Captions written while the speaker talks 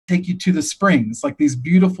take you to the springs, like these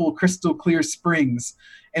beautiful crystal clear springs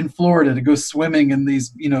in Florida, to go swimming in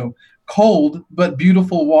these, cold but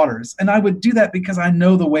beautiful waters. And I would do that because I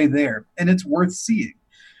know the way there and it's worth seeing.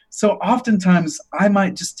 So oftentimes I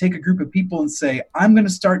might just take a group of people and say, I'm going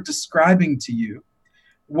to start describing to you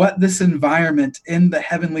what this environment in the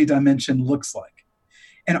heavenly dimension looks like.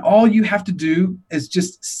 And all you have to do is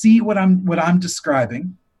just see what I'm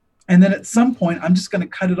describing. And then at some point, I'm just going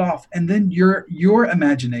to cut it off. And then your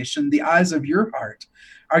imagination, the eyes of your heart,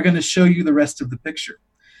 are going to show you the rest of the picture.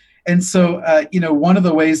 And so, one of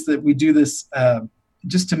the ways that we do this,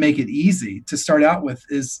 just to make it easy to start out with,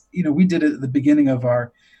 is, we did it at the beginning of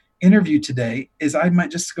our interview today, is I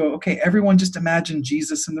might just go, okay, everyone just imagine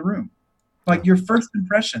Jesus in the room. Like your first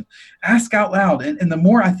impression, ask out loud. And the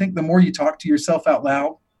more you talk to yourself out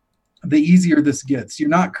loud, the easier this gets. You're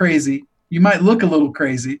not crazy. You might look a little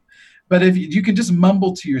crazy, but if you can just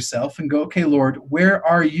mumble to yourself and go, okay, Lord, where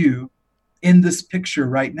are you in this picture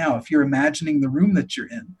right now? If you're imagining the room that you're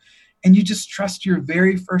in, and you just trust your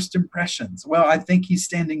very first impressions. Well, I think he's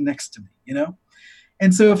standing next to me,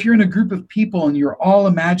 And so if you're in a group of people and you're all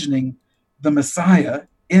imagining the Messiah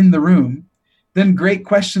in the room, then great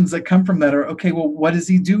questions that come from that are, okay, well, what is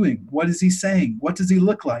he doing? What is he saying? What does he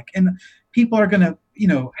look like? And people are going to,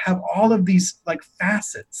 have all of these like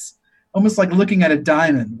facets, almost like looking at a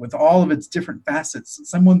diamond with all of its different facets. And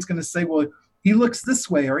someone's going to say, well, he looks this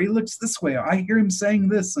way, or he looks this way. Or I hear him saying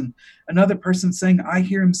this. And another person saying, I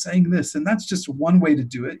hear him saying this. And that's just one way to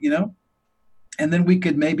do it, And then we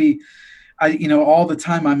could maybe, all the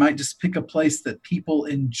time, I might just pick a place that people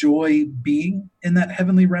enjoy being in that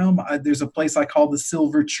heavenly realm. There's a place I call the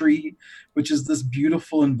Silver Tree, which is this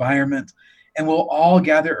beautiful environment. And we'll all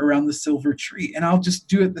gather around the silver tree. And I'll just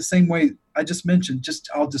do it the same way I just mentioned.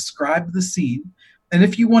 I'll describe the scene. And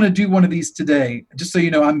if you want to do one of these today, just so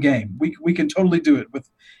you know, I'm game. We can totally do it with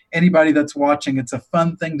anybody that's watching. It's a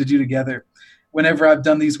fun thing to do together. Whenever I've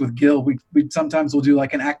done these with Gil, we sometimes we'll do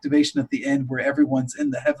like an activation at the end where everyone's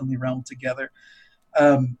in the heavenly realm together.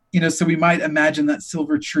 So we might imagine that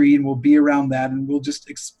silver tree and we'll be around that and we'll just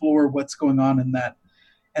explore what's going on in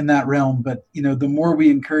that realm. But, the more we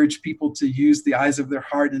encourage people to use the eyes of their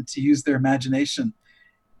heart and to use their imagination,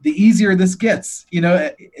 the easier this gets.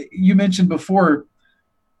 You mentioned before,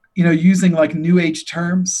 using like new age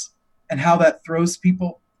terms and how that throws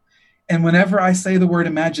people. And whenever I say the word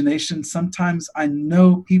imagination, sometimes I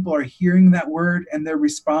know people are hearing that word and they're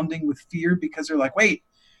responding with fear because they're like, wait,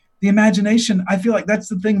 the imagination, I feel like that's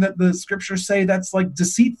the thing that the scriptures say that's like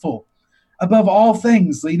deceitful above all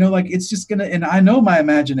things, like it's just gonna, and I know my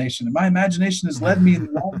imagination, and my imagination has led me in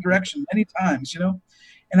the wrong direction many times,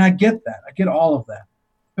 and I get that. I get all of that.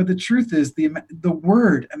 But the truth is the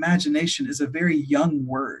word imagination is a very young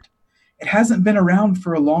word. It hasn't been around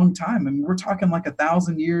for a long time. I mean, we're talking like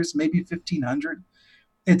 1,000 years, maybe 1,500.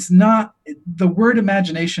 It's not, the word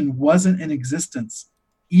imagination wasn't in existence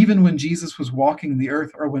even when Jesus was walking the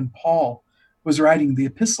earth or when Paul was writing the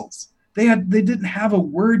epistles. They didn't have a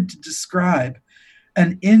word to describe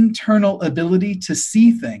an internal ability to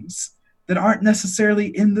see things that aren't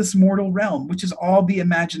necessarily in this mortal realm, which is all the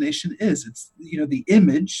imagination is. It's, the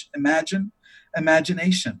image,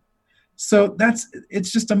 imagination. So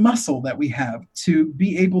it's just a muscle that we have to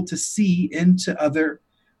be able to see into other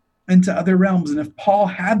realms. And if Paul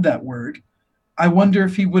had that word, I wonder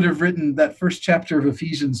if he would have written that first chapter of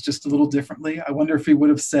Ephesians just a little differently. I wonder if he would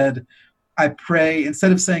have said, I pray,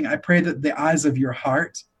 instead of saying, I pray that the eyes of your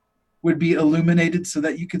heart would be illuminated so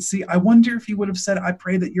that you could see. I wonder if he would have said, I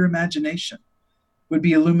pray that your imagination would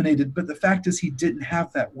be illuminated. But the fact is he didn't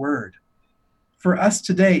have that word. For us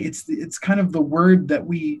today, it's kind of the word that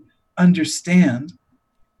we understand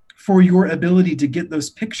for your ability to get those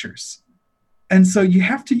pictures. And so you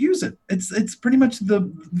have to use it. It's pretty much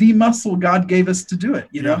the muscle God gave us to do it,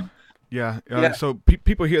 Yeah. So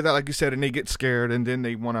people hear that, like you said, and they get scared, and then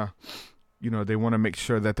they want to, they want to make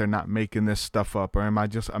sure that they're not making this stuff up, or am I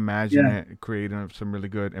just imagining it, creating some really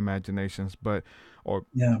good imaginations, or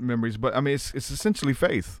memories. But I mean, it's essentially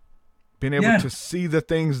faith. Being able to see the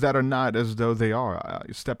things that are not as though they are.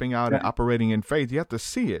 Stepping out and operating in faith, you have to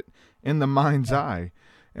see it in the mind's eye.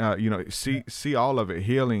 See all of it.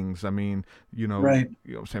 Healings. I mean,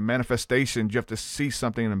 manifestations. You have to see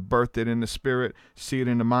something and birth it in the spirit, see it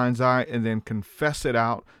in the mind's eye, and then confess it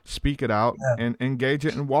out, speak it out, and engage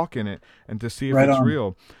it and walk in it, and to see if it's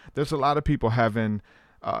real. There's a lot of people having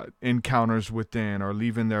encounters within, or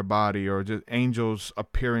leaving their body, or just angels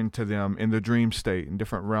appearing to them in the dream state in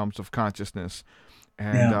different realms of consciousness.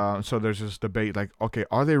 And so there's this debate, like, okay,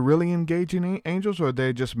 are they really engaging angels, or are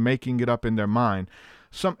they just making it up in their mind?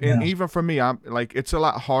 And even for me, I'm like, it's a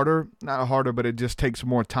lot harder, not harder, but it just takes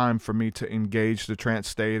more time for me to engage the trance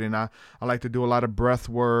state. And I like to do a lot of breath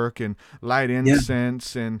work and light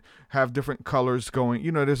incense and have different colors going.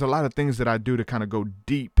 There's a lot of things that I do to kind of go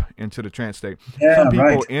deep into the trance state. Some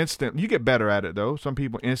people you get better at it though. Some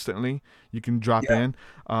people instantly you can drop in,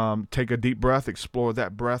 take a deep breath, explore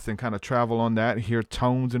that breath and kind of travel on that, hear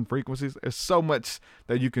tones and frequencies. There's so much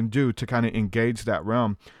that you can do to kind of engage that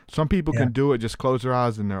realm. Some people can do it, just close their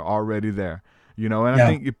eyes and they're already there, and I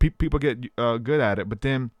think people get good at it, but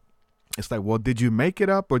then it's like, well, did you make it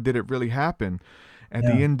up or did it really happen? At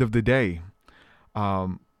the end of the day,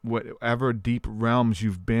 whatever deep realms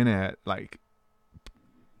you've been at, like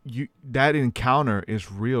that encounter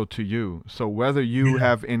is real to you. So whether you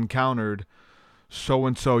have encountered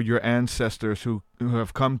so-and-so, your ancestors who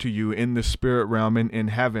have come to you in the spirit realm in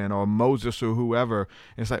heaven, or Moses or whoever,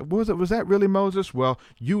 it's like, was that really Moses? Well,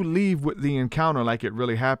 you leave with the encounter like it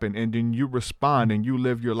really happened, and then you respond and you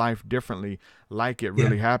live your life differently like it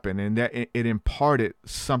really happened, and that it imparted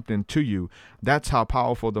something to you. That's how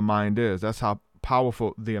powerful the mind is. That's how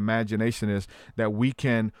powerful the imagination is, that we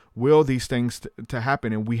can will these things to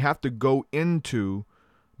happen, and we have to go into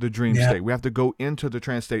the dream state. We have to go into the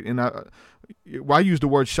trance state. And I use the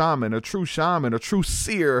word shaman. A true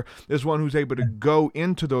seer is one who's able to go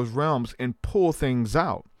into those realms and pull things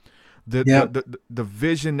out. The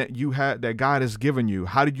vision that you had, that God has given you,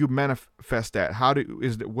 how did you manifest that?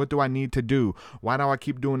 What do I need to do? Why do I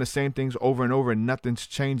keep doing the same things over and over and nothing's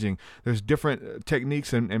changing? There's different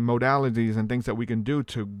techniques and modalities and things that we can do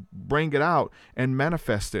to bring it out and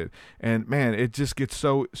manifest it. And man, it just gets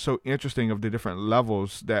so interesting of the different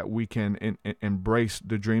levels that we can embrace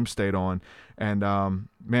the dream state on. And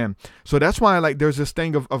man, so that's why there's this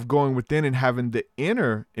thing of going within and having the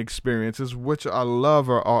inner experiences, which I love,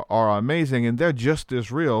 are amazing, and they're just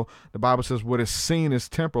as real. The Bible says what is seen is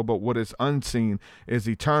temporal, but what is unseen is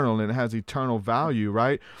eternal, and it has eternal value,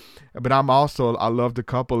 right? But I love to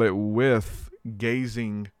couple it with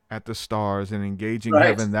gazing at the stars and engaging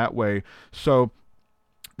heaven that way. So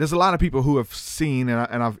there's a lot of people who have seen,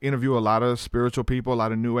 and I've interviewed a lot of spiritual people, a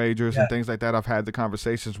lot of New Agers and things like that. I've had the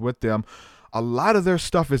conversations with them. A lot of their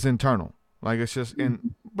stuff is internal. Like it's just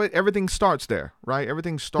but everything starts there, right?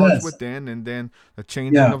 Everything starts within, and then the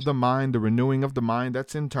changing of the mind, the renewing of the mind,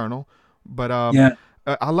 that's internal. But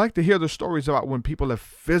I like to hear the stories about when people have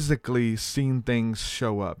physically seen things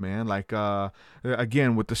show up, man. Like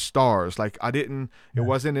again with the stars, like it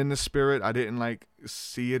wasn't in the spirit. I didn't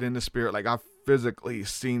see it in the spirit. Like I've physically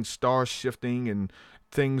seen stars shifting and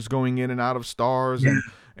things going in and out of stars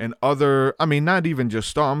and other, not even just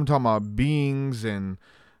stars, I'm talking about beings and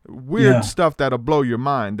weird stuff that'll blow your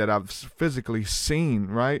mind that I've physically seen,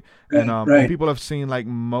 right? And people have seen like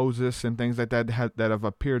Moses and things like that that have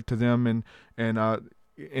appeared to them and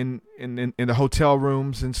in the hotel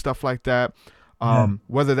rooms and stuff like that.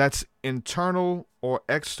 Whether that's internal or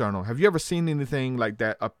external. Have you ever seen anything like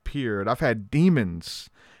that appeared? I've had demons,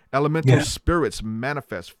 elemental spirits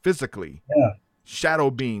manifest physically. Shadow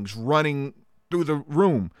beings running through the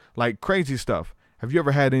room, like crazy stuff. Have you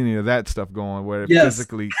ever had any of that stuff going where it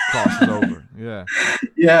physically crosses over?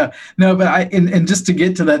 No, but and just to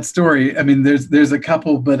get to that story, there's a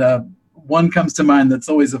couple, but one comes to mind that's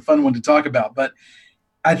always a fun one to talk about. But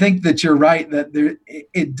I think that you're right that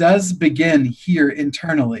it does begin here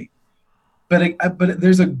internally, but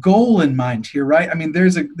there's a goal in mind here, right?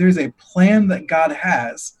 There's a plan that God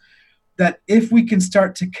has, that if we can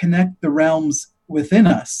start to connect the realms within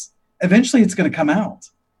us, eventually it's going to come out.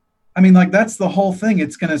 That's the whole thing.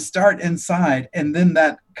 It's going to start inside, and then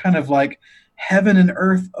that kind of like heaven and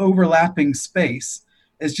earth overlapping space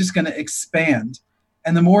is just going to expand.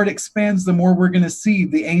 And the more it expands, the more we're going to see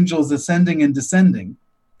the angels ascending and descending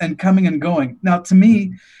and coming and going. Now, to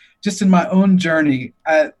me, just in my own journey,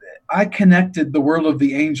 I connected the world of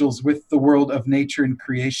the angels with the world of nature and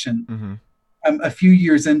creation a few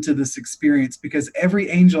years into this experience, because every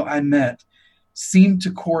angel I met seemed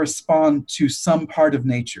to correspond to some part of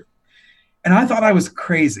nature. And I thought I was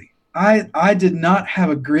crazy. I did not have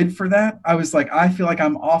a grid for that. I was like, I feel like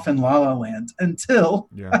I'm off in La La Land until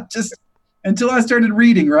I started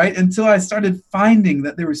reading, right? Until I started finding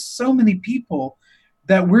that there were so many people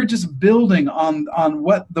that we're just building on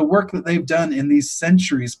what the work that they've done in these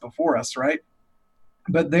centuries before us, right?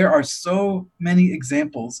 But there are so many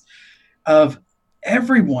examples of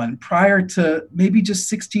everyone prior to maybe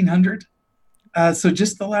just 1600. So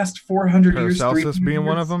just the last 400 years. Paracelsus being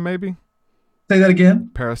one of them, maybe? Say that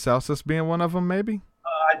again? Paracelsus being one of them, maybe?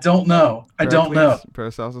 don't know. I don't know.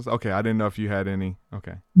 Paracelsus? Okay, I didn't know if you had any.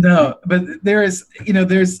 Okay. No, but there is,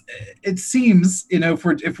 it seems,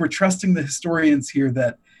 if we're trusting the historians here,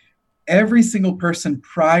 that every single person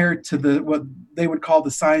prior to what they would call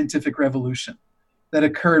the scientific revolution that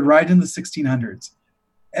occurred right in the 1600s,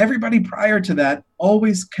 everybody prior to that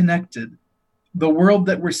always connected the world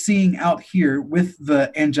that we're seeing out here with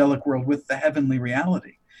the angelic world, with the heavenly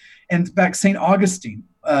reality. And in fact, St. Augustine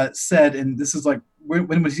said, and this is like,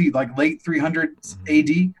 when was he? Like late 300s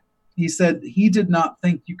AD? He said he did not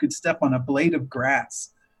think you could step on a blade of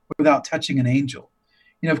grass without touching an angel.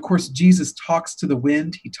 Of course, Jesus talks to the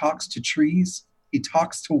wind. He talks to trees. He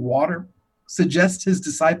talks to water, suggests his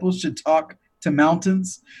disciples should talk to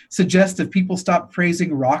mountains, suggests if people stop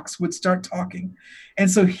praising, rocks would start talking. And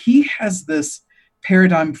so he has this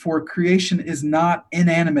paradigm for creation is not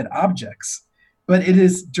inanimate objects, but it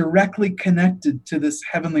is directly connected to this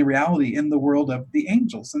heavenly reality in the world of the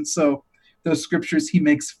angels. And so those scriptures, he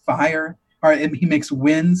makes fire, or he makes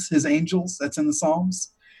winds, his angels, that's in the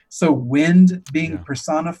Psalms. So wind being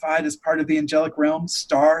personified as part of the angelic realm,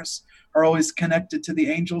 stars are always connected to the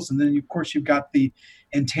angels. And then, of course, you've got the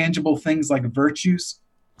intangible things like virtues.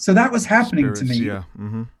 So that was happening to me. Yeah.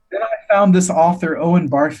 Mm-hmm. Then I found this author, Owen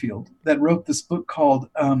Barfield, that wrote this book called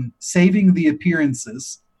Saving the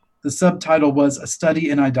Appearances. The subtitle was A Study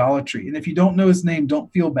in Idolatry. And if you don't know his name,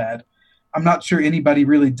 don't feel bad. I'm not sure anybody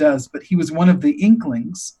really does, but he was one of the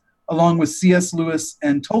Inklings, along with C.S. Lewis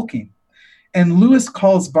and Tolkien. And Lewis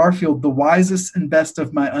calls Barfield the wisest and best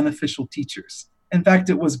of my unofficial teachers. In fact,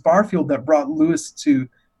 it was Barfield that brought Lewis to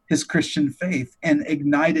his Christian faith and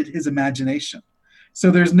ignited his imagination.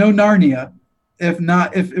 So there's no Narnia if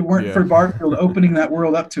it weren't for Barfield opening that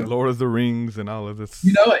world up to him. Lord of the Rings and all of this.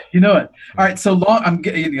 You know it. All right, so I'm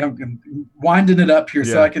winding it up here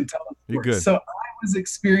so I can tell the story. You're good. So I was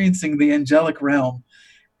experiencing the angelic realm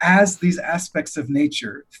as these aspects of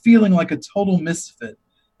nature, feeling like a total misfit,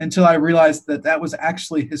 until I realized that was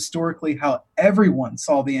actually historically how everyone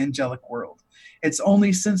saw the angelic world. It's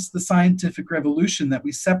only since the scientific revolution that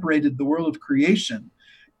we separated the world of creation,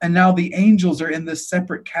 and now the angels are in this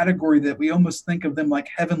separate category that we almost think of them like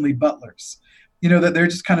heavenly butlers, that they're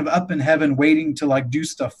just kind of up in heaven waiting to like do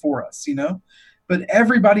stuff for us, But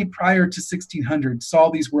everybody prior to 1600 saw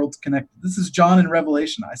these worlds connected. This is John in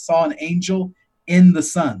Revelation. I saw an angel in the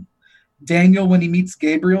sun. Daniel, when he meets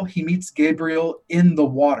Gabriel in the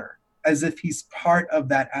water, as if he's part of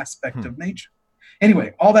that aspect of nature.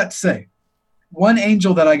 Anyway, all that to say, one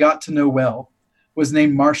angel that I got to know well was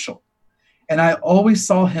named Marshall. And I always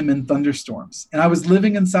saw him in thunderstorms. And I was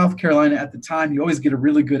living in South Carolina at the time. You always get a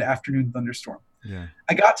really good afternoon thunderstorm. Yeah.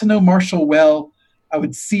 I got to know Marshall well. I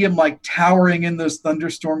would see him like towering in those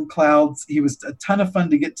thunderstorm clouds. He was a ton of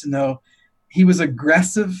fun to get to know. He was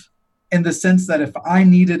aggressive in the sense that if I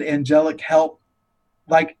needed angelic help,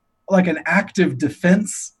 like an active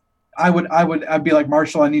defense, I'd be like,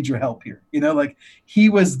 Marshall, I need your help here. Like he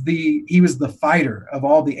was the fighter of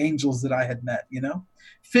all the angels that I had met,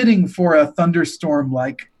 fitting for a thunderstorm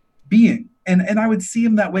like being. And I would see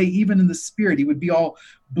him that way even in the spirit. He would be all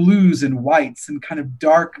blues and whites and kind of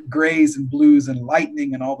dark grays and blues and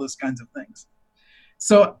lightning and all those kinds of things.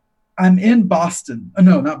 So I'm in Baltimore,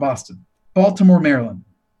 Maryland.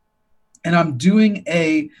 And I'm doing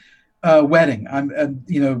a wedding. I'm,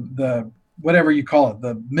 the whatever you call it,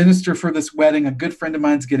 the minister for this wedding. A good friend of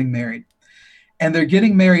mine's getting married, and they're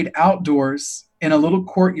getting married outdoors in a little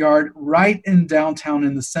courtyard right in downtown,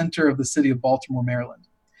 in the center of the city of Baltimore, Maryland.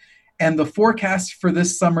 And the forecast for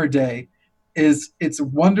this summer day it's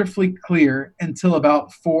wonderfully clear until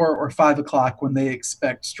about 4 or 5 o'clock when they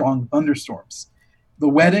expect strong thunderstorms. The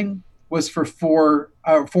wedding was for 4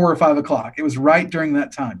 or 5 o'clock. It was right during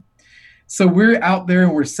that time. So we're out there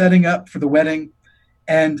and we're setting up for the wedding,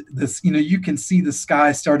 and this, you can see the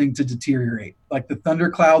sky starting to deteriorate. Like the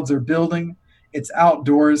thunderclouds are building. It's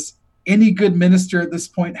outdoors. Any good minister at this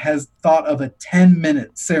point has thought of a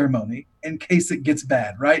 10-minute ceremony in case it gets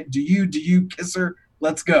bad, right? Do you kiss her?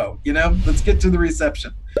 Let's go, let's get to the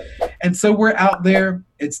reception. And so we're out there.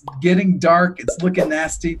 It's getting dark. It's looking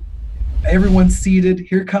nasty. Everyone's seated.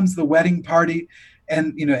 Here comes the wedding party.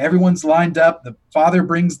 And, everyone's lined up. The father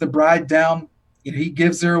brings the bride down. He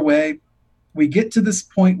gives her away. We get to this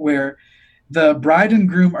point where the bride and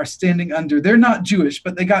groom are standing under, they're not Jewish,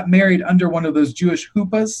 but they got married under one of those Jewish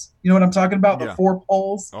huppahs. You know what I'm talking about? Yeah. The 4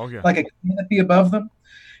 poles, like a canopy above them.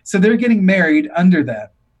 So they're getting married under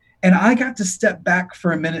that. And I got to step back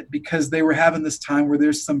for a minute because they were having this time where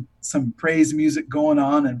there's some praise music going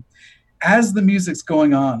on. And as the music's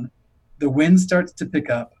going on, the wind starts to pick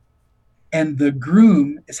up. and the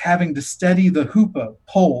groom is having to steady the hoopah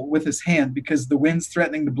pole with his hand because the wind's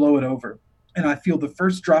threatening to blow it over. And I feel the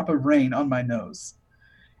first drop of rain on my nose.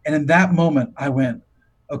 And in that moment, I went,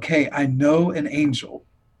 okay, I know an angel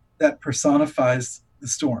that personifies the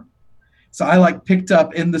storm. So I like picked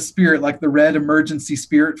up in the spirit, like the red emergency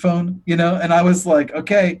spirit phone, and I was like,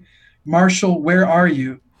 okay, Marshall, where are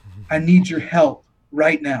you? I need your help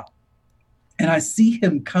right now. And I see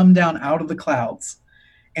him come down out of the clouds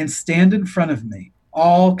and stand in front of me,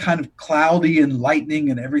 all kind of cloudy and lightning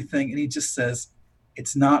and everything. And he just says,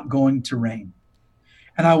 it's not going to rain.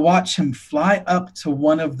 And I watch him fly up to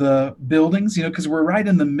one of the buildings, because we're right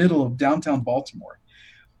in the middle of downtown Baltimore.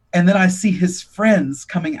 And then I see his friends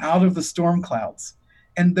coming out of the storm clouds,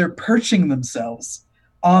 and they're perching themselves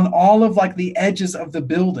on all of like the edges of the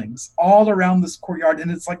buildings all around this courtyard.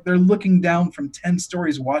 And it's like they're looking down from 10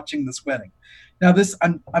 stories watching this wedding. Now this,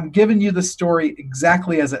 I'm giving you the story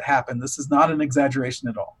exactly as it happened. This is not an exaggeration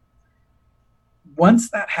at all.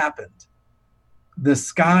 Once that happened, the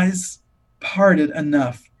skies parted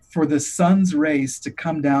enough for the sun's rays to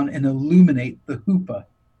come down and illuminate the hoopah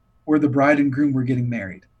where the bride and groom were getting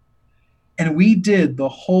married. And we did the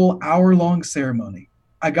whole hour-long ceremony.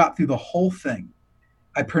 I got through the whole thing.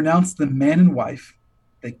 I pronounced them man and wife.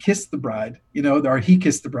 They kissed the bride, or he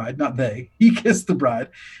kissed the bride, not they. He kissed the bride.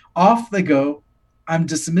 Off they go. I'm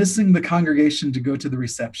dismissing the congregation to go to the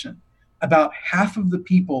reception. About half of the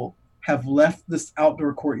people have left this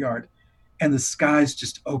outdoor courtyard, and the skies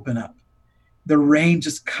just open up. The rain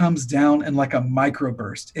just comes down in like a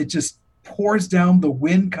microburst. It just pours down. The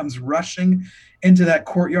wind comes rushing into that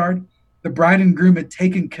courtyard. The bride and groom had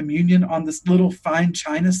taken communion on this little fine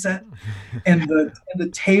china set, and the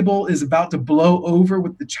table is about to blow over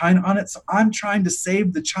with the china on it. So I'm trying to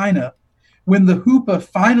save the china when the hoopah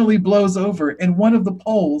finally blows over and one of the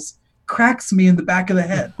poles cracks me in the back of the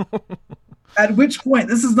head. At which point,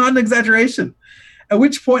 this is not an exaggeration, at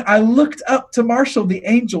which point I looked up to Marshall, the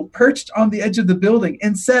angel, perched on the edge of the building,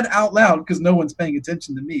 and said out loud, because no one's paying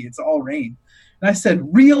attention to me, it's all rain. And I said,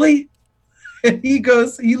 really? And he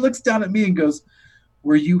looks down at me and goes,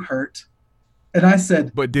 were you hurt? And I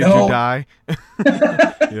said, but did you die?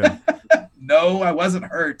 Yeah. No, I wasn't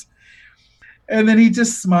hurt. And then he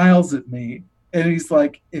just smiles at me. And he's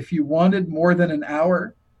like, if you wanted more than an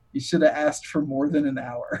hour, you should have asked for more than an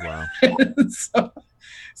hour. Wow.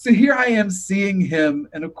 So here I am seeing him.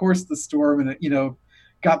 And of course the storm, and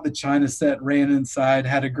got the china set, ran inside,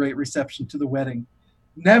 had a great reception to the wedding.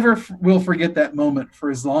 Never will forget that moment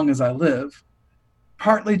for as long as I live.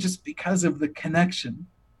 Partly just because of the connection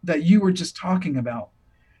that you were just talking about.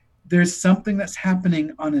 There's something that's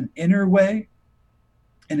happening on an inner way,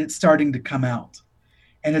 and it's starting to come out,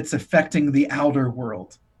 and it's affecting the outer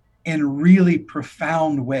world in really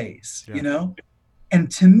profound ways, And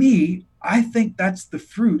to me, I think that's the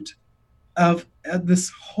fruit of this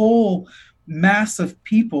whole mass of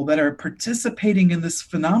people that are participating in this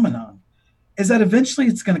phenomenon, is that eventually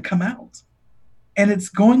it's going to come out. And it's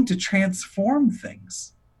going to transform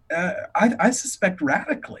things, I suspect,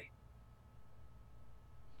 radically.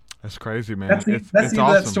 That's crazy, man. That's it's awesome.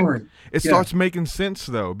 That story. It starts making sense,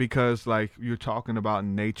 though, because like you're talking about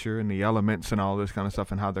nature and the elements and all this kind of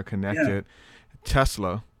stuff and how they're connected. Yeah.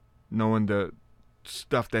 Tesla, knowing the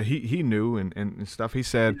stuff that he knew and stuff, he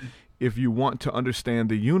said, if you want to understand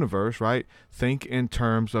the universe, right, think in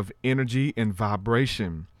terms of energy and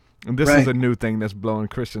vibration. And this is a new thing that's blowing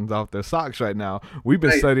Christians off their socks right now. We've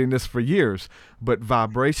been studying this for years, but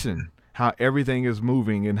vibration, how everything is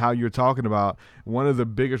moving and how you're talking about. One of the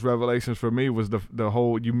biggest revelations for me was the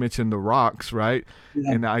whole, you mentioned the rocks, right?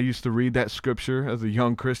 Yeah. And I used to read that scripture as a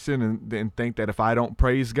young Christian and think that if I don't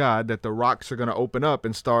praise God, that the rocks are going to open up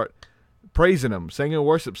and start praising him, singing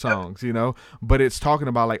worship songs, But it's talking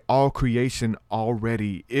about like all creation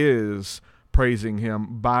already is praising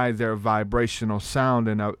him by their vibrational sound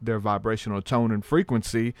and their vibrational tone and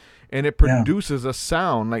frequency, and it produces a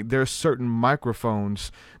sound. Like there's certain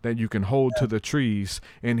microphones that you can hold to the trees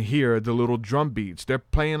and hear the little drum beats. They're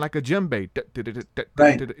playing like a djembe,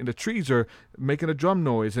 and the trees are making a drum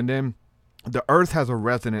noise, and then the earth has a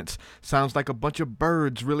resonance, sounds like a bunch of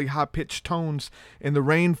birds, really high-pitched tones in the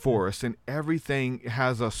rainforest, and everything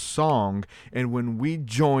has a song. And when we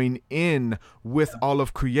join in with all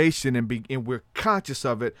of creation and we're conscious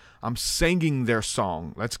of it, I'm singing their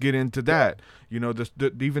song. Let's get into that.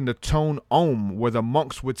 Even the tone Om, where the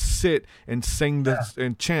monks would sit and sing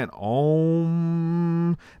and chant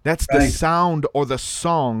Om. That's the sound or the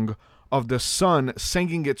song of the sun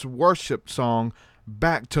singing its worship song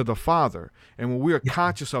back to the Father. And when we are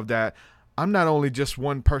conscious of that, I'm not only just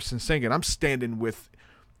one person singing, I'm standing with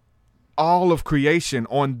all of creation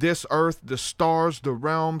on this earth, the stars, the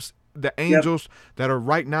realms, the angels that are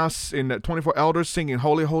right now in the 24 elders singing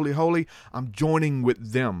holy, holy, holy. I'm joining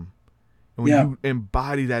with them. And when you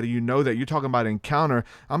embody that, and you know that, you're talking about encounter.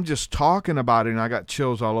 I'm just talking about it, and I got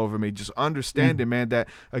chills all over me. Just understanding, man, that,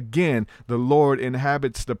 again, the Lord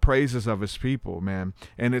inhabits the praises of his people, man.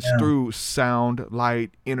 And it's through sound,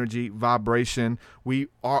 light, energy, vibration. We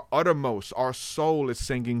are uttermost. Our soul is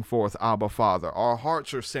singing forth, Abba, Father. Our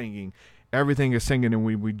hearts are singing. Everything is singing, and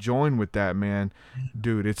we join with that, man.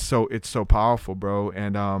 Dude, it's so powerful, bro.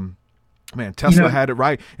 And man, Tesla had it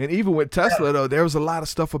right. And even with Tesla, though, there was a lot of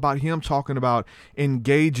stuff about him talking about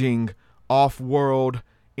engaging off-world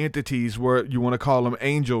entities, where you want to call them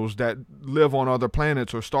angels, that live on other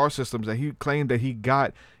planets or star systems, that he claimed that he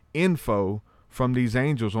got info from these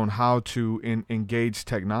angels on how to engage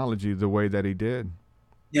technology the way that he did.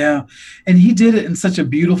 Yeah. And he did it in such a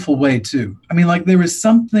beautiful way, too. I mean, like, there was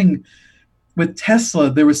something with Tesla,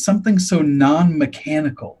 there was something so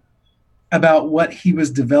non-mechanical about what he was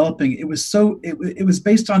developing. It was it was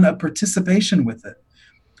based on a participation with it.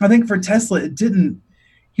 I think for Tesla,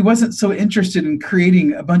 he wasn't so interested in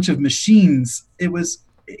creating a bunch of machines. It was,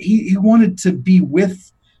 he wanted to be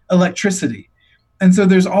with electricity. And so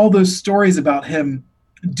there's all those stories about him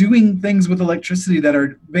doing things with electricity that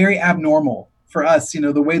are very abnormal for us,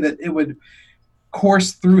 the way that it would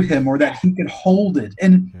course through him, or that he could hold it.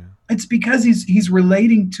 And it's because he's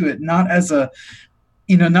relating to it, not as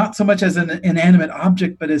not so much as an inanimate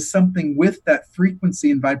object, but as something with that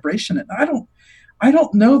frequency and vibration. And I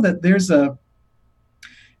don't know that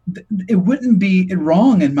it wouldn't be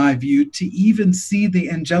wrong, in my view, to even see the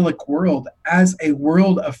angelic world as a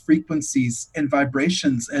world of frequencies and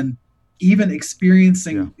vibrations, and even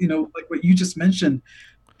experiencing, like what you just mentioned,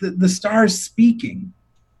 the stars speaking.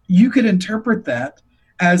 You could interpret that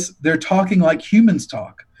as they're talking like humans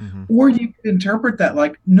talk. Mm-hmm. Or you could interpret that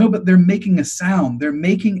like, no, but they're making a sound. They're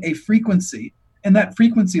making a frequency. And that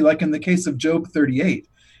frequency, like in the case of Job 38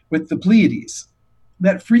 with the Pleiades,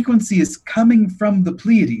 that frequency is coming from the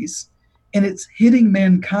Pleiades, and it's hitting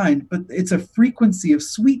mankind, but it's a frequency of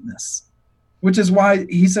sweetness, which is why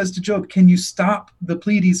he says to Job, can you stop the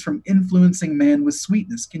Pleiades from influencing man with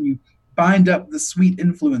sweetness? Can you bind up the sweet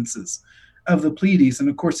influences of the Pleiades? And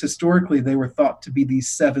of course, historically, they were thought to be these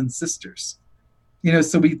 7 sisters.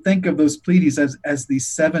 So we think of those Pleiades as these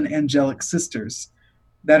 7 angelic sisters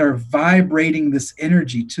that are vibrating this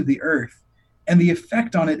energy to the earth. And the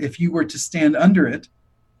effect on it, if you were to stand under it,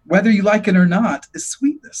 whether you like it or not, is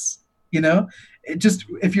sweetness. It just,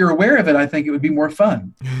 if you're aware of it, I think it would be more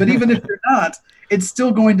fun. But even if you're not, it's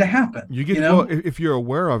still going to happen. Well, if you're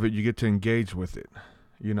aware of it, you get to engage with it.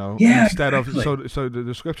 Instead exactly. of so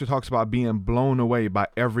the scripture talks about being blown away by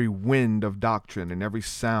every wind of doctrine and every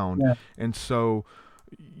sound. And so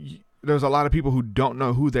there's a lot of people who don't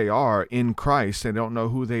know who they are in Christ, and don't know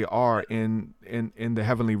who they are in the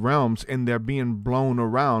heavenly realms, and they're being blown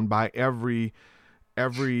around by every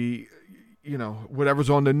whatever's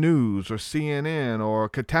on the news, or CNN, or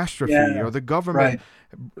catastrophe, or the government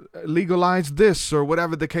legalized this, or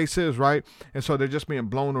whatever the case is, right? And so they're just being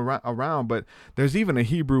blown around. But there's even a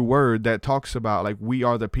Hebrew word that talks about, like, we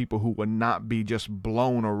are the people who would not be just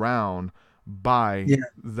blown around by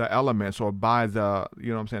the elements, or by the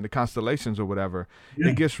the constellations or whatever.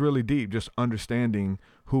 It gets really deep, just understanding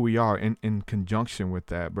who we are in conjunction with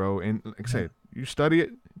that, bro. And like I said, you study it,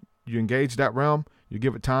 you engage that realm, you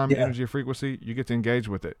give it time, energy, frequency, you get to engage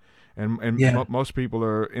with it. And most people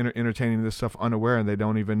are entertaining this stuff unaware, and they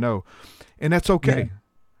don't even know. And that's okay.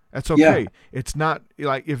 That's okay. It's not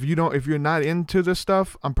like, if you're not into this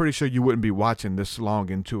stuff, I'm pretty sure you wouldn't be watching this long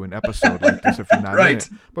into an episode like this if you're not in it.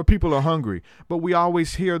 But people are hungry. But we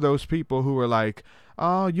always hear those people who are like,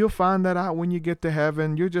 oh, you'll find that out when you get to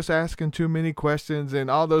heaven. You're just asking too many questions. And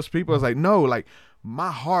all those people is like, no, like,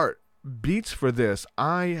 my heart beats for this.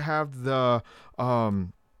 I have the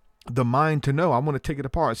mind to know. I want to take it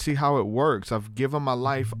apart, see how it works. I've given my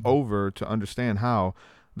life over to understand how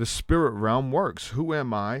the spirit realm works. Who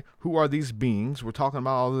am I? Who are these beings? We're talking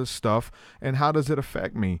about all this stuff, and how does it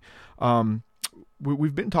affect me?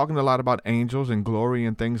 We've been talking a lot about angels and glory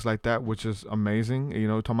and things like that, which is amazing.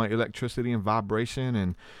 Talking about electricity and vibration,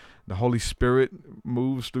 and the Holy Spirit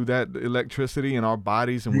moves through that electricity in our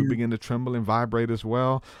bodies, and we begin to tremble and vibrate as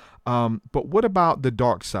well. But what about the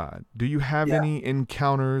dark side? Do you have any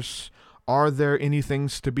encounters? Are there any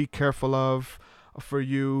things to be careful of for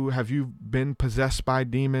you? Have you been possessed by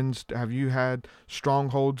demons? Have you had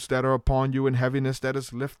strongholds that are upon you and heaviness that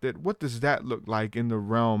is lifted? What does that look like in the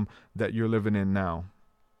realm that you're living in now?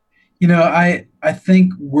 I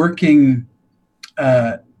think working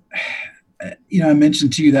I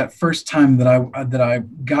mentioned to you that first time that I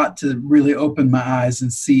got to really open my eyes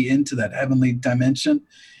and see into that heavenly dimension.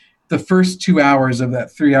 The first 2 hours of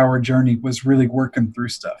that 3 hour journey was really working through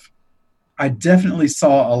stuff. I definitely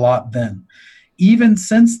saw a lot then. Even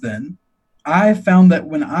since then, I found that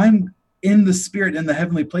when I'm in the spirit in the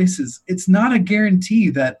heavenly places, it's not a guarantee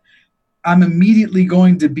that I'm immediately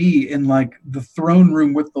going to be in like the throne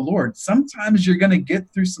room with the Lord. Sometimes you're going to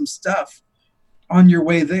get through some stuff on your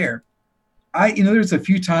way there. There's a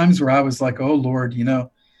few times where I was like, oh Lord,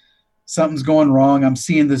 something's going wrong. I'm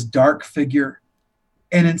seeing this dark figure.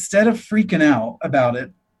 And instead of freaking out about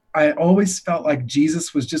it, I always felt like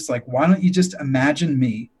Jesus was just like, why don't you just imagine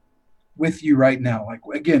me with you right now? Like,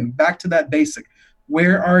 again, back to that basic.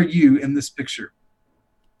 Where are you in this picture?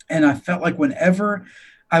 And I felt like whenever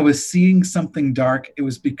I was seeing something dark, it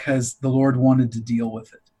was because the Lord wanted to deal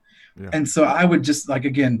with it. Yeah. And so I would just like,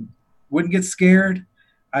 again, wouldn't get scared.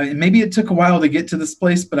 Maybe it took a while to get to this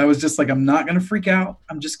place, but I was just like, I'm not going to freak out.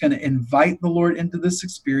 I'm just going to invite the Lord into this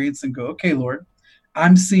experience and go, okay, Lord,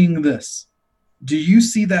 I'm seeing this. Do you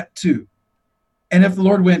see that too? And if the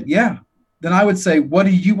Lord went, yeah, then I would say, what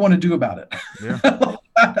do you want to do about it? Yeah.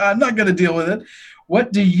 I'm not going to deal with it.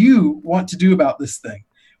 What do you want to do about this thing?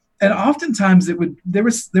 And oftentimes there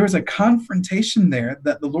was a confrontation there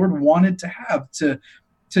that the Lord wanted to have to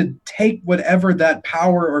take whatever that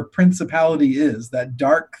power or principality is, that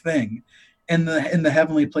dark thing in the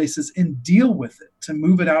heavenly places, and deal with it, to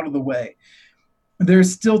move it out of the way.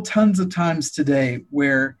 There's still tons of times today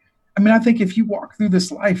where, I think if you walk through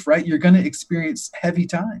this life, right, you're going to experience heavy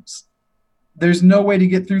times. There's no way to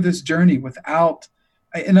get through this journey without,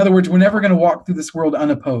 in other words, we're never going to walk through this world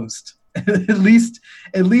unopposed, at least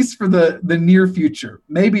for the near future,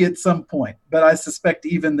 maybe at some point. But I suspect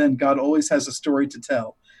even then, God always has a story to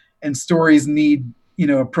tell, and stories need,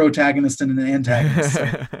 a protagonist and an antagonist.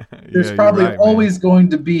 So there's probably always going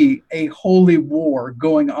to be a holy war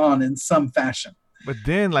going on in some fashion. But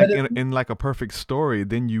then, like in like a perfect story,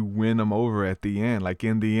 then you win them over at the end. Like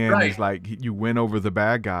in the end, it's like you win over the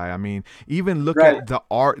bad guy. Even look at the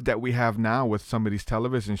art that we have now with some of these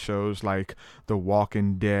television shows, like The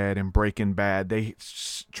Walking Dead and Breaking Bad. They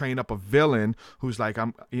train up a villain who's like,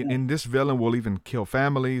 and this villain will even kill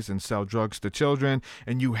families and sell drugs to children,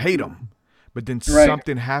 and you hate him. But then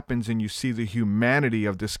something happens, and you see the humanity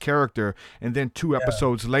of this character, and then 2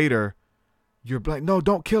 episodes later, you're like, no,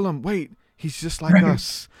 don't kill him. Wait. He's just like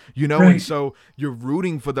us, and so you're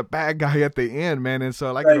rooting for the bad guy at the end, man. And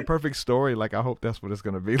so, like, in a perfect story, like, I hope that's what it's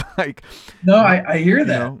going to be like. No, I hear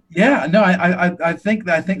that. Yeah, no, I think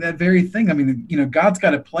that very thing. God's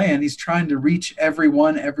got a plan. He's trying to reach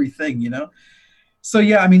everyone, everything, So,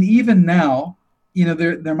 yeah, even now,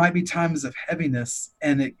 there might be times of heaviness,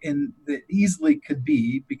 and it easily could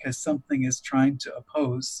be because something is trying to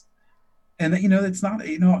oppose. And it's not,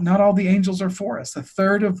 not all the angels are for us. A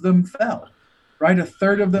third of them fell, right? A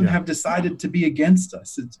third of them have decided to be against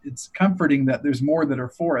us. It's comforting that there's more that are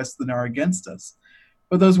for us than are against us.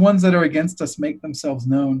 But those ones that are against us make themselves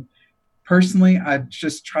known. Personally, I've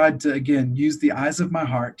just tried to, again, use the eyes of my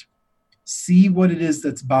heart, see what it is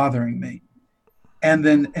that's bothering me, and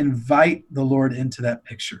then invite the Lord into that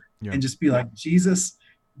picture and just be like, Jesus,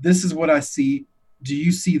 this is what I see. Do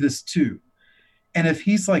you see this too? And if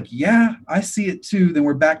he's like, yeah, I see it too, then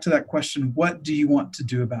we're back to that question, what do you want to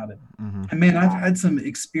do about it? Mm-hmm. And man, I've had some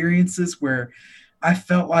experiences where I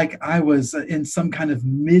felt like I was in some kind of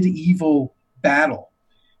medieval battle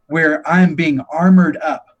where I'm being armored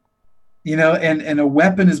up, and a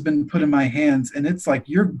weapon has been put in my hands. And it's like,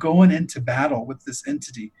 you're going into battle with this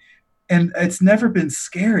entity. And it's never been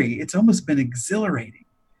scary. It's almost been exhilarating,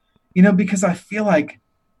 because I feel like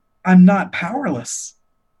I'm not powerless.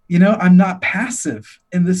 I'm not passive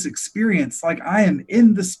in this experience. Like, I am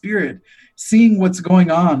in the spirit, seeing what's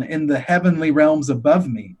going on in the heavenly realms above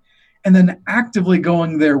me, and then actively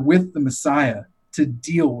going there with the Messiah to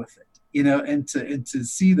deal with it, and to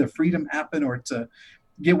see the freedom happen, or to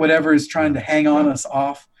get whatever is trying to hang on us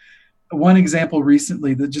off. One example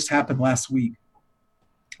recently that just happened last week.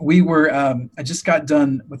 I just got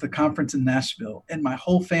done with a conference in Nashville, and my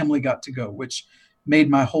whole family got to go, which made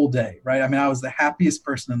my whole day, right? I was the happiest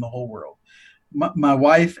person in the whole world. My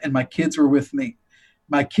wife and my kids were with me.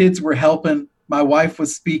 My kids were helping. My wife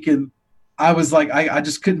was speaking. I was like, I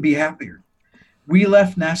just couldn't be happier. We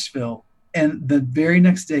left Nashville, and the very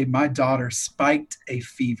next day, my daughter spiked a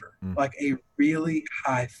fever, like a really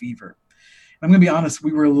high fever. I'm going to be honest,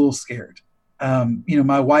 we were a little scared.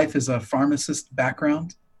 My wife is a pharmacist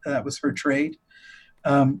background. That was her trade.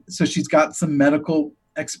 So she's got some medical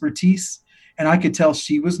expertise. And I could tell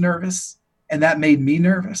she was nervous, and that made me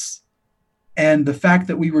nervous. And the fact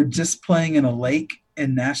that we were just playing in a lake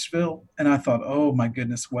in Nashville, and I thought, oh my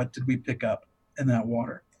goodness, what did we pick up in that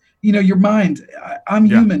water? You know, your mind, I'm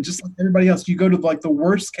Yeah. human, just like everybody else. You go to like the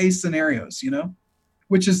worst case scenarios, you know,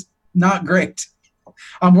 which is not great.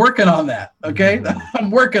 I'm working on that. Okay.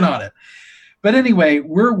 I'm working on it. But anyway,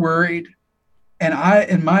 we're worried.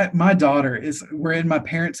 And my daughter we're in my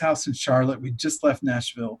parents' house in Charlotte. We just left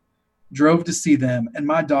Nashville, drove to see them, and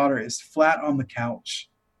my daughter is flat on the couch,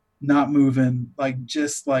 not moving, like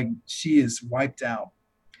just like she is wiped out.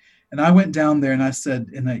 And I went down there and I said,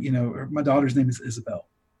 my daughter's name is Isabel.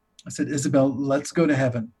 I said, Isabel, let's go to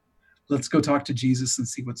heaven. Let's go talk to Jesus and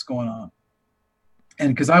see what's going on.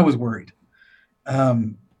 And because I was worried,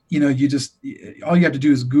 you just all you have to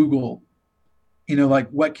do is Google, like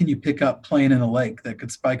what can you pick up playing in a lake that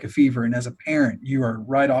could spike a fever? And as a parent, you are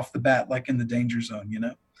right off the bat, like in the danger zone,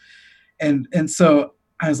 And so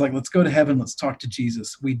I was like, let's go to heaven. Let's talk to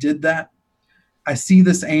Jesus. We did that. I see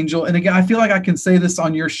this angel. And again, I feel like I can say this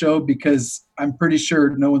on your show because I'm pretty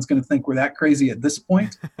sure no one's going to think we're that crazy at this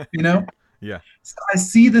point, Yeah. So I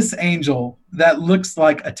see this angel that looks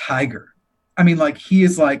like a tiger. I mean, like he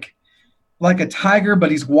is like a tiger, but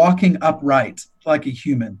he's walking upright like a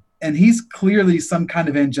human. And he's clearly some kind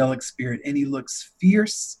of angelic spirit, and he looks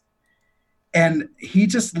fierce. And he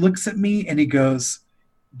just looks at me and he goes,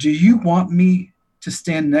 do you want me to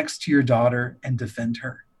stand next to your daughter and defend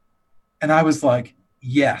her? And I was like,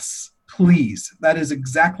 yes, please. That is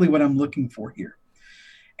exactly what I'm looking for here.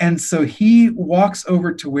 And so he walks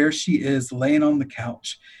over to where she is laying on the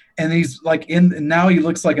couch. And he's like now he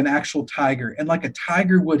looks like an actual tiger. And like a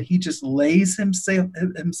tiger would, he just lays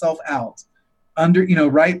himself out under,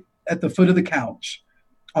 right at the foot of the couch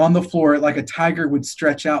on the floor, like a tiger would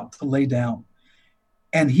stretch out to lay down.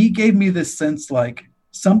 And he gave me this sense like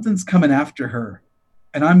something's coming after her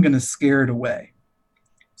and I'm going to scare it away.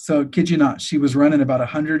 So kid you not, she was running about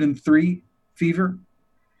 103 fever.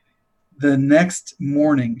 The next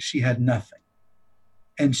morning she had nothing.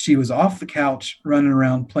 And she was off the couch, running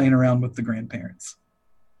around, playing around with the grandparents.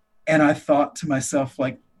 And I thought to myself,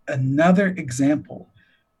 like, another example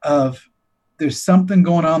of there's something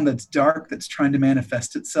going on that's dark that's trying to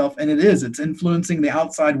manifest itself. And it's influencing the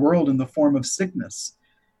outside world in the form of sickness.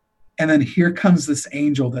 And then here comes this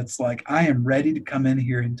angel that's like, I am ready to come in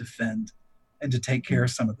here and defend and to take care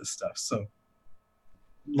of some of this stuff. So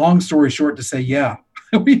long story short to say, yeah,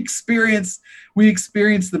 we experience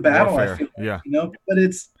the battle. Warfare. I feel like, Yeah. But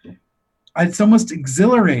it's almost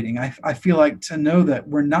exhilarating. I feel like to know that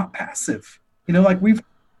we're not passive, like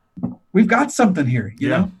we've got something here, you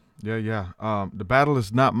know? Yeah. The battle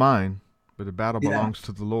is not mine, but the battle belongs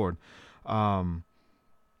to the Lord.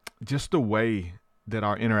 Just the way that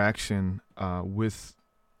our interaction with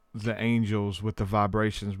the angels, with the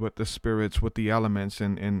vibrations, with the spirits, with the elements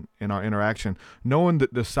in our interaction, knowing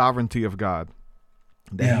that the sovereignty of God,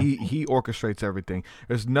 that he orchestrates everything.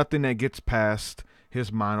 There's nothing that gets past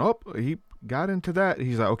his mind. Oh, he got into that.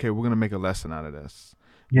 He's like, okay, we're going to make a lesson out of this.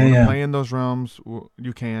 You want to play in those realms?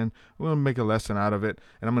 You can. We're going to make a lesson out of it,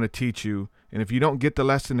 and I'm going to teach you. And if you don't get the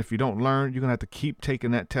lesson, if you don't learn, you're going to have to keep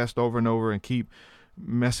taking that test over and over and keep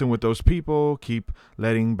messing with those people, keep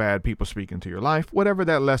letting bad people speak into your life, whatever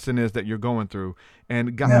that lesson is that you're going through.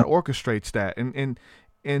 And God orchestrates that.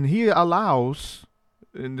 And he allows,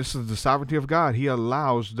 and this is the sovereignty of God, he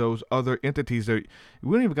allows those other entities that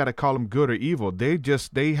we don't even got to call them good or evil. They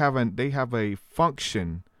have a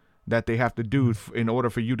function that they have to do in order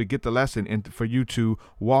for you to get the lesson and for you to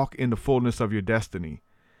walk in the fullness of your destiny.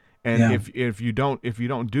 And if you don't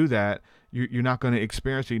do that, you're not going to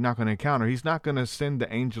experience it. You're not going to encounter. He's not going to send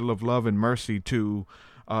the angel of love and mercy to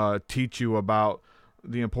teach you about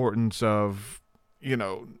the importance of,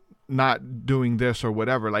 not doing this or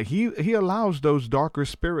whatever. Like he allows those darker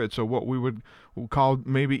spirits, or what we would call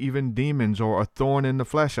maybe even demons, or a thorn in the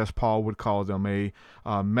flesh, as Paul would call them,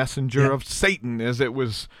 a messenger of Satan, as it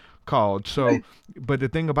was called. So, but the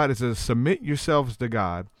thing about it is, submit yourselves to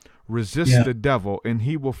God. Resist the devil and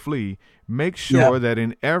he will flee. Make sure that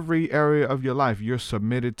in every area of your life, you're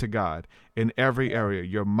submitted to God. In every area,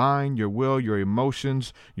 your mind, your will, your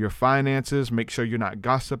emotions, your finances. Make sure you're not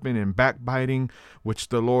gossiping and backbiting, which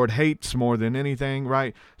the Lord hates more than anything,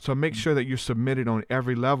 right? So make sure that you're submitted on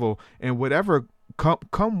every level, and whatever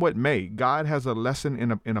come what may, God has a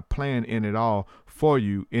lesson and a plan in it all for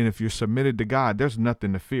you. And if you're submitted to God, there's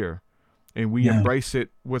nothing to fear. And we embrace it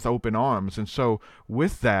with open arms. And so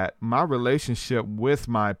with that, my relationship with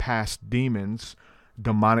my past demons,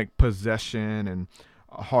 demonic possession and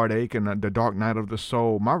heartache and the dark night of the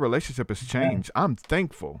soul, my relationship has changed. I'm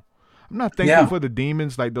thankful. I'm not thankful for the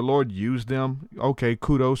demons, like the Lord used them. Okay,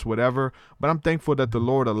 kudos, whatever. But I'm thankful that the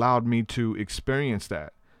Lord allowed me to experience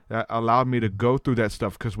that. That allowed me to go through that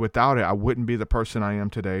stuff, because without it, I wouldn't be the person I am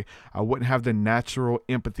today. I wouldn't have the natural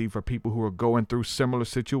empathy for people who are going through similar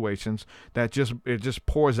situations. It just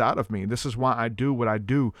pours out of me. This is why I do what I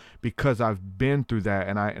do, because I've been through that,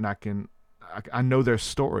 and I know their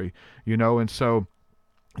story, and so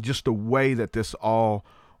just the way that this all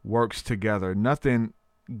works together, nothing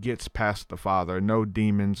gets past the Father. No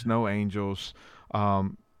demons, no angels.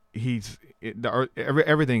 Everything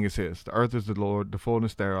is his. The earth is the Lord, the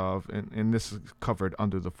fullness thereof, and this is covered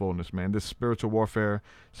under the fullness, man. This spiritual warfare,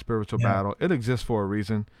 spiritual battle, it exists for a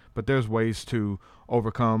reason, but there's ways to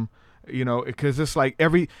overcome, because it's like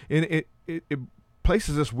it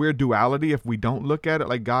places this weird duality if we don't look at it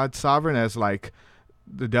like God's sovereign, as like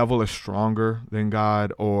the devil is stronger than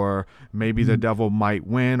God, or maybe the devil might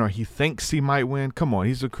win, or he thinks he might win. Come on,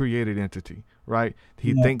 he's a created entity, right?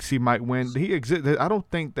 He thinks he might win. He exists. I don't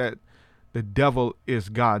think that the devil is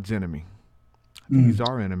God's enemy. I think he's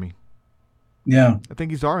our enemy. Yeah, I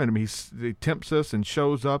think he's our enemy. He tempts us and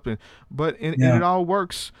shows up, and it all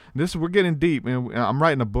works. We're getting deep, and I'm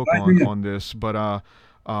writing a book on this, but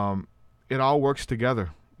it all works together.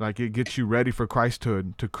 Like, it gets you ready for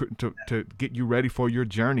Christhood, to get you ready for your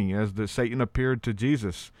journey, as Satan appeared to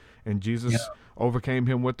Jesus, and Jesus overcame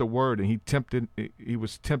him with the word, and he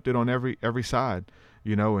was tempted on every side,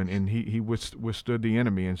 and he withstood the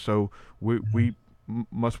enemy, and so we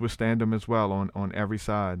must withstand him as well on every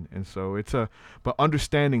side. And so but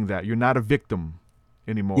understanding that you're not a victim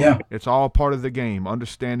anymore. Yeah. It's all part of the game,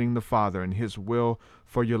 understanding the Father and his will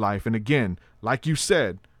for your life. And again, like you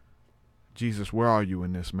said, Jesus, where are you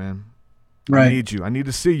in this, man? Right. I need you. I need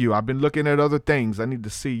to see you. I've been looking at other things. I need to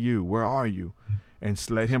see you. Where are you? And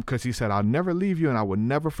let him, because he said, I'll never leave you and I will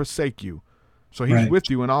never forsake you. So he's with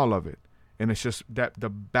you in all of it. And it's just that the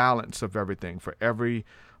balance of everything for every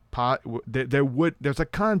pot. There's a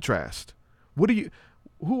contrast.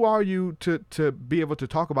 Who are you to be able to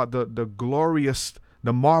talk about the glorious,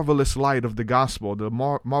 the marvelous light of the gospel, the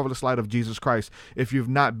marvelous light of Jesus Christ, if you've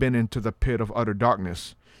not been into the pit of utter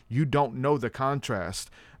darkness? You don't know the contrast.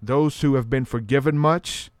 Those who have been forgiven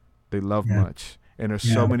much, they love much. And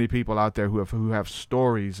there's so many people out there who have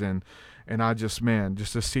stories, and I just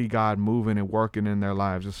to see God moving and working in their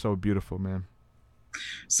lives is so beautiful, man.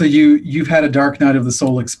 So you've had a dark night of the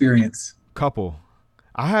soul experience. Couple.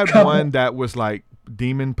 I had one that was like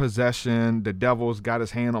demon possession. The devil's got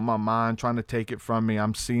his hand on my mind, trying to take it from me.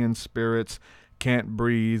 I'm seeing spirits, can't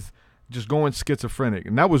breathe, just going schizophrenic.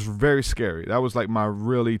 And that was very scary. That was like my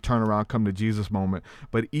really turnaround, come to Jesus moment.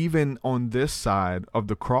 But even on this side of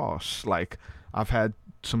the cross, like, I've had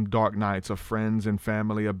some dark nights of friends and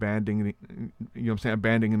family abandoning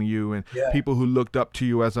you, and people who looked up to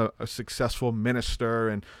you as a successful minister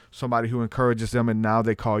and somebody who encourages them, and now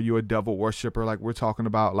they call you a devil worshiper, like we're talking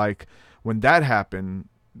about. Like, when that happened,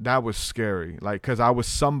 that was scary, like, because I was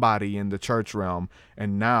somebody in the church realm,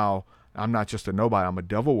 and now I'm not just a nobody. I'm a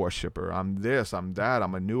devil worshiper. I'm this, I'm that.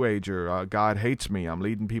 I'm a new ager. God hates me. I'm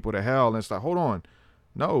leading people to hell. And it's like, hold on.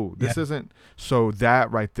 No, this isn't. So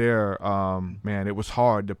that right there, man, it was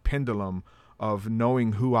hard. The pendulum of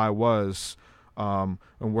knowing who I was, and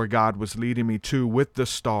where God was leading me to with the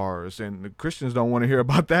stars. And the Christians don't want to hear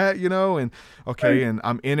about that, and and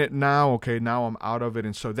I'm in it now. Okay, now I'm out of it.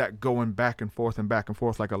 And so that going back and forth,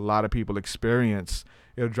 like a lot of people experience,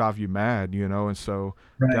 it'll drive you mad, and so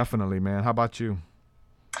definitely, man. How about you?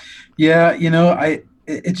 Yeah, you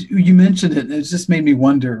mentioned it, and it just made me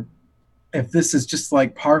wonder if this is just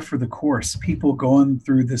like par for the course, people going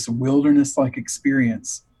through this wilderness-like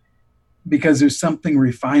experience, because there's something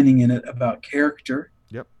refining in it about character,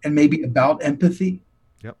 and maybe about empathy,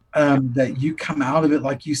 that you come out of it,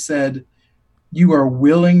 like you said, you are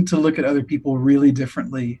willing to look at other people really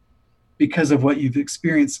differently because of what you've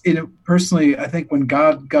experienced. Personally, I think when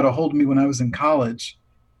God got a hold of me when I was in college,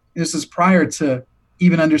 this is prior to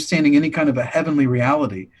even understanding any kind of a heavenly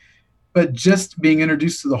reality, but just being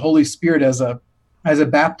introduced to the Holy Spirit as a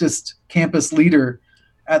Baptist campus leader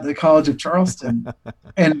at the College of Charleston,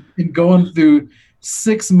 and going through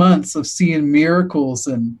 6 months of seeing miracles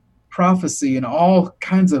and prophecy and all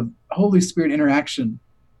kinds of Holy Spirit interaction.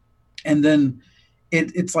 And then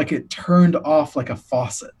it's like it turned off like a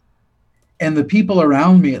faucet. And the people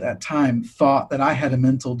around me at that time thought that I had a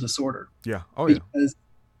mental disorder. Yeah. Oh, yeah.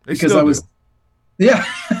 Because I was... Yeah,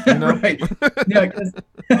 right. Yeah,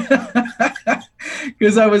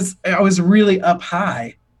 because I was really up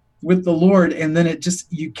high with the Lord, and then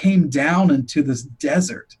you came down into this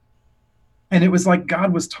desert, and it was like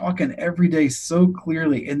God was talking every day so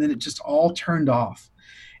clearly, and then it just all turned off.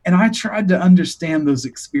 And I tried to understand those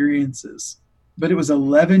experiences, but it was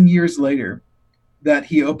 11 years later that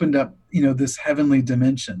he opened up, this heavenly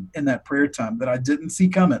dimension in that prayer time that I didn't see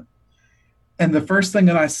coming. And the first thing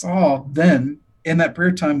that I saw then in that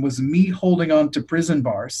prayer time was me holding on to prison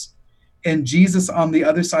bars and Jesus on the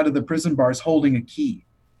other side of the prison bars holding a key.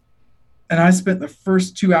 And I spent the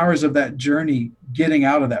first 2 hours of that journey getting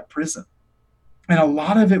out of that prison. And a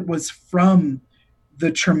lot of it was from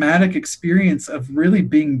the traumatic experience of really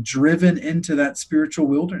being driven into that spiritual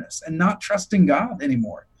wilderness and not trusting God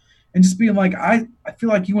anymore. And just being like, I feel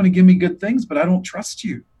like you want to give me good things, but I don't trust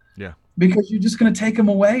you. Yeah. Because you're just going to take them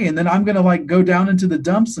away. And then I'm going to like go down into the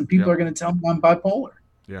dumps and people are going to tell me I'm bipolar.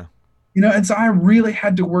 Yeah. And so I really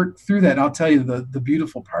had to work through that. And I'll tell you the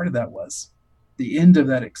beautiful part of that was the end of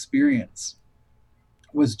that experience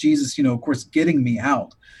was Jesus, of course, getting me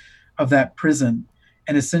out of that prison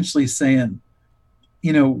and essentially saying,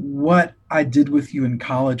 what I did with you in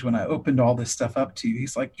college when I opened all this stuff up to you.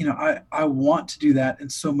 He's like, I want to do that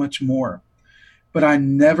and so much more, but I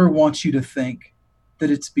never want you to think that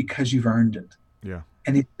it's because you've earned it. Yeah.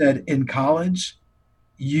 And he said, in college,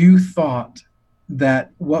 you thought that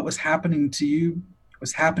what was happening to you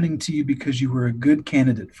was happening to you because you were a good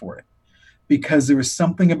candidate for it, because there was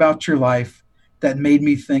something about your life that made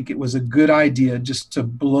me think it was a good idea just to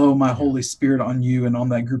blow my Holy Spirit on you and on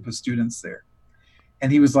that group of students there.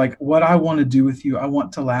 And he was like, what I want to do with you, I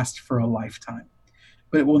want to last for a lifetime.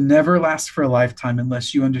 But it will never last for a lifetime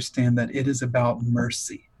unless you understand that it is about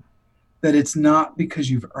mercy, that it's not because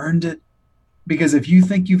you've earned it. Because if you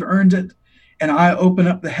think you've earned it and I open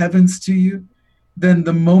up the heavens to you, then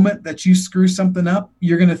the moment that you screw something up,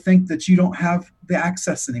 you're going to think that you don't have the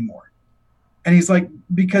access anymore. And he's like,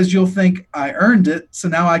 because you'll think I earned it, so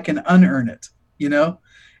now I can unearn it.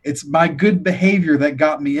 It's my good behavior that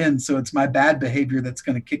got me in, so it's my bad behavior that's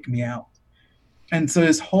going to kick me out. And so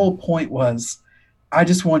his whole point was, I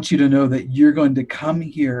just want you to know that you're going to come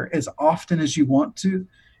here as often as you want to,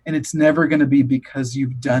 and it's never going to be because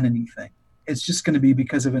you've done anything. It's just going to be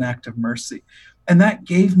because of an act of mercy. And that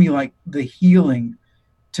gave me like the healing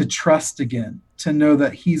to trust again, to know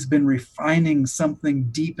that he's been refining something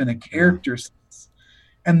deep in a character sense.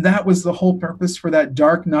 And that was the whole purpose for that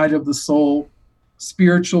dark night of the soul,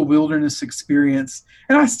 spiritual wilderness experience.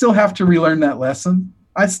 And I still have to relearn that lesson.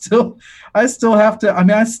 I still have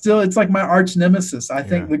to, it's like my arch nemesis. I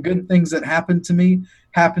think the good things that happen to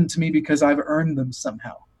me because I've earned them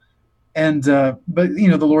somehow. And, but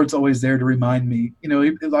the Lord's always there to remind me,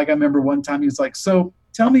 like I remember one time he was like, so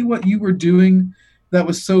tell me what you were doing that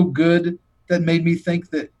was so good that made me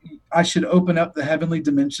think that I should open up the heavenly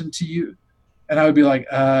dimension to you. And I would be like,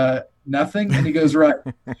 nothing. And he goes, right.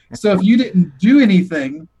 So if you didn't do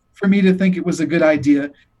anything for me to think it was a good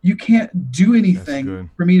idea, you can't do anything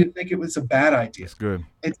for me to think it was a bad idea. That's good.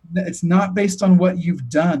 It's not based on what you've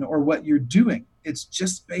done or what you're doing. It's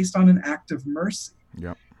just based on an act of mercy.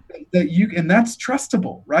 Yep. And that's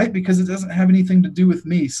trustable, right? Because it doesn't have anything to do with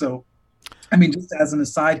me. So, just as an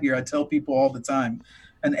aside here, I tell people all the time,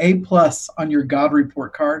 an A+ on your God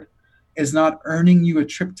report card is not earning you a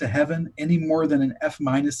trip to heaven any more than an F-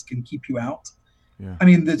 can keep you out. Yeah.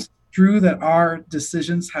 It's true that our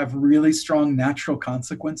decisions have really strong natural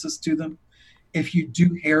consequences to them. If you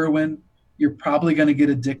do heroin, you're probably going to get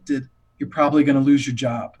addicted. You're probably going to lose your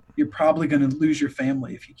job. You're probably going to lose your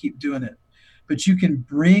family if you keep doing it. But you can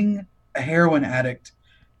bring a heroin addict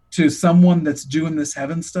to someone that's doing this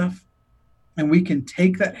heaven stuff, and we can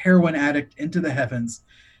take that heroin addict into the heavens,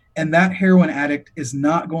 and that heroin addict is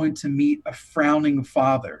not going to meet a frowning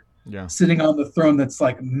father sitting on the throne that's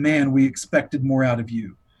like, man, we expected more out of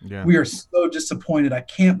you. Yeah. We are so disappointed.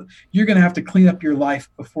 You're going to have to clean up your life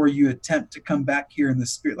before you attempt to come back here in the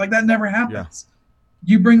spirit. Like that never happens.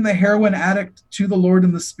 Yeah. You bring the heroin addict to the Lord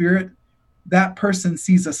in the spirit, that person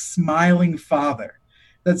sees a smiling father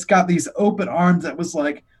that's got these open arms that was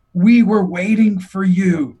like, we were waiting for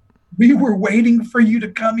you. We were waiting for you to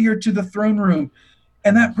come here to the throne room.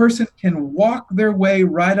 And that person can walk their way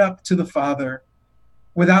right up to the Father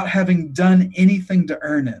without having done anything to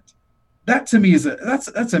earn it. That to me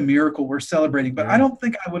that's a miracle we're celebrating. But I don't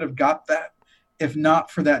think I would have got that if not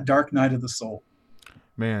for that dark night of the soul.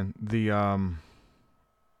 Man, the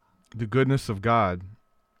goodness of God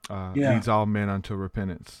leads all men unto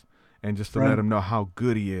repentance, and just to let them know how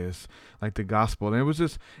good he is, like the gospel. And it was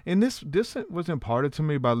just, and this was imparted to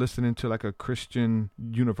me by listening to like a Christian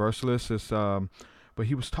universalist. But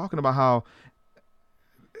he was talking about how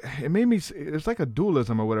it made me, it's like a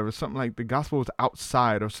dualism or whatever, something like the gospel was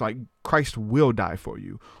outside, or it's like Christ will die for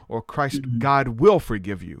you, or Christ, God will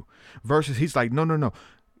forgive you, versus he's like, no. God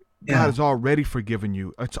has already forgiven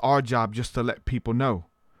you. It's our job just to let people know.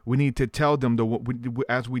 We need to tell them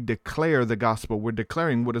as we declare the gospel, we're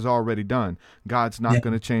declaring what is already done. God's not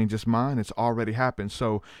going to change his mind. It's already happened.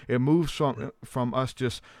 So it moves from us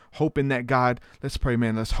just hoping that God, let's pray,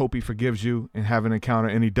 man, let's hope he forgives you and have an encounter,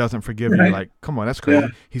 and he doesn't forgive you. Like, come on, that's crazy.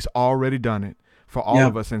 He's already done it for all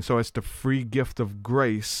of us. And so it's the free gift of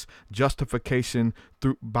grace, justification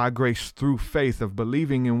by grace through faith, of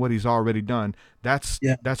believing in what he's already done. That's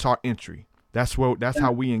our entry. That's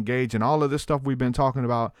how we engage in all of this stuff we've been talking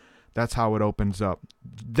about. That's how it opens up.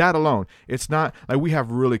 That alone, it's not like we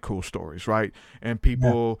have really cool stories, right? And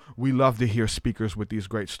people, we love to hear speakers with these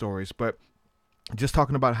great stories, but just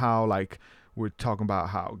talking about how, like, we're talking about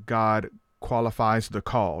how God qualifies the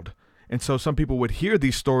called. And so some people would hear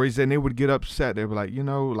these stories and they would get upset. They were like,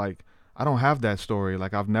 like, I don't have that story.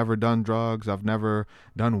 Like, I've never done drugs. I've never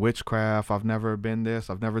done witchcraft. I've never been this.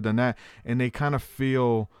 I've never done that. And they kind of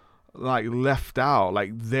feel like left out,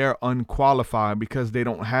 like they're unqualified because they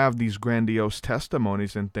don't have these grandiose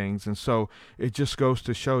testimonies and things. And so it just goes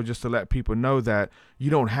to show, just to let people know that you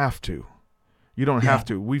don't have to. You don't have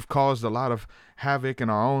to. We've caused a lot of havoc in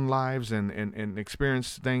our own lives and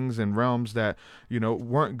experienced things in realms that,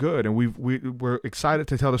 weren't good. And we're excited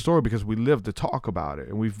to tell the story because we live to talk about it.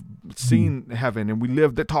 And we've seen heaven and we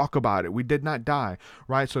live to talk about it. We did not die,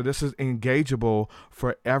 right? So this is engageable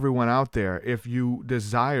for everyone out there. If you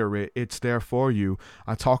desire it, it's there for you.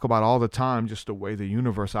 I talk about all the time just the way the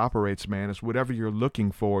universe operates, man. It's whatever you're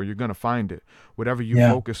looking for, you're going to find it. Whatever you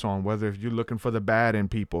focus on, whether if you're looking for the bad in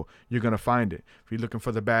people, you're going to find it. If you're looking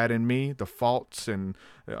for the bad in me, the faults, and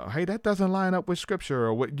hey, that doesn't line up with scripture,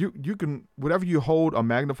 or what you can, whatever you hold a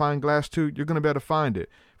magnifying glass to, you're going to be able to find it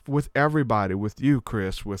with everybody, with you,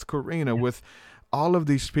 Chris, with Karina, with all of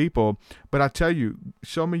these people. But I tell you,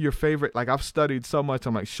 show me your favorite. Like, I've studied so much.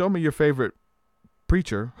 I'm like, show me your favorite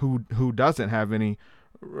preacher who doesn't have any,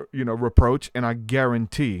 reproach. And I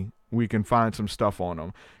guarantee we can find some stuff on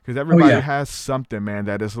them, because everybody has something, man,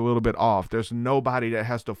 that is a little bit off. There's nobody that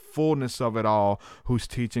has the fullness of it all who's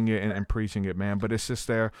teaching it and preaching it, man. But it's just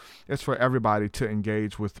there. It's for everybody to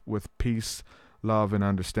engage with peace, love, and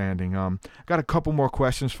understanding. Got a couple more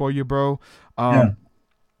questions for you, bro.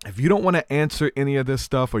 If you don't want to answer any of this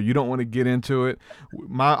stuff, or you don't want to get into it,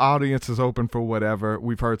 my audience is open for whatever.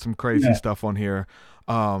 We've heard some crazy stuff on here.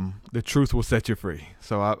 The truth will set you free.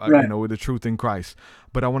 So I with the truth in Christ.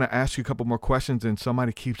 But I want to ask you a couple more questions, and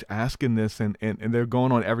somebody keeps asking this, and they're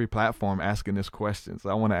going on every platform asking this question. So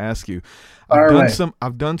I want to ask you.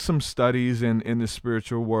 I've done some studies in the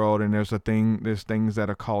spiritual world, and there's things that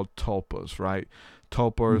are called tulpas, right?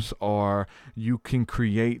 Tulpas are, you can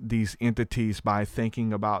create these entities by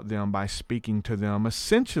thinking about them, by speaking to them.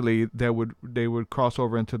 Essentially, they would cross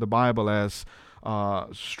over into the Bible as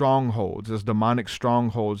strongholds, as demonic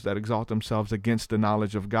strongholds that exalt themselves against the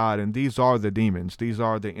knowledge of God. And these are the demons. These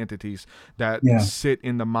are the entities that sit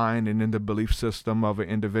in the mind and in the belief system of an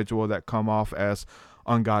individual that come off as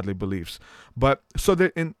ungodly beliefs. But so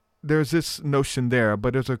there's this notion there,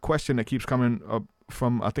 but there's a question that keeps coming up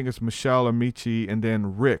from, I think it's Michelle or Michi and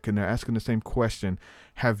then Rick, and they're asking the same question.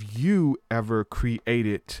 Have you ever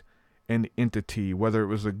created an entity, whether it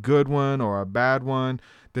was a good one or a bad one?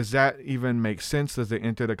 Does that even make sense? Does it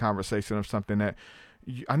enter the conversation of something that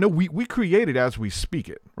I know we create it as we speak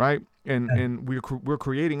it, right? And we're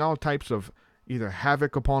creating all types of either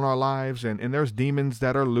havoc upon our lives, and there's demons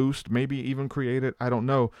that are loosed, maybe even created, I don't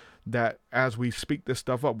know, that as we speak this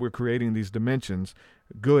stuff up, we're creating these dimensions,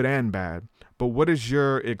 good and bad. But what is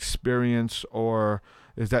your experience, or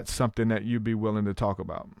is that something that you'd be willing to talk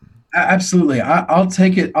about? Absolutely. I'll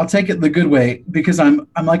take it the good way, because I'm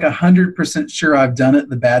like 100% sure I've done it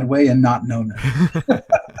the bad way and not known it.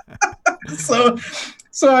 So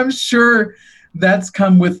I'm sure that's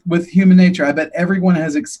come with human nature. I bet everyone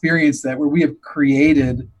has experienced that, where we have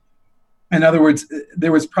created, in other words,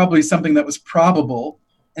 there was probably something that was probable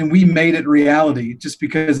and we made it reality just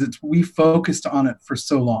because we focused on it for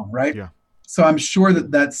so long, right? Yeah. So I'm sure that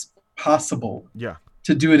that's possible. Yeah.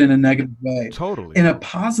 To do it in a negative way. Totally. In a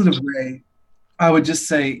positive way, I would just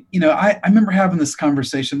say, I remember having this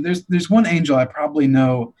conversation. There's one angel I probably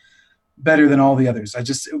know better than all the others. I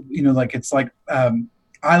just, it's like,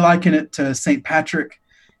 I liken it to St. Patrick.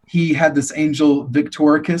 He had this angel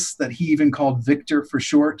Victoricus that he even called Victor for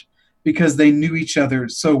short, because they knew each other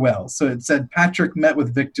so well. So it said Patrick met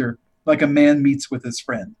with Victor like a man meets with his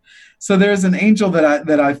friend. So there's an angel that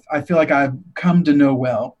I feel like I've come to know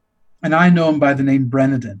well. And I know him by the name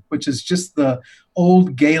Brenadin, which is just the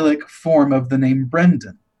old Gaelic form of the name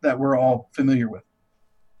Brendan that we're all familiar with.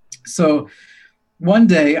 So one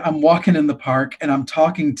day I'm walking in the park and I'm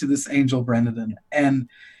talking to this angel Brenadin, and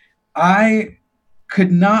I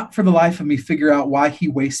could not for the life of me figure out why he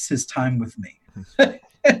wastes his time with me.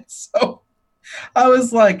 And so I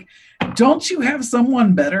was like, don't you have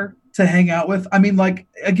someone better to hang out with? I mean, like,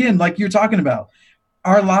 again, like you're talking about,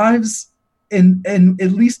 our lives in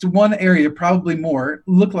at least one area, probably more,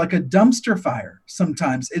 look like a dumpster fire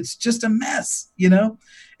sometimes. It's just a mess,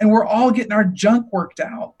 and we're all getting our junk worked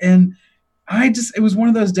out. And it was one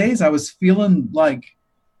of those days I was feeling like,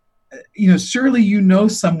 surely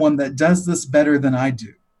someone that does this better than I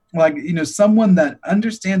do. Like, someone that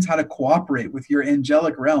understands how to cooperate with your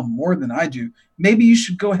angelic realm more than I do. Maybe you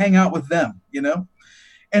should go hang out with them,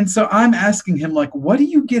 And so I'm asking him, like, what do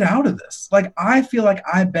you get out of this? Like, I feel like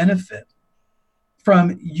I benefit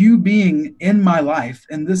from you being in my life,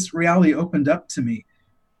 and this reality opened up to me.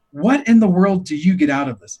 What in the world do you get out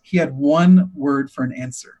of this? He had one word for an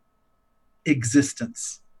answer: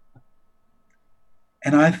 existence.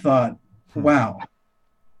 And I thought, wow,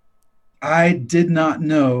 I did not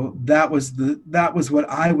know that was what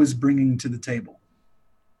I was bringing to the table.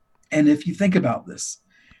 And if you think about this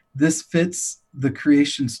fits the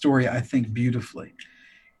creation story, I think, beautifully.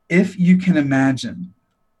 If you can imagine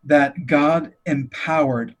that God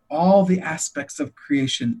empowered all the aspects of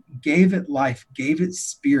creation, gave it life, gave it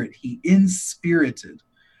spirit, he inspirited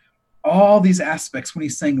all these aspects when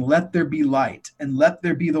he's saying, let there be light, and let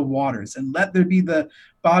there be the waters, and let there be the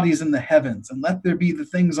bodies in the heavens, and let there be the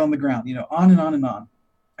things on the ground, on and on and on.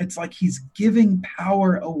 It's like he's giving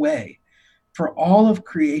power away for all of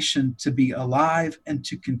creation to be alive and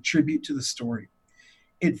to contribute to the story.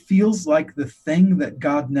 It feels like the thing that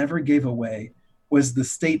God never gave away was the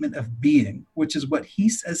statement of being, which is what he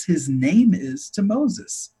says his name is to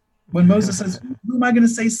Moses. When Moses says, who am I going to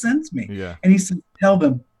say sent me? Yeah. And he says, tell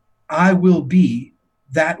them, I will be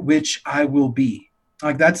that which I will be.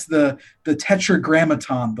 Like, that's the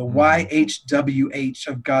tetragrammaton, the YHWH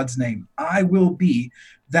of God's name. I will be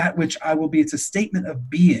that which I will be. It's a statement of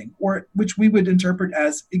being, or which we would interpret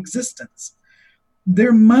as existence.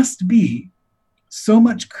 There must be so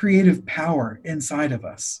much creative power inside of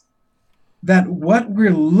us that what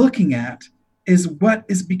we're looking at is what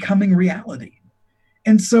is becoming reality.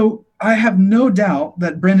 And so I have no doubt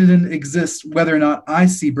that Brendan exists, whether or not I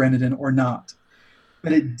see Brendan or not.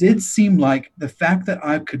 But it did seem like the fact that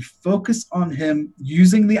I could focus on him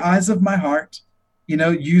using the eyes of my heart,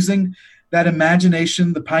 using that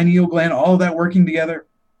imagination, the pineal gland, all of that working together,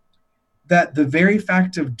 that the very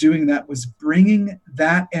fact of doing that was bringing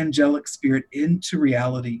that angelic spirit into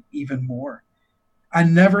reality even more. I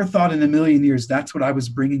never thought in a million years that's what I was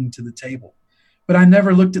bringing to the table. But I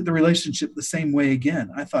never looked at the relationship the same way again.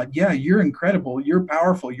 I thought, yeah, you're incredible. You're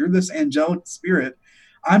powerful. You're this angelic spirit.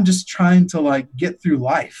 I'm just trying to get through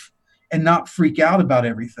life and not freak out about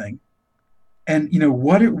everything. And,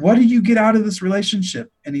 what do you get out of this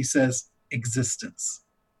relationship? And he says, existence.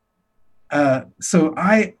 So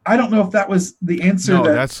I don't know if that was the answer. No,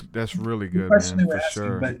 that's really good, man. For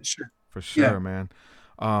sure. But sure. For sure, man.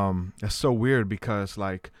 That's so weird because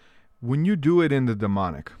when you do it in the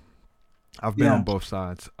demonic, I've been on both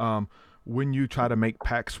sides. When you try to make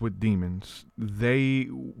pacts with demons, they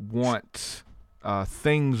want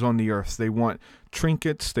things on the earth. They want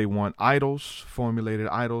trinkets. They want idols, formulated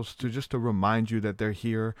idols, to remind you that they're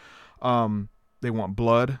here. They want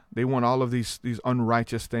blood. They want all of these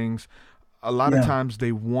unrighteous things. A lot of times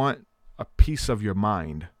they want a piece of your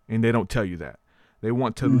mind, and they don't tell you that. They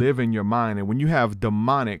want to live in your mind. And when you have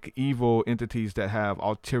demonic, evil entities that have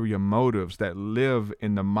ulterior motives that live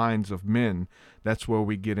in the minds of men, that's where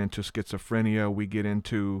we get into schizophrenia. We get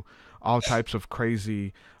into all types of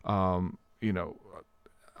crazy, ailments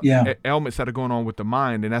that are going on with the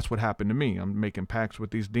mind. And that's what happened to me. I'm making pacts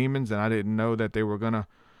with these demons, and I didn't know that they were going to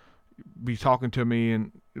be talking to me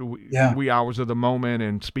in wee hours of the moment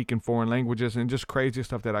and speaking foreign languages and just crazy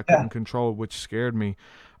stuff that I couldn't control, which scared me.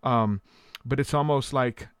 But it's almost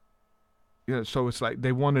like, so it's like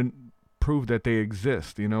they want to prove that they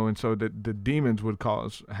exist, and so the demons would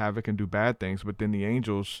cause havoc and do bad things. But then the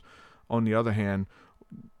angels, on the other hand,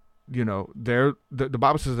 the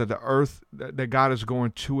Bible says that the earth, that God is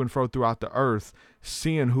going to and fro throughout the earth,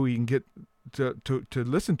 seeing who he can get to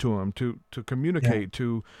listen to him, to communicate,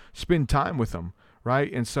 to spend time with him,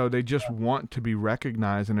 right? And so they just want to be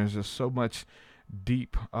recognized, and there's just so much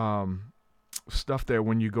deep stuff there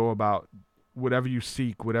when you go about whatever you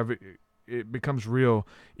seek, whatever, it becomes real,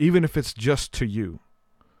 even if it's just to you.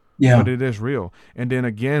 But it is real. And then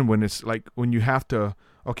again, when it's like, when you have to,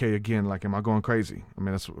 okay, again, like, am I going crazy? I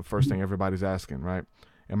mean, that's the first thing everybody's asking, right?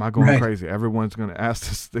 Am I going crazy? Everyone's going to ask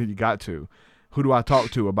this thing. You got to. Who do I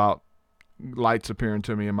talk to about lights appearing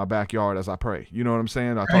to me in my backyard as I pray? You know what I'm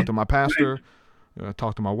saying? I talk to my pastor.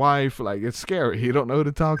 talk to my wife. Like, it's scary. You don't know who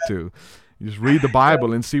to talk to. You just read the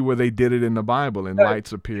Bible and see where they did it in the Bible, and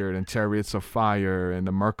lights appeared, and chariots of fire, and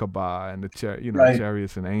the Merkabah, and the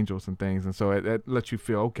chariots and angels and things. And so it lets you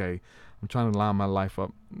feel, okay, I'm trying to line my life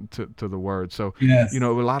up to the Word. So a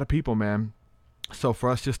lot of people, man. So for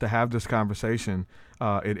us just to have this conversation,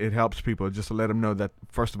 it helps people, just to let them know that,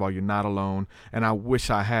 first of all, you're not alone. And I wish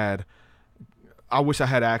I had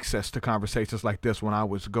access to conversations like this when I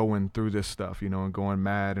was going through this stuff, and going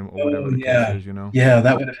mad and whatever the case is, Yeah,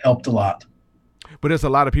 that would have helped a lot. But there's a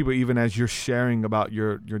lot of people, even as you're sharing about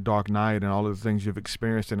your dark night and all of the things you've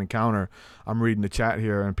experienced and encountered, I'm reading the chat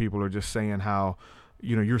here, and people are just saying how,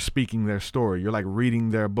 you're speaking their story. You're like reading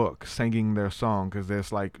their book, singing their song, because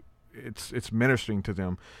there's like, it's ministering to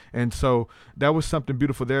them. And so that was something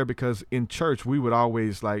beautiful there, because in church we would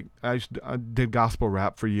always, like, I did gospel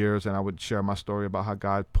rap for years, and I would share my story about how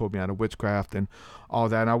God pulled me out of witchcraft and all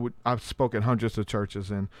that. And I've spoken hundreds of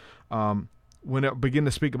churches, and when I begin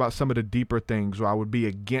to speak about some of the deeper things, where I would be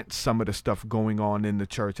against some of the stuff going on in the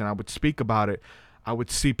church, and I would speak about it, I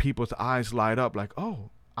would see people's eyes light up like,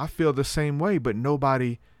 oh, I feel the same way, but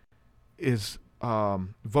nobody is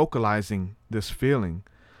vocalizing this feeling.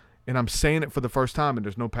 And I'm saying it for the first time, and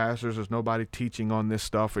there's no pastors, there's nobody teaching on this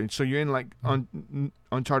stuff. And so you're in like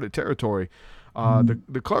uncharted territory.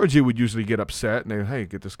 The clergy would usually get upset, and they, hey,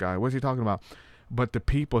 get this guy. What's he talking about? But the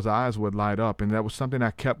people's eyes would light up. And that was something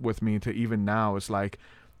I kept with me to even now. It's like,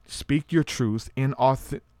 speak your truth in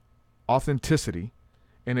authenticity,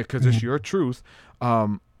 and because it's your truth,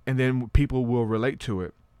 and then people will relate to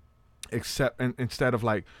it. Instead of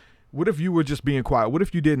like, what if you were just being quiet? What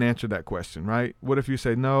if you didn't answer that question, right? What if you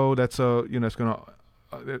say, no, that's it's going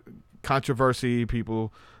to controversy.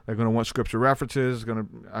 People are going to want scripture references.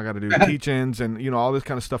 I got to do teachings and, all this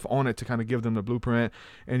kind of stuff on it to kind of give them the blueprint.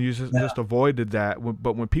 And you just avoided that.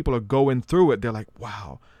 But when people are going through it, they're like,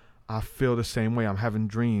 wow, I feel the same way. I'm having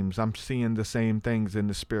dreams. I'm seeing the same things in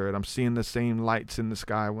the spirit. I'm seeing the same lights in the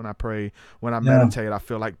sky when I pray, when I meditate. I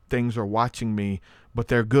feel like things are watching me, but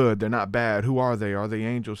they're good. They're not bad. Who are they? Are they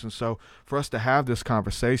angels? And so for us to have this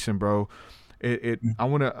conversation, bro, I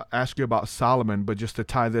want to ask you about Solomon, but just to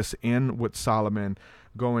tie this in with Solomon,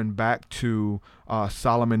 going back to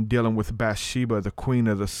Solomon dealing with Bathsheba, the queen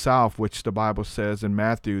of the south, which the Bible says in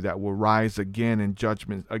Matthew that will rise again in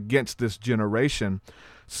judgment against this generation.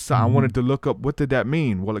 So I wanted to look up, what did that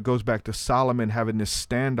mean? Well, it goes back to Solomon having this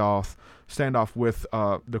standoff with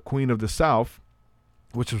the queen of the south,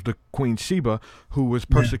 which was the Queen Sheba, who was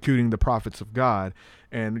persecuting the prophets of God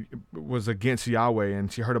and was against Yahweh.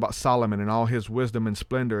 And she heard about Solomon and all his wisdom and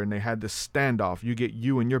splendor, and they had this standoff. You get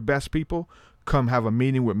you and your best people, come have a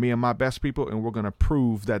meeting with me and my best people, and we're going to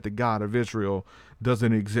prove that the God of Israel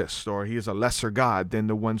doesn't exist, or he is a lesser God than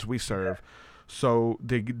the ones we serve. So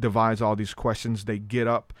they devise all these questions. They get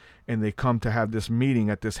up and they come to have this meeting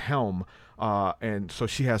at this helm. And so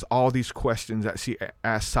she has all these questions that she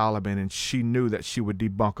asked Solomon, and she knew that she would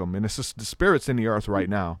debunk them. And it's just the spirits in the earth right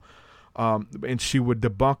now. And she would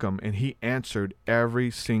debunk them. And he answered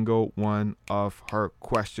every single one of her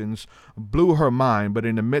questions, blew her mind. But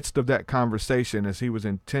in the midst of that conversation, as he was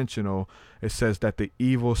intentional, it says that the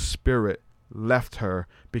evil spirit left her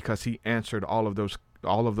because he answered all of those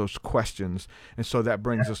questions. And so that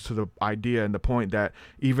brings us to the idea and the point that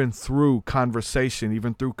even through conversation,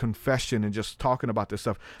 even through confession and just talking about this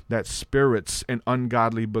stuff, that spirits and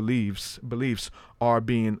ungodly beliefs are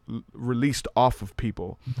being released off of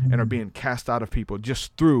people and are being cast out of people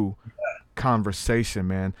just through conversation,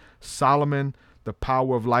 man. Solomon, the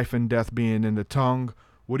power of life and death being in the tongue.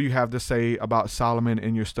 What do you have to say about Solomon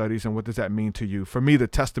in your studies, and what does that mean to you? For me, the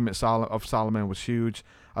Testament of Solomon was huge.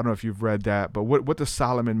 I don't know if you've read that, but what does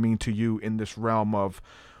Solomon mean to you in this realm of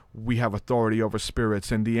we have authority over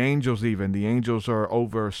spirits, and the angels are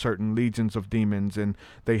over certain legions of demons, and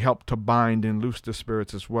they help to bind and loose the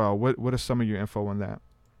spirits as well. What is some of your info on that?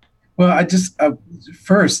 Well, I just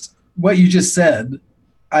first, what you just said,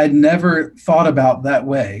 I'd never thought about that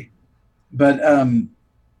way, but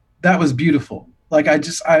that was beautiful. Like I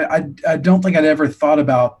don't think I'd ever thought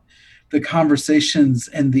about the conversations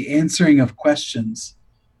and the answering of questions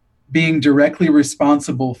being directly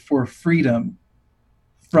responsible for freedom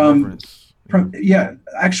from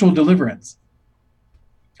actual deliverance.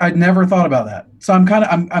 I'd never thought about that. So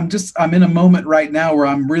I'm in a moment right now where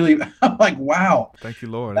I'm like, wow. Thank you,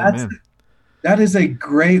 Lord. Amen. That is a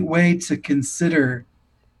great way to consider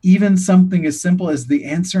even something as simple as the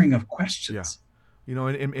answering of questions. Yeah.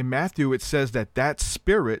 In Matthew, it says that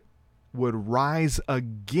spirit would rise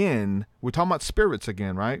again. We're talking about spirits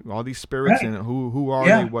again, right? All these spirits, right. And who are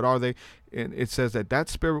they? What are they? And it says that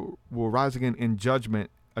spirit will rise again in judgment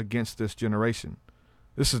against this generation.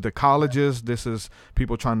 This is the colleges. This is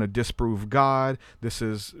people trying to disprove God. This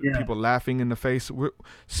is people laughing in the face.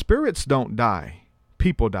 Spirits don't die.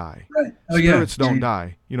 People die. Right. Spirits don't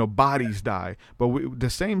die. Bodies die. But the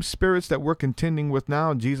same spirits that we're contending with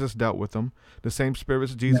now, Jesus dealt with them. The same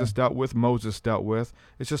spirits Jesus dealt with, Moses dealt with.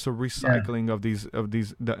 It's just a recycling of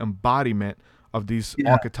the embodiment of these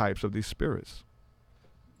archetypes of these spirits.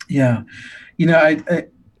 Yeah. I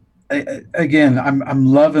again, I'm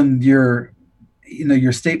loving your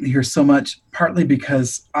statement here so much, partly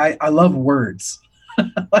because I love words.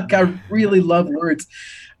 Like, I really love words.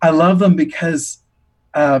 I love them because,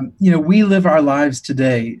 we live our lives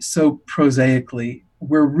today so prosaically.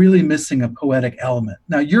 We're really missing a poetic element.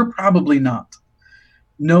 Now, you're probably not.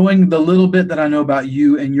 Knowing the little bit that I know about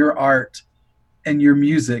you and your art and your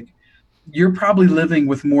music, you're probably living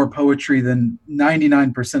with more poetry than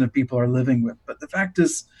 99% of people are living with. But the fact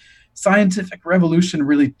is, scientific revolution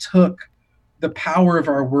really took the power of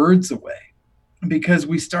our words away, because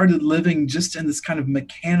we started living just in this kind of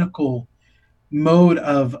mechanical mode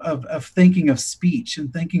of thinking of speech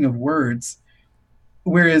and thinking of words.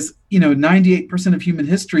 Whereas, 98% of human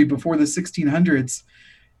history before the 1600s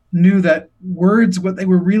knew that words, what they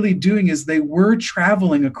were really doing is they were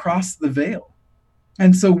traveling across the veil.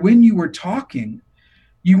 And so when you were talking,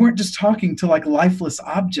 you weren't just talking to like lifeless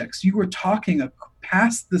objects. You were talking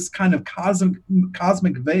past this kind of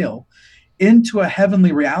cosmic veil into a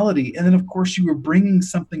heavenly reality. And then, of course, you were bringing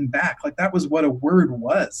something back. Like, that was what a word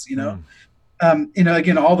was,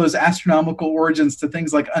 again, all those astronomical origins to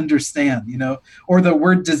things like understand, or the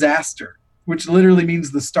word disaster, which literally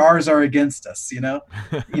means the stars are against us,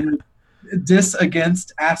 dis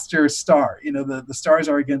against aster star, the stars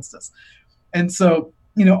are against us. And so,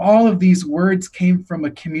 all of these words came from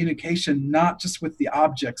a communication, not just with the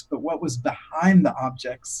objects, but what was behind the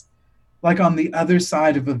objects, like on the other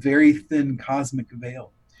side of a very thin cosmic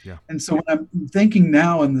veil. Yeah. And so when I'm thinking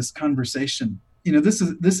now in this conversation, this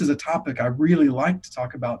is a topic I really like to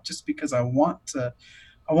talk about, just because I want to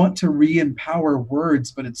re-empower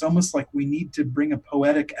words, but it's almost like we need to bring a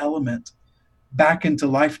poetic element back into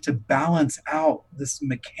life to balance out this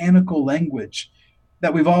mechanical language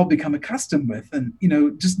that we've all become accustomed with. And,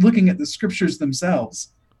 just looking at the scriptures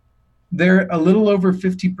themselves, they're a little over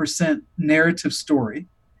 50% narrative story.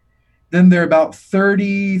 Then they're about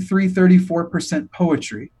 34%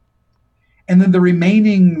 poetry. And then the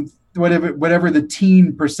remaining, whatever the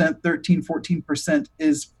 13, 14%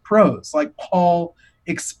 is prose, like Paul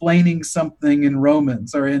explaining something in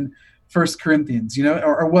Romans or in 1 Corinthians,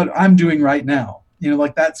 or what I'm doing right now,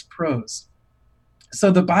 like that's prose.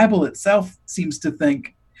 So the Bible itself seems to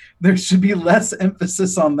think there should be less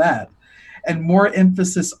emphasis on that and more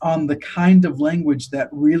emphasis on the kind of language that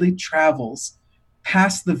really travels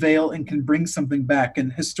past the veil and can bring something back.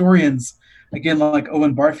 And historians, again, like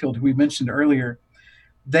Owen Barfield, who we mentioned earlier,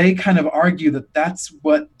 they kind of argue that that's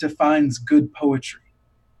what defines good poetry.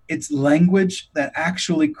 It's language that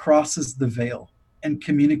actually crosses the veil and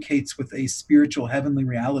communicates with a spiritual heavenly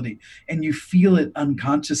reality. And you feel it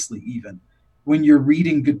unconsciously even when you're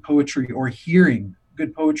reading good poetry or hearing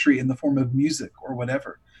good poetry in the form of music or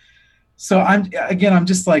whatever. So I'm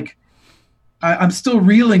just like, I'm still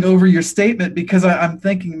reeling over your statement, because I'm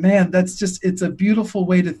thinking, man, it's a beautiful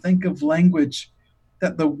way to think of language,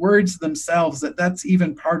 that the words themselves, that's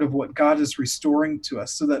even part of what God is restoring to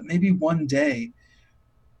us, so that maybe one day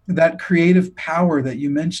that creative power that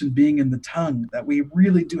you mentioned being in the tongue, that we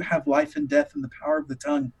really do have life and death in the power of the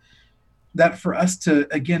tongue, that for us to,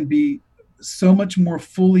 again, be so much more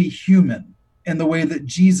fully human in the way that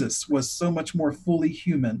Jesus was so much more fully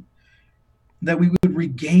human, that we would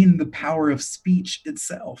regain the power of speech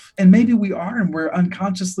itself. And maybe we are, and we're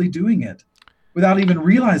unconsciously doing it without even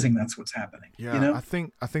realizing that's what's happening. Yeah, I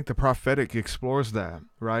think the prophetic explores that,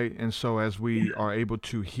 right? And so as we are able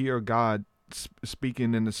to hear God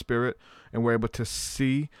speaking in the spirit, and we're able to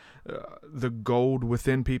see the gold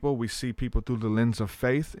within people, we see people through the lens of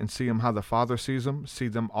faith and see them how the Father sees them, see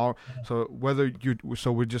them all. So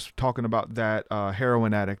we're just talking about that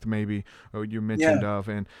heroin addict, maybe, or you mentioned of,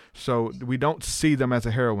 and so we don't see them as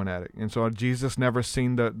a heroin addict. And so Jesus never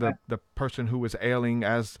seen the person who was ailing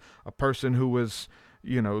as a person who was,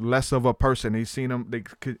 less of a person. He's seen them,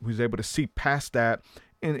 he was able to see past that,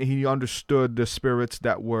 and he understood the spirits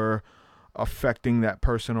that were affecting that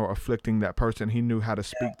person or afflicting that person. He knew how to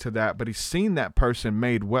speak to that, but he's seen that person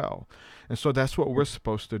made well. And so that's what we're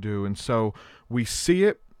supposed to do. And so we see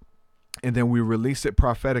it, and then we release it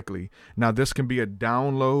prophetically. Now, this can be a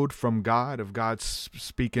download from God, of God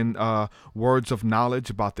speaking words of knowledge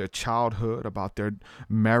about their childhood, about their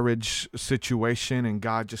marriage situation, and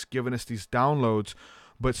God just giving us these downloads.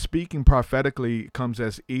 But speaking prophetically comes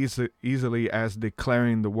as easily as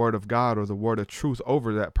declaring the word of God or the word of truth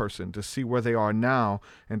over that person, to see where they are now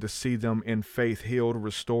and to see them in faith, healed,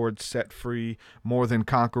 restored, set free, more than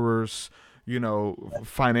conquerors,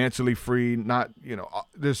 financially free. Not,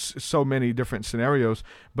 there's so many different scenarios,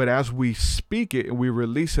 but as we speak it and we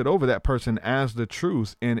release it over that person as the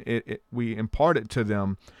truth, and we impart it to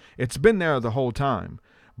them, it's been there the whole time.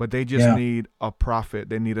 But they just need a prophet.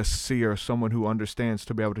 They need a seer, someone who understands,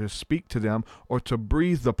 to be able to speak to them or to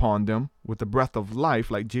breathe upon them with the breath of life,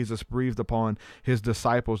 like Jesus breathed upon his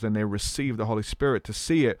disciples and they received the Holy Spirit, to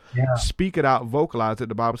see it, speak it out, vocalize it.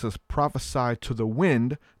 The Bible says, prophesy to the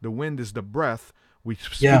wind. The wind is the breath. We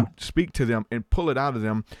speak to them and pull it out of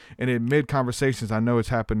them. And in mid-conversations, I know it's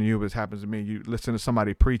happened to you, but it happens to me. You listen to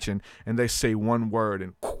somebody preaching and they say one word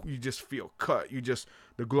and you just feel cut.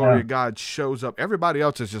 The glory of God shows up. Everybody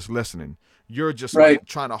else is just listening. You're just like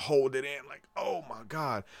trying to hold it in, like, oh my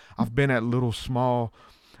God. I've been at little small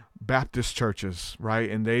Baptist churches,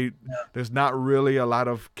 right? And there's not really a lot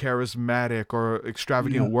of charismatic or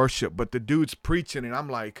extravagant worship, but the dude's preaching and I'm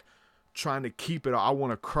like, trying to keep it. I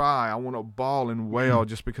want to cry. I want to bawl and wail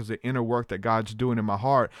just because of the inner work that God's doing in my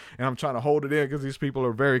heart. And I'm trying to hold it in because these people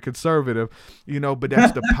are very conservative, but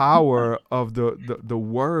that's the power of the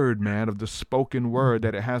word, man, of the spoken word,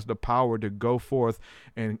 that it has the power to go forth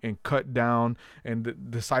and cut down and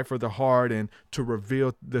decipher the heart and to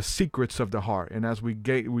reveal the secrets of the heart. And as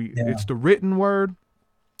it's the written word,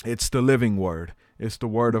 it's the living word. It's the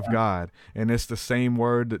word of God. And it's the same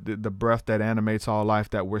word, the breath that animates all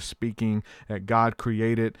life, that we're speaking, that God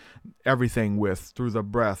created everything with through the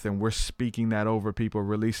breath. And we're speaking that over people,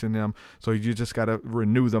 releasing them. So you just got to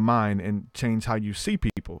renew the mind and change how you see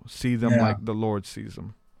people. See them like the Lord sees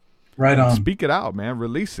them. Right on. Speak it out, man.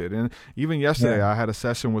 Release it. And even yesterday, I had a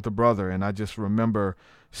session with a brother, and I just remember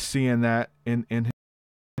seeing that in him,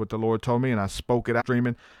 what the Lord told me, and I spoke it out,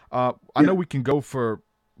 dreaming. I know we can go for...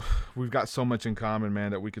 We've got so much in common, man,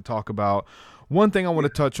 that we could talk about. One thing I want to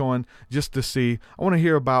touch on, just to see, I want to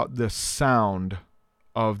hear about the sound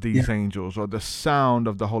of these angels, or the sound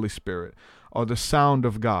of the Holy Spirit, or the sound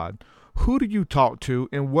of God. Who do you talk to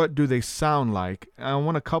and what do they sound like? And I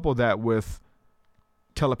want to couple that with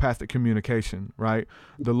telepathic communication, right?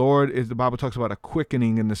 The Bible talks about a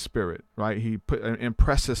quickening in the spirit, right? He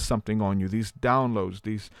impresses something on you, these downloads,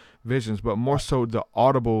 these visions, but more so the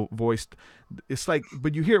audible voice. It's like,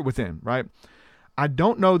 but you hear it within, right? I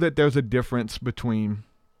don't know that there's a difference between,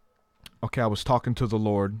 okay, I was talking to the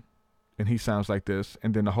Lord and he sounds like this,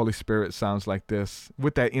 and then the Holy Spirit sounds like this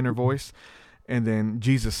with that inner voice. And then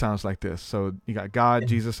Jesus sounds like this. So you got God,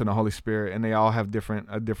 Jesus, and the Holy Spirit, and they all have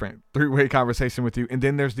a different three-way conversation with you. And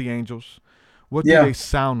then there's the angels. What do they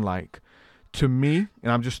sound like? To me,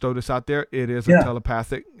 and I'm just throw this out there, it is a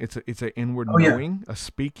telepathic. It's an inward knowing, a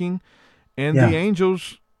speaking. And the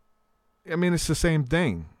angels, I mean, it's the same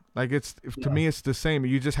thing. Like to me, it's the same.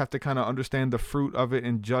 You just have to kind of understand the fruit of it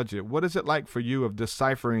and judge it. What is it like for you of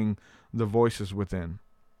deciphering the voices within?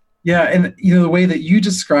 Yeah, and the way that you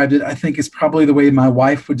described it, I think, is probably the way my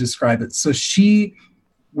wife would describe it. So she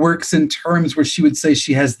works in terms where she would say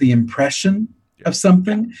she has the impression of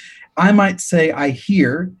something. I might say I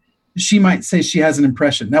hear. She might say she has an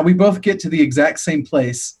impression. Now, we both get to the exact same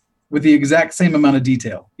place with the exact same amount of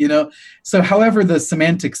detail, So however the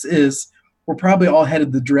semantics is, we're probably all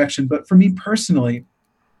headed the direction. But for me personally,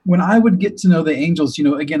 when I would get to know the angels,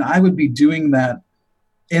 again, I would be doing that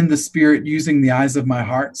in the spirit, using the eyes of my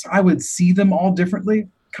heart. So I would see them all differently.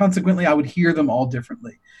 Consequently, I would hear them all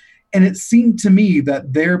differently. And it seemed to me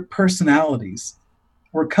that their personalities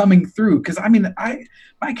were coming through. Because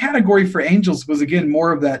my category for angels was, again,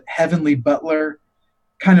 more of that heavenly butler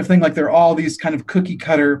kind of thing. Like they're all these kind of cookie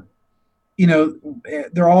cutter,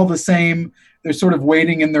 they're all the same. They're sort of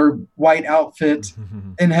waiting in their white outfit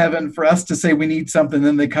in heaven for us to say we need something.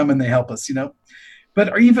 Then they come and they help us,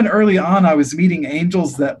 But even early on, I was meeting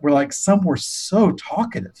angels that were like, some were so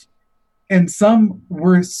talkative and some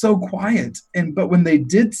were so quiet. But when they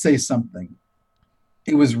did say something,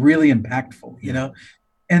 it was really impactful,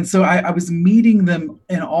 And so I was meeting them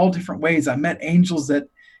in all different ways. I met angels that,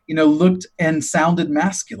 looked and sounded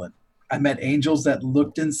masculine. I met angels that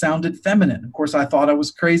looked and sounded feminine. Of course, I thought I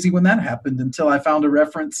was crazy when that happened until I found a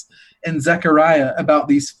reference in Zechariah about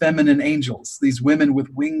these feminine angels, these women with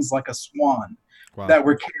wings like a swan. Wow. That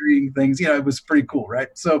were carrying things. It was pretty cool, right?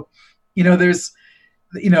 So, there's,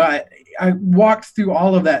 I walked through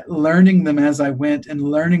all of that, learning them as I went and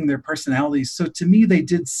learning their personalities. So to me, they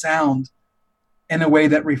did sound in a way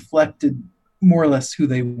that reflected more or less who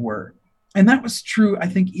they were. And that was true, I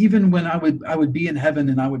think, even when I would be in heaven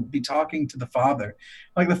and I would be talking to the Father.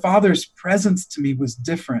 Like the Father's presence to me was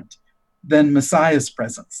different than Messiah's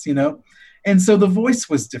presence, you know? And so the voice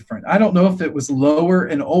was different. I don't know if it was lower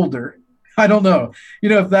and older. I don't know,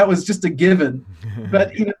 if that was just a given.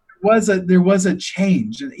 But there was a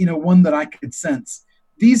change, one that I could sense.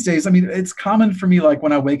 These days, I mean, it's common for me, like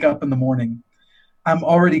when I wake up in the morning, I'm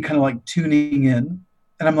already kind of like tuning in,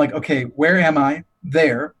 and I'm like, okay, where am I?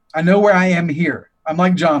 There. I know where I am here. I'm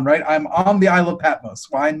like John, right? I'm on the Isle of Patmos.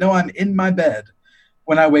 Well, I know I'm in my bed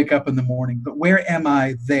when I wake up in the morning, but where am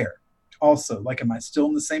I there? Also, like, am I still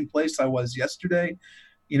in the same place I was yesterday?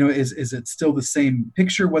 Is it still the same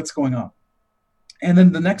picture? What's going on? And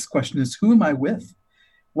then the next question is, who am I with?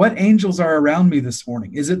 What angels are around me this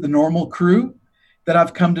morning? Is it the normal crew that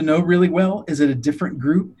I've come to know really well? Is it a different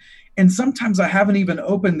group? And sometimes I haven't even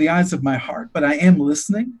opened the eyes of my heart, but I am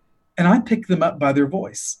listening, and I pick them up by their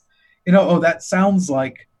voice. Oh, that sounds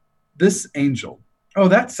like this angel. Oh,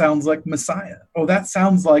 that sounds like Messiah. Oh, that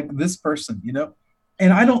sounds like this person.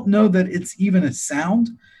 And I don't know that it's even a sound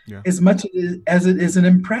as much as it is an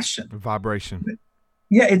impression. A vibration.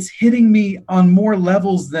 Yeah, it's hitting me on more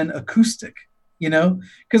levels than acoustic,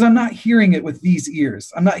 because I'm not hearing it with these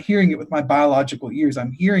ears. I'm not hearing it with my biological ears.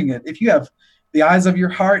 I'm hearing it. If you have the eyes of your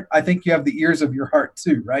heart, I think you have the ears of your heart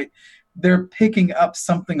too, right? They're picking up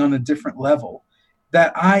something on a different level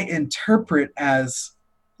that I interpret as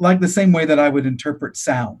like the same way that I would interpret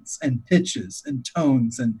sounds and pitches and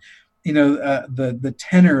tones and, the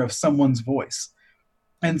tenor of someone's voice.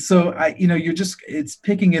 And so it's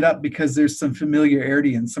picking it up because there's some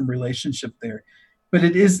familiarity and some relationship there, but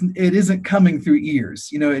it isn't coming through ears.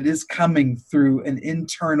 It is coming through an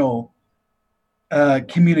internal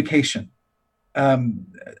communication.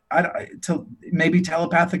 Maybe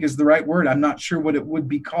telepathic is the right word. I'm not sure what it would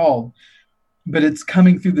be called, but it's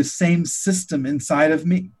coming through the same system inside of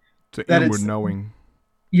me. It's an inward knowing.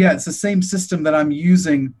 Yeah, it's the same system that I'm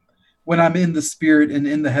using when I'm in the spirit and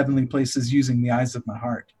in the heavenly places using the eyes of my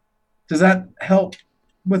heart. Does that help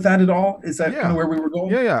with that at all? Is that kind of where we were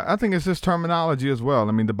going? Yeah. I think it's this terminology as well.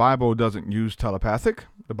 I mean, the Bible doesn't use telepathic.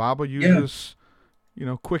 The Bible uses,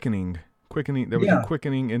 quickening. There was a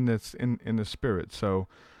quickening in this in the spirit. So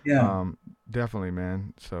definitely,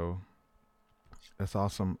 man. So that's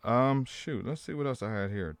awesome. Shoot, let's see what else I had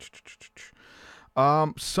here.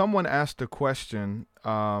 Someone asked a question.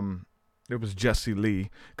 It was Jesse Lee,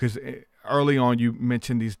 because early on you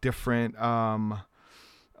mentioned these different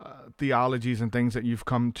theologies and things that you've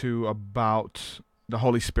come to about the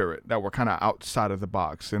Holy Spirit that were kind of outside of the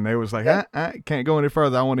box, and they was like, I can't go any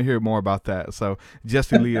further. I want to hear more about that. So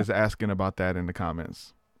Jesse Lee is asking about that in the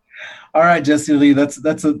comments. All right, Jesse Lee, that's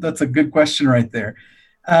a good question right there.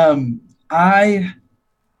 I'm going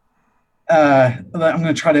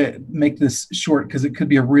to try to make this short because it could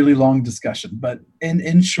be a really long discussion, but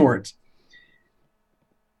in short,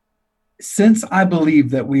 since I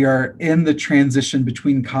believe that we are in the transition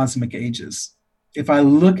between cosmic ages, if I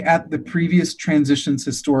look at the previous transitions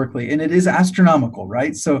historically, and it is astronomical,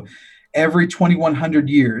 right? So every 2100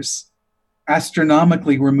 years,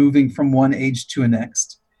 astronomically, we're moving from one age to a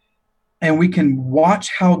next. And we can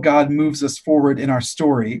watch how God moves us forward in our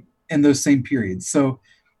story in those same periods. So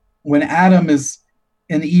when Adam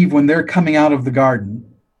and Eve, when they're coming out of the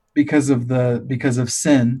garden because of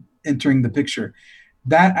sin entering the picture,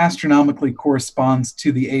 that astronomically corresponds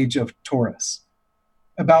to the age of Taurus.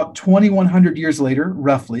 About 2100 years later,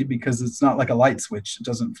 roughly, because it's not like a light switch, it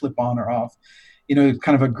doesn't flip on or off,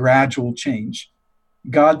 kind of a gradual change.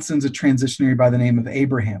 God sends a transitionary by the name of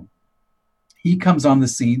Abraham. He comes on the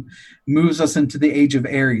scene, moves us into the age of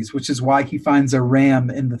Aries, which is why he finds a ram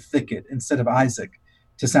in the thicket instead of Isaac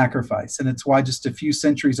to sacrifice. And it's why just a few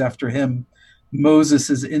centuries after him, Moses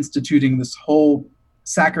is instituting this whole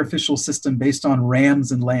sacrificial system based on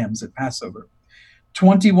rams and lambs at Passover.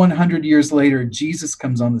 2100 years later, Jesus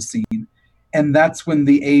comes on the scene, and that's when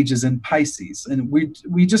the age is in Pisces. And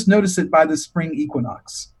we just notice it by the spring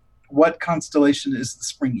equinox. What constellation is the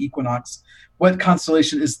spring equinox? What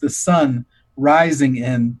constellation is the sun rising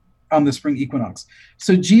in on the spring equinox?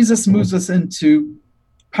 So Jesus moves us into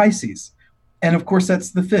Pisces. And of course,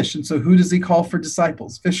 that's the fish. And so who does he call for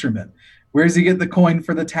disciples? Fishermen. Where does he get the coin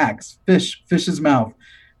for the tax? Fish's mouth.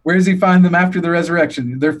 Where does he find them after the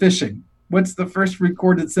resurrection? They're fishing. What's the first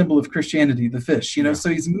recorded symbol of Christianity? The fish. So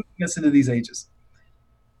he's moving us into these ages.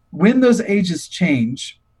 When those ages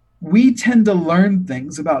change, we tend to learn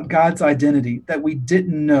things about God's identity that we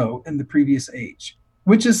didn't know in the previous age,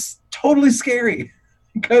 which is totally scary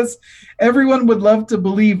because everyone would love to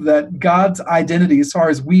believe that God's identity, as far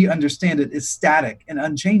as we understand it, is static and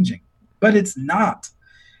unchanging, but it's not.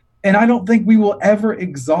 And I don't think we will ever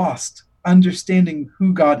exhaust understanding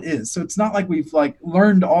who God is. So it's not like we've like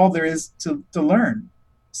learned all there is to learn.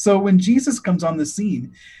 So when Jesus comes on the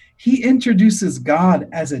scene, he introduces God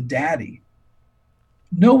as a daddy.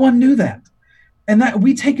 No one knew that. And that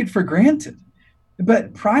we take it for granted.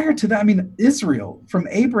 But prior to that, I mean, Israel, from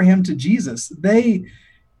Abraham to Jesus, they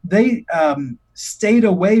stayed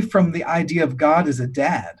away from the idea of God as a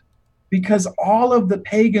dad, because all of the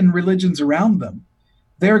pagan religions around them,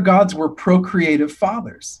 their gods were procreative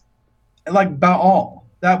fathers, like Baal.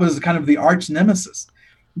 That was kind of the arch nemesis.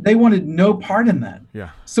 They wanted no part in that.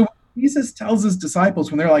 Yeah. So Jesus tells his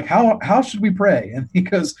disciples when they're like, how should we pray? And he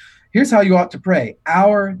goes, here's how you ought to pray.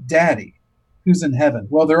 Our daddy who's in heaven.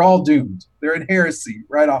 Well, they're all doomed. They're in heresy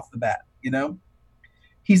right off the bat, you know?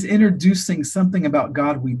 He's introducing something about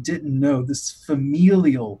God we didn't know, this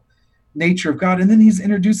familial nature of God. And then he's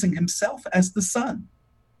introducing himself as the Son,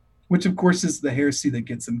 which of course is the heresy that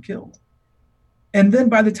gets him killed. And then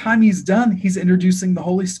by the time he's done, he's introducing the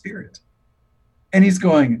Holy Spirit. And he's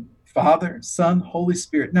going, Father, Son, Holy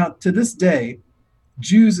Spirit. Now, to this day,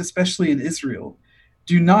 Jews, especially in Israel,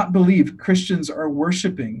 do not believe Christians are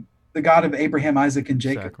worshiping the God of Abraham, Isaac, and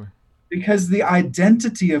Jacob. Exactly. Because the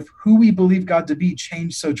identity of who we believe God to be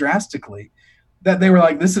changed so drastically that they were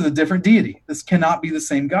like, this is a different deity. This cannot be the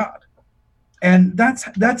same God. And that's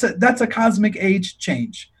a cosmic age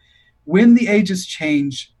change. When the ages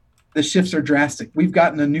change, the shifts are drastic. We've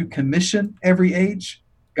gotten a new commission every age.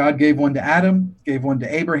 God gave one to Adam, gave one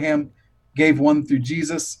to Abraham, gave one through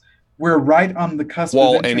Jesus. We're right on the cusp.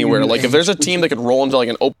 Well, anywhere. Like if there's a team that could roll into like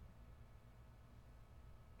an open.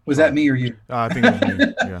 Was that me or you? I think it was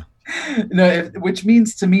me. Yeah. No, which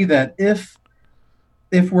means to me that if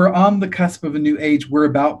we're on the cusp of a new age, we're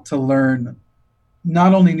about to learn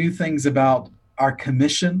not only new things about our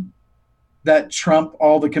commission that trump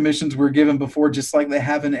all the commissions we're given before, just like they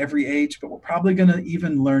have in every age, but we're probably going to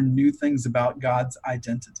even learn new things about God's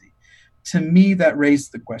identity. To me, that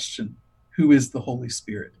raised the question, who is the Holy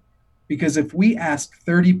Spirit? Because if we ask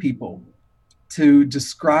 30 people to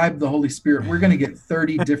describe the Holy Spirit, we're going to get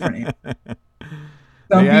 30 different answers.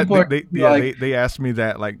 They asked me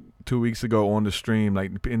that like 2 weeks ago on the stream,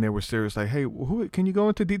 like, and they were serious, like, hey, can you go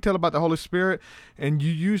into detail about the Holy Spirit? And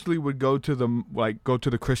you usually would go to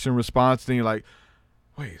the Christian response, then you're like,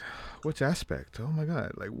 wait, which aspect? Oh my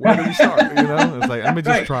God, like, where do we start? You know, it's like, let me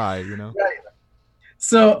just try, you know. Right.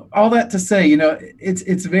 So all that to say, you know,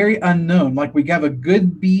 it's very unknown. Like we have a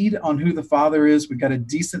good bead on who the Father is. We got a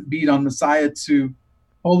decent bead on Messiah too.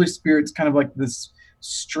 Holy Spirit's kind of like this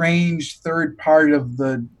strange third part of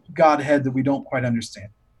the Godhead that we don't quite understand.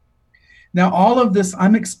 Now, all of this,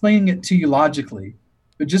 I'm explaining it to you logically,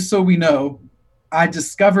 but just so we know, I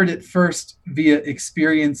discovered it first via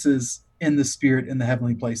experiences in the Spirit in the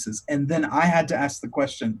heavenly places. And then I had to ask the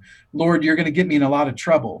question, Lord, you're going to get me in a lot of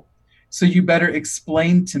trouble. So you better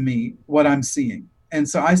explain to me what I'm seeing. And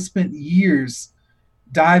so I spent years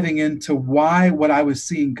diving into why what I was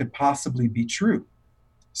seeing could possibly be true.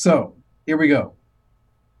 So here we go.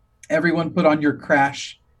 Everyone put on your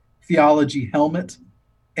crash theology helmet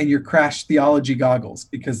and your crash theology goggles,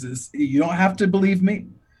 because you don't have to believe me.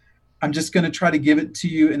 I'm just going to try to give it to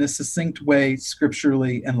you in a succinct way,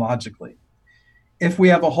 scripturally and logically. If we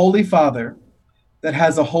have a Holy Father that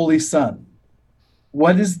has a Holy Son,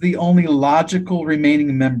 what is the only logical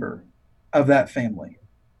remaining member of that family?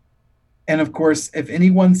 And of course, if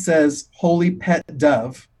anyone says holy pet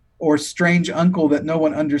dove or strange uncle that no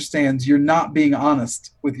one understands, you're not being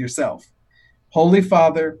honest with yourself. Holy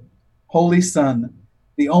Father, Holy Son,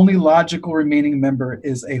 the only logical remaining member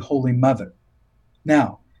is a Holy Mother.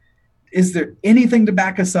 Now, is there anything to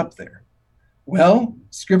back us up there? Well,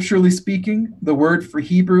 scripturally speaking, the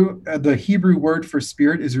Hebrew word for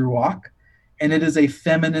spirit is ruach, and it is a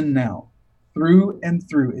feminine noun. Through and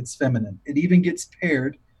through, it's feminine. It even gets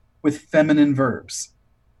paired with feminine verbs.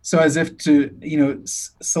 So as if to,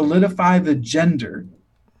 solidify the gender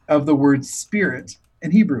of the word spirit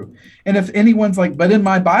in Hebrew. And if anyone's like, but in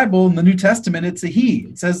my Bible, in the New Testament, it's a he.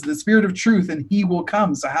 It says the Spirit of truth and he will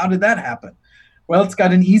come. So how did that happen? Well, it's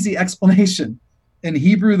got an easy explanation. In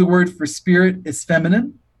Hebrew, the word for spirit is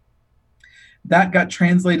feminine. That got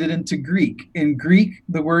translated into Greek. In Greek,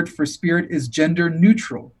 the word for spirit is gender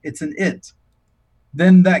neutral. It's an it.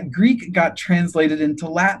 Then that Greek got translated into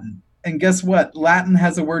Latin. And guess what? Latin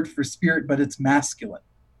has a word for spirit, but it's masculine.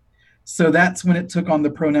 So that's when it took on the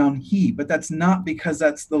pronoun he, but that's not because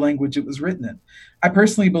that's the language it was written in. I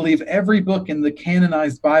personally believe every book in the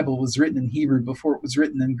canonized Bible was written in Hebrew before it was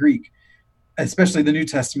written in Greek, especially the New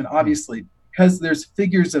Testament, obviously, because there's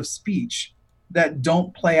figures of speech that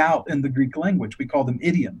don't play out in the Greek language. We call them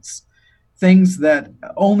idioms. things that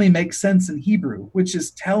only make sense in Hebrew, which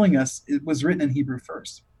is telling us it was written in Hebrew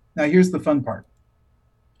first. Now, here's the fun part.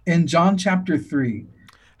 In John chapter 3.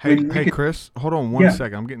 Hey, Chris, hold on one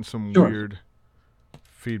second. I'm getting some weird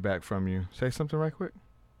feedback from you. Say something right quick.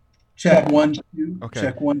 Check 1, 2. Okay.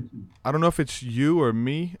 Check 1, 2. I don't know if it's you or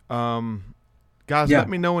me. Guys, let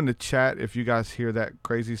me know in the chat if you guys hear that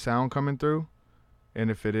crazy sound coming through. And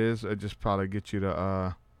if it is, I just probably get you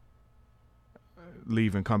to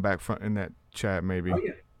leave and come back in that chat maybe. Oh,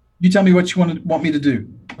 yeah. You tell me what you want me to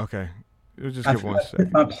do. Okay. You'll just give 1 second.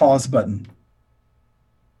 Hit my pause button.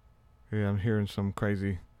 Yeah, I'm hearing some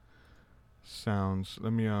crazy sounds.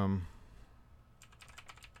 Let me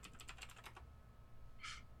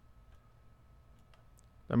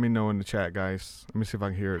let me know in the chat, guys. Let me see if I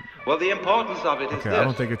can hear it. Well, the importance of it is okay, this. I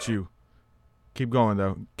don't think it's you. Keep going,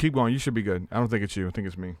 though. Keep going. You should be good. I don't think it's you. I think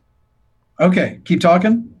it's me. Okay, keep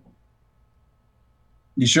talking.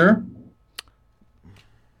 You sure?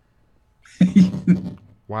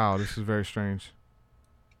 Wow, this is very strange.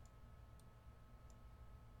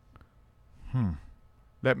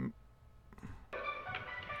 That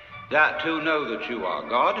to know that you are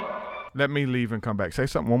God. Let me leave and come back. Say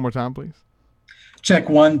something one more time, please. Check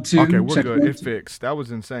 1, 2. Okay, we're check good. 1, It fixed. That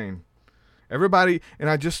was insane. Everybody, and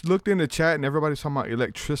I just looked in the chat, and everybody's talking about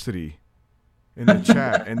electricity in the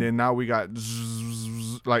chat, and then now we got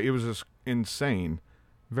like it was just insane,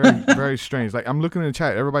 very very strange. Like I'm looking in the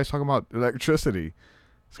chat, everybody's talking about electricity.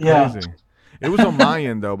 It's crazy. Yeah. It was on my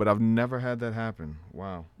end though, but I've never had that happen.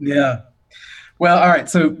 Wow. Yeah. Well, all right.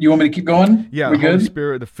 So you want me to keep going? Yeah. We the Holy good?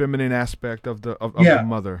 Spirit, the feminine aspect of the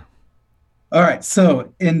mother. All right.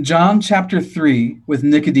 So in John chapter 3 with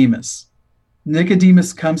Nicodemus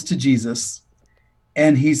comes to Jesus,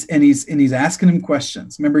 and he's asking him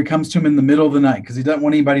questions. Remember, he comes to him in the middle of the night because he doesn't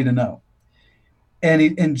want anybody to know.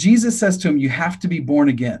 And Jesus says to him, "You have to be born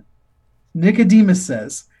again." Nicodemus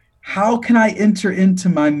says, "How can I enter into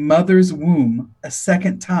my mother's womb a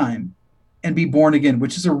second time and be born again?"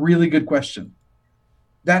 Which is a really good question.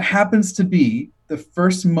 That happens to be the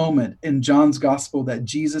first moment in John's gospel that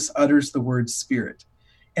Jesus utters the word spirit.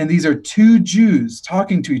 And these are two Jews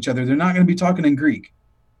talking to each other. They're not going to be talking in Greek.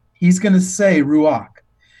 He's going to say ruach.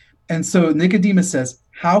 And so Nicodemus says,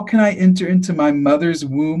 "How can I enter into my mother's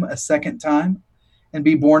womb a second time and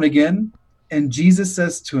be born again?" And Jesus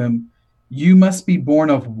says to him, "You must be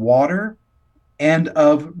born of water and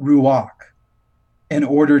of ruach in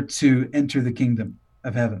order to enter the kingdom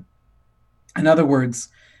of heaven." In other words,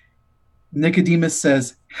 Nicodemus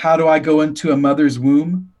says, "How do I go into a mother's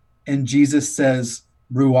womb?" And Jesus says,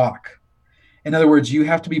 ruach. In other words, you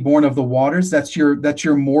have to be born of the waters. That's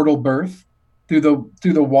your mortal birth through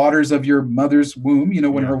the waters of your mother's womb,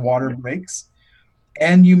 when her water breaks.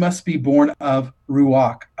 And you must be born of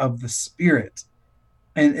ruach, of the Spirit.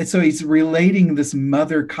 And so he's relating this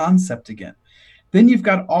mother concept again. Then you've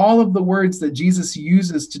got all of the words that Jesus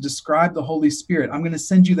uses to describe the Holy Spirit. I'm going to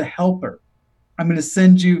send you the helper. I'm going to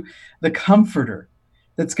send you the comforter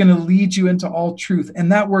that's going to lead you into all truth.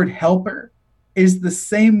 And that word helper is the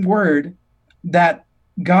same word that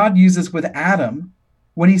God uses with Adam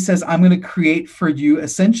when he says, "I'm going to create for you,"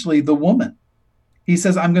 essentially the woman. He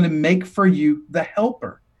says, "I'm going to make for you the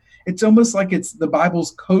helper." It's almost like it's the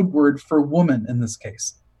Bible's code word for woman in this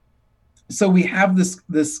case. So we have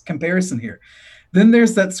this comparison here. Then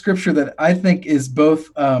there's that scripture that I think is both,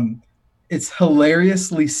 it's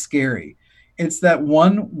hilariously scary. It's that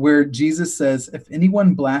one where Jesus says, "If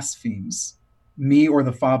anyone blasphemes me or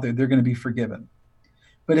the Father, they're going to be forgiven.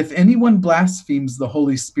 But if anyone blasphemes the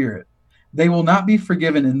Holy Spirit, they will not be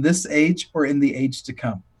forgiven in this age or in the age to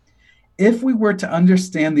come." If we were to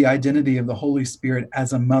understand the identity of the Holy Spirit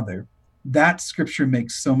as a mother, that scripture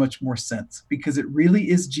makes so much more sense, because it really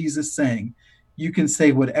is Jesus saying, you can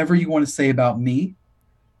say whatever you want to say about me.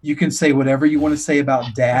 You can say whatever you want to say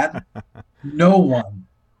about dad. No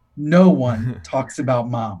one talks about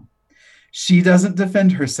mom. She doesn't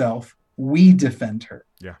defend herself. We defend her.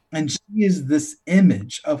 Yeah. And she is this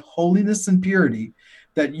image of holiness and purity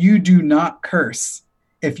that you do not curse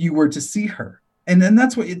if you were to see her. And then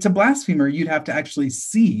that's what, to blaspheme her, you'd have to actually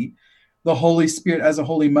see the Holy Spirit as a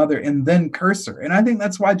holy mother and then curse her. And I think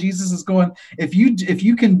that's why Jesus is going, if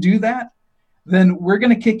you can do that, then we're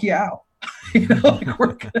going to kick you out. You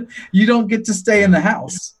don't get to stay in the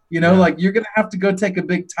house. Like you're going to have to go take a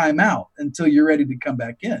big time out until you're ready to come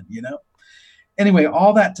back in, Anyway,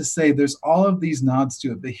 all that to say, there's all of these nods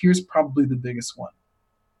to it, but here's probably the biggest one.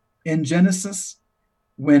 In Genesis,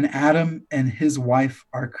 when Adam and his wife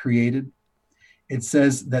are created, it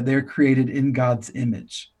says that they're created in God's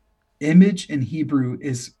image. Image in Hebrew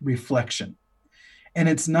is reflection. And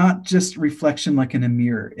it's not just reflection like in a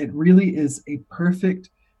mirror. It really is a perfect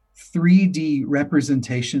 3D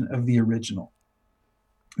representation of the original.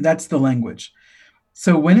 That's the language.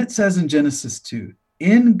 So when it says in Genesis 2,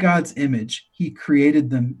 in God's image, he created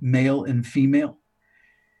them male and female,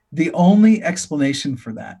 the only explanation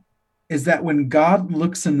for that is that when God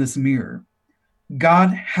looks in this mirror,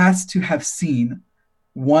 God has to have seen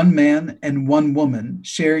one man and one woman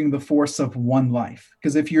sharing the force of one life.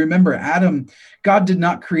 Because if you remember, Adam, God did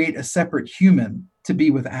not create a separate human to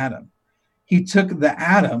be with Adam. He took the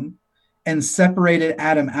Adam and separated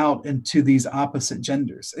Adam out into these opposite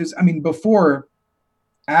genders. Before,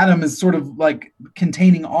 Adam is sort of like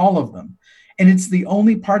containing all of them. And it's the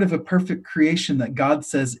only part of a perfect creation that God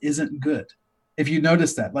says isn't good. If you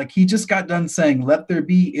notice that, like he just got done saying, let there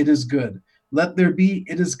be, it is good. Let there be,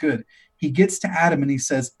 it is good. He gets to Adam and he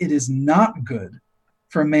says, it is not good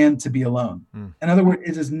for man to be alone. In other words,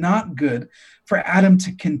 it is not good for Adam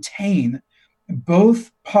to contain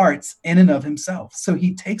both parts in and of himself. So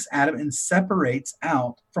he takes Adam and separates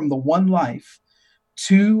out from the one life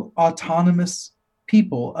two autonomous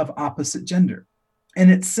people of opposite gender. And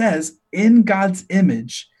it says, in God's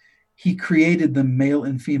image, he created them male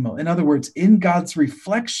and female. In other words, in God's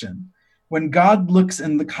reflection, when God looks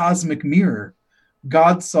in the cosmic mirror,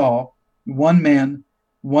 God saw one man,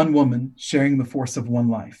 one woman sharing the force of one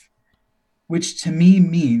life, which to me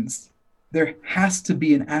means there has to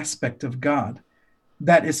be an aspect of God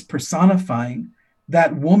that is personifying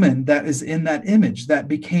that woman that is in that image that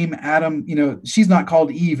became Adam. She's not called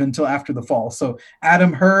Eve until after the fall. So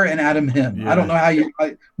Adam, her, and Adam, him. Yeah. I don't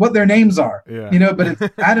know what their names are, but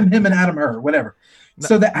it's Adam, him, and Adam, her, whatever. No.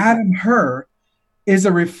 So the Adam, her is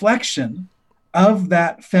a reflection of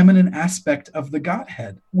that feminine aspect of the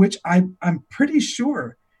Godhead, which I'm pretty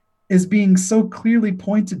sure is being so clearly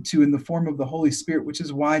pointed to in the form of the Holy Spirit, which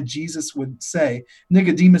is why Jesus would say,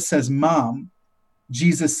 Nicodemus says, mom,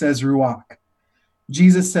 Jesus says, ruach.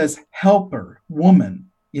 Jesus says, helper, woman,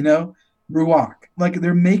 ruach. Like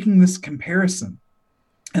they're making this comparison.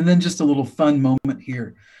 And then just a little fun moment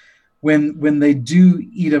here. When they do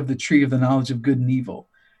eat of the tree of the knowledge of good and evil,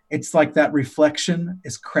 it's like that reflection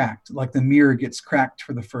is cracked, like the mirror gets cracked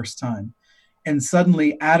for the first time. And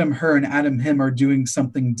suddenly Adam, her, and Adam, him are doing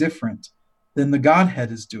something different than the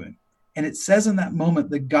Godhead is doing. And it says in that moment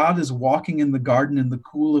that God is walking in the garden in the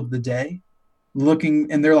cool of the day,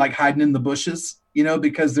 looking, and they're like hiding in the bushes,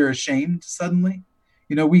 because they're ashamed suddenly.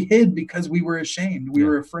 We hid because we were ashamed. We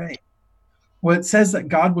were afraid. Well, it says that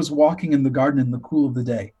God was walking in the garden in the cool of the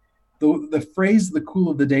day. The phrase, the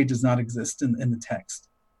cool of the day, does not exist in the text.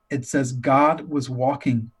 It says God was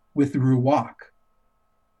walking with ruach.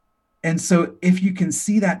 And so if you can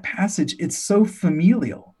see that passage, it's so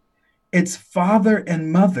familial. It's father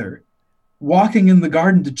and mother walking in the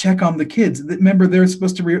garden to check on the kids. Remember, they're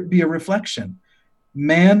supposed to be a reflection.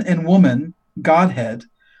 Man and woman, Godhead,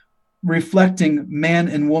 reflecting man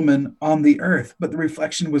and woman on the earth, but the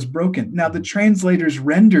reflection was broken. Now, the translators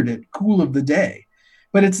rendered it cool of the day,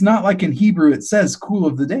 but it's not like in Hebrew it says cool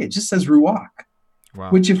of the day. It just says ruach. Wow.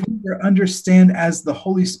 Which if we were understand as the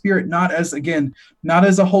Holy Spirit, not as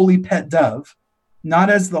a holy pet dove, not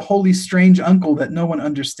as the holy strange uncle that no one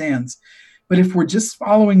understands, but if we're just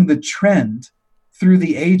following the trend through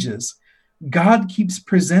the ages, God keeps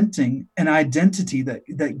presenting an identity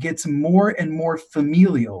that gets more and more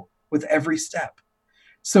familial with every step.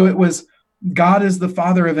 So it was God is the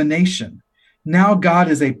father of a nation. Now God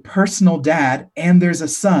is a personal dad, and there's a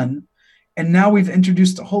son. And now we've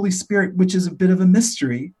introduced the Holy Spirit, which is a bit of a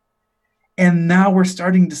mystery. And now we're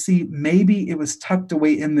starting to see maybe it was tucked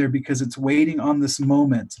away in there because it's waiting on this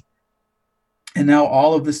moment. And now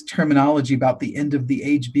all of this terminology about the end of the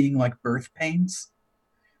age being like birth pains,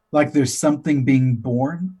 like there's something being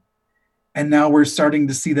born. And now we're starting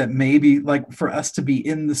to see that maybe like for us to be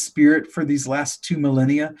in the Spirit for these last 2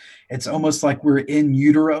 millennia, it's almost like we're in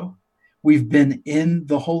utero. We've been in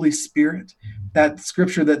the Holy Spirit. That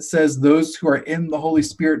scripture that says those who are in the Holy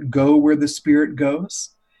Spirit go where the Spirit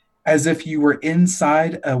goes, as if you were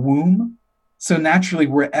inside a womb. So naturally,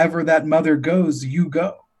 wherever that mother goes, you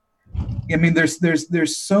go. I mean,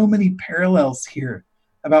 there's so many parallels here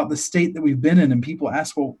about the state that we've been in. And people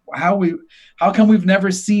ask, well, how come we've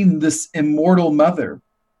never seen this immortal mother?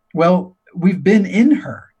 Well, we've been in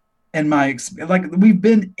her. And we've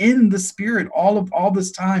been in the Spirit all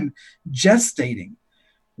this time, gestating,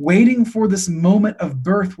 waiting for this moment of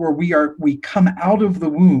birth where we come out of the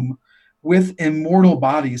womb with immortal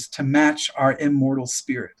bodies to match our immortal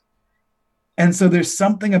spirit. And so there's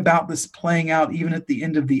something about this playing out even at the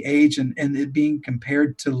end of the age and it being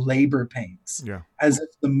compared to labor pains, as if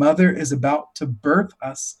the mother is about to birth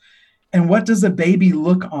us And what does a baby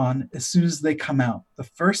look on as soon as they come out? The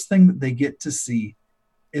first thing that they get to see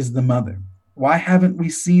is the mother. Why haven't we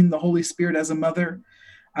seen the Holy Spirit as a mother?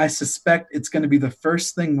 I suspect it's going to be the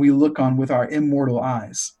first thing we look on with our immortal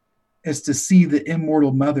eyes, is to see the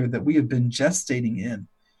immortal mother that we have been gestating in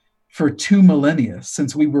for 2 millennia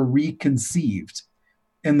since we were reconceived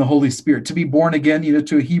in the Holy Spirit. To be born again,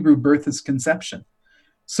 to a Hebrew birth is conception.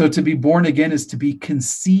 So to be born again is to be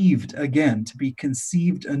conceived again, to be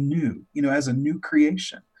conceived anew, as a new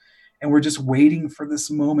creation. And we're just waiting for this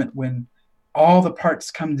moment when all the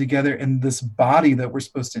parts come together and this body that we're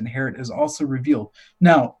supposed to inherit is also revealed.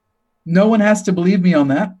 Now, no one has to believe me on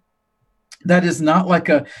that. That is not like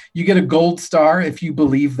you get a gold star if you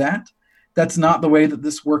believe that. That's not the way that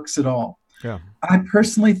this works at all. Yeah. I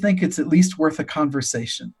personally think it's at least worth a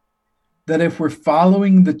conversation, that if we're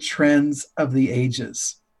following the trends of the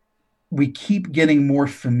ages, we keep getting more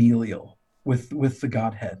familial with the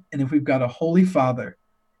Godhead. And if we've got a Holy Father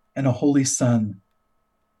and a Holy Son,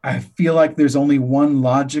 I feel like there's only one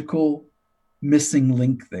logical missing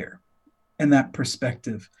link there in that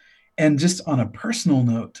perspective. And just on a personal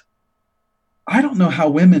note, I don't know how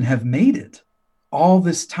women have made it all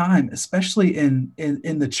this time, especially in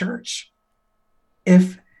the church.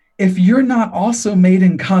 If you're not also made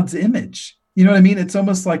in God's image, you know what I mean? It's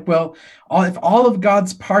almost like, well, if all of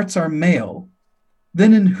God's parts are male,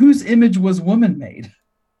 then in whose image was woman made?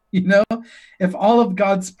 If all of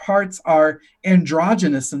God's parts are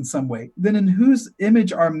androgynous in some way, then in whose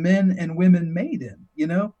image are men and women made in?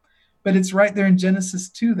 But it's right there in Genesis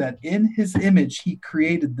 2 that in his image, he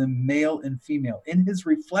created them male and female. In his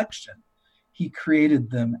reflection, he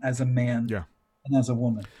created them as a man and as a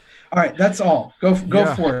woman. All right, that's all. Go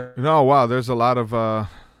for it. No, wow, there's a lot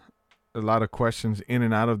of questions in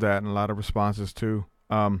and out of that, and a lot of responses too.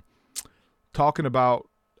 Talking about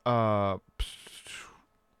the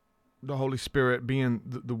Holy Spirit being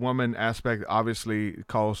the woman aspect, obviously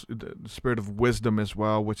calls the spirit of wisdom as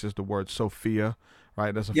well, which is the word Sophia,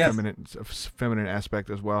 right? That's a feminine aspect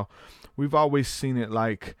as well. We've always seen it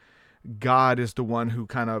like God is the one who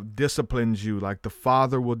kind of disciplines you. Like the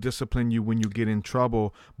father will discipline you when you get in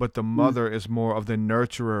trouble, but the mother is more of the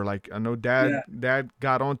nurturer. Like, I know dad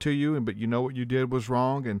got onto you, but you know what you did was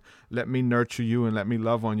wrong, and let me nurture you and let me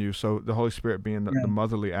love on you. So the Holy Spirit being the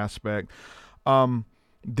motherly aspect.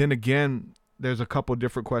 Then again, there's a couple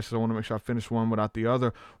different questions. I want to make sure I finish one without the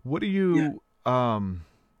other. What do you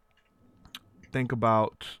think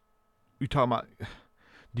about,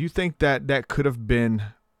 do you think that could have been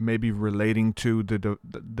maybe relating to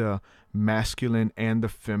the masculine and the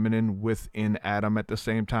feminine within Adam at the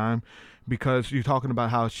same time? Because you're talking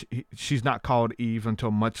about how she's not called Eve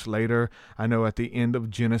until much later. I know at the end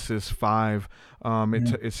of Genesis 5,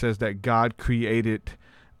 it says that God created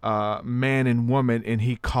man and woman, and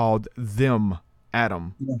he called them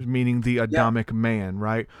Adam, meaning the Adamic man,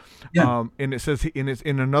 right? And it says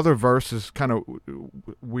in another verse is kind of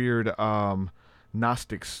weird.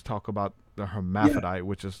 Gnostics talk about the hermaphrodite,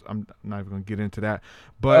 which is, I'm not even going to get into that.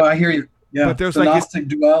 But I hear you. Yeah, but there's the Gnostic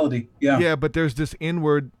duality. Yeah, but there's this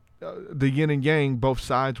inward, the yin and yang, both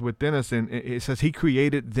sides within us, and it says he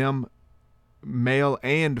created them male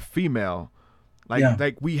and female.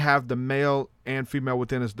 Like we have the male and female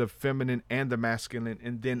within us, the feminine and the masculine,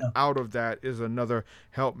 and then out of that is another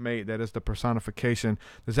helpmate that is the personification.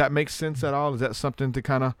 Does that make sense at all? Is that something to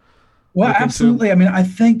kind of absolutely into? I mean, I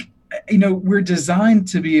think we're designed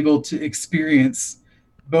to be able to experience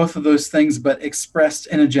both of those things, but expressed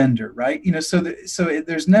in a gender, right? So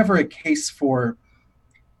there's never a case for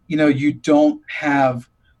you don't have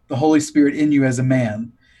the Holy Spirit in you as a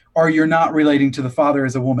man, or you're not relating to the Father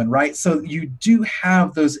as a woman, right? So you do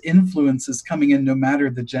have those influences coming in no matter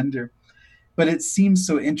the gender. But it seems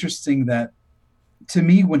so interesting that, to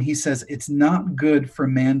me, when he says it's not good for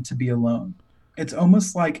man to be alone, it's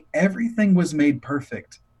almost like everything was made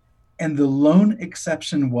perfect. And the lone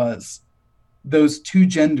exception was those two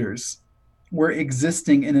genders were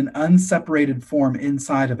existing in an unseparated form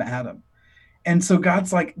inside of Adam. And so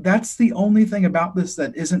God's like, that's the only thing about this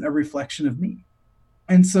that isn't a reflection of me.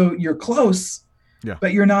 And so you're close,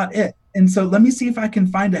 but you're not it. And so let me see if I can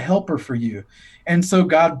find a helper for you. And so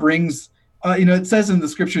God brings, it says in the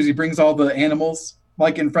scriptures, he brings all the animals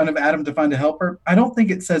like in front of Adam to find a helper. I don't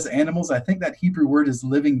think it says animals. I think that Hebrew word is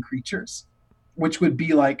living creatures, which would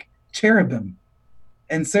be like cherubim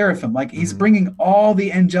and seraphim. Like he's bringing all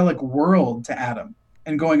the angelic world to Adam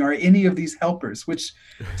and going, are any of these helpers? Which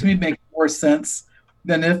to me makes more sense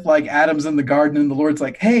than if like Adam's in the garden and the Lord's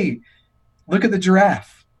like, hey, look at the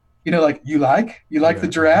giraffe. Like, you like the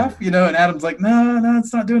giraffe, and Adam's like, no,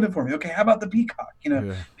 it's not doing it for me. Okay, how about the peacock?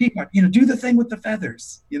 Peacock, do the thing with the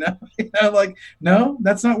feathers, like, no,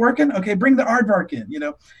 that's not working. Okay, bring the aardvark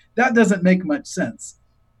in, that doesn't make much sense.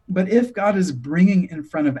 But if God is bringing in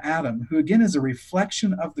front of Adam, who again is a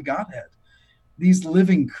reflection of the Godhead, these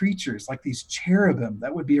living creatures like these cherubim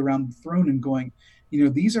that would be around the throne and going,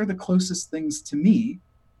 these are the closest things to me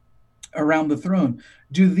around the throne.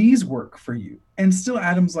 Do these work for you? And still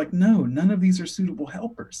Adam's like, no, none of these are suitable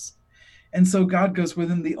helpers. And so God goes, well,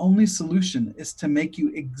 then the only solution is to make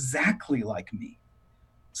you exactly like me,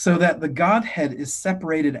 so that the Godhead is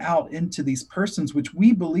separated out into these persons, which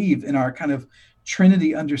we believe in our kind of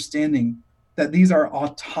Trinity understanding, that these are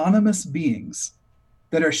autonomous beings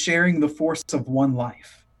that are sharing the force of one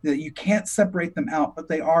life, that you can't separate them out, but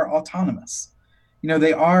they are autonomous.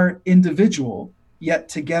 They are individual, yet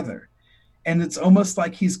together. And it's almost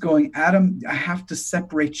like he's going, Adam, I have to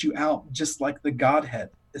separate you out just like the Godhead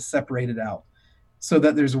is separated out, so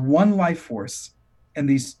that there's one life force and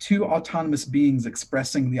these two autonomous beings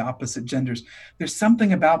expressing the opposite genders. There's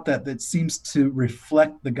something about that seems to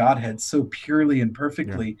reflect the Godhead so purely and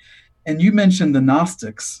perfectly. Yeah. And you mentioned the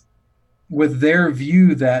Gnostics with their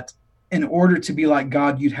view that in order to be like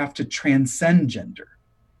God, you'd have to transcend gender.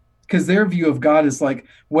 Because their view of God is like,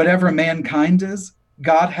 whatever mankind is,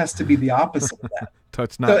 God has to be the opposite of that.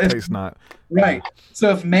 Touch not, taste not. Right. So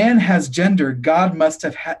if man has gender, God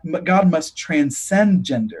must transcend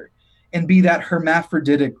gender and be that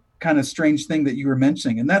hermaphroditic kind of strange thing that you were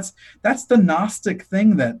mentioning. And that's the Gnostic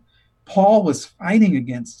thing that Paul was fighting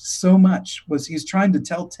against so much. Was he's trying to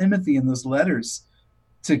tell Timothy in those letters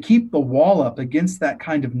to keep the wall up against that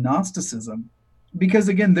kind of Gnosticism, because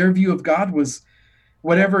again, their view of God was,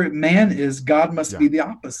 whatever man is, God must be the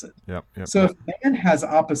opposite. So if man has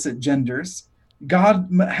opposite genders, God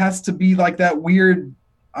has to be like that weird,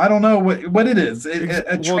 I don't know what it is, a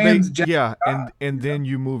transgender God. And then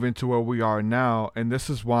you move into where we are now, and this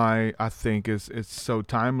is why I think it's so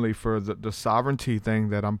timely for the sovereignty thing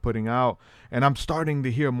that I'm putting out, and I'm starting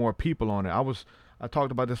to hear more people on it. I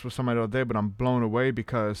talked about this with somebody the other day, but I'm blown away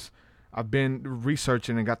because I've been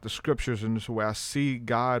researching and got the scriptures, and this is where I see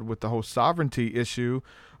God with the whole sovereignty issue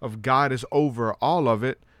of God is over all of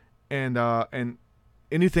it, and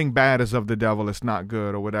anything bad is of the devil. It's not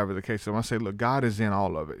good, or whatever the case. So I say, look, God is in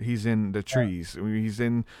all of it. He's in the trees. He's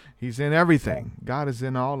in everything. God is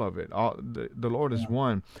in all of it. The Lord is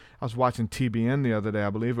one. I was watching TBN the other day,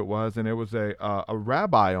 I believe it was, and there was a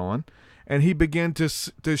rabbi on. And he began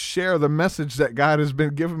to share the message that God has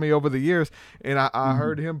been giving me over the years. And I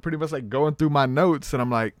heard him pretty much like going through my notes. And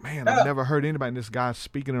I'm like, man, I've never heard anybody, and this guy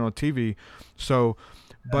speaking it on TV. So,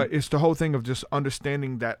 but it's the whole thing of just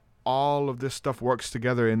understanding that all of this stuff works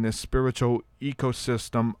together in this spiritual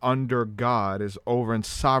ecosystem under God, is over and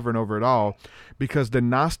sovereign over it all. Because the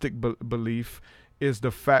Gnostic belief is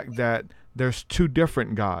the fact that there's two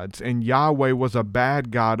different gods, and Yahweh was a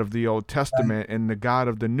bad God of the Old Testament, and the God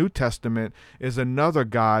of the New Testament is another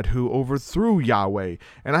God who overthrew Yahweh.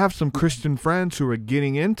 And I have some Christian friends who are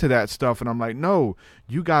getting into that stuff, and I'm like, no,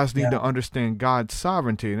 you guys need to understand God's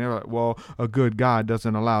sovereignty. And they're like, well, a good God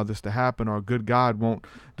doesn't allow this to happen, or a good God won't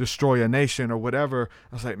destroy a nation, or whatever.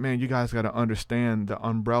 I was like, man, you guys got to understand the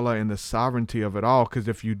umbrella and the sovereignty of it all, because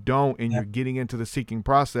if you don't, and you're getting into the seeking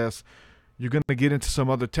process, you're going to get into some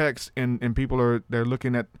other texts, and people they're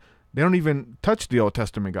looking at, they don't even touch the Old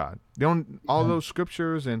Testament God. They don't, all those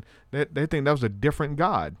scriptures, and they think that was a different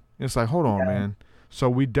God. It's like, hold on, man. So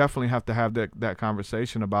we definitely have to have that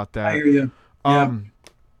conversation about that. I hear you.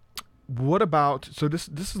 What about, so this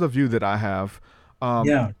is a view that I have.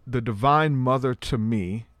 The divine mother to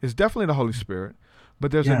me is definitely the Holy Spirit, but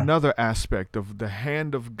there's another aspect of the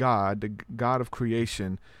hand of God, the God of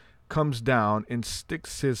creation, comes down and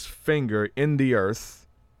sticks his finger in the earth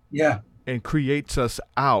and creates us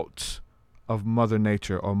out of Mother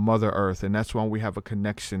Nature or Mother Earth. And that's when we have a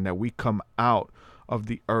connection, that we come out of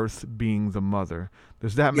the earth being the mother.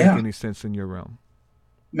 Does that make any sense in your realm?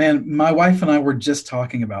 Man, my wife and I were just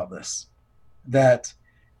talking about this, that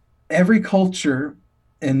every culture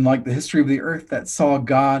in like the history of the earth that saw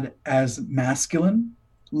God as masculine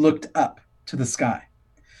looked up to the sky.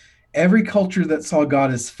 Every culture that saw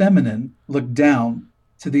God as feminine looked down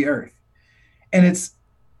to the earth. And it's,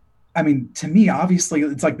 I mean, to me, obviously,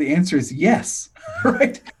 it's like the answer is yes,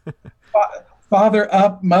 right? Father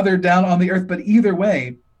up, mother down on the earth, but either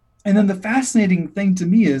way. And then the fascinating thing to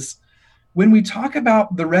me is when we talk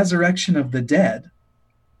about the resurrection of the dead,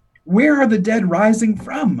 where are the dead rising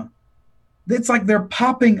from? It's like they're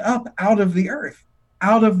popping up out of the earth,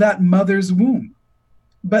 out of that mother's womb.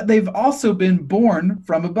 but they've also been born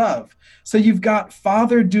from above. So you've got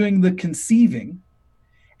father doing the conceiving,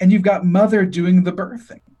 and you've got mother doing the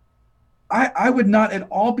birthing. I would not at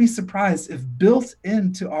all be surprised if built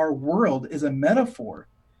into our world is a metaphor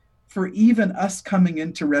for even us coming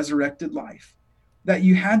into resurrected life, that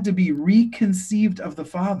you had to be reconceived of the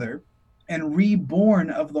Father and reborn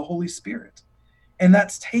of the Holy Spirit. And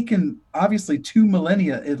that's taken obviously 2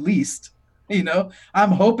 millennia at least.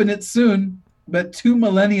 I'm hoping it's soon, but 2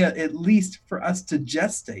 millennia at least for us to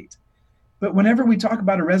gestate. But whenever we talk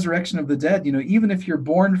about a resurrection of the dead, even if you're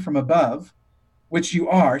born from above, which you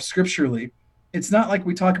are scripturally, it's not like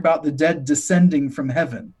we talk about the dead descending from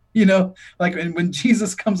heaven. Like when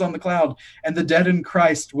Jesus comes on the cloud and the dead in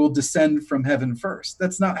Christ will descend from heaven first.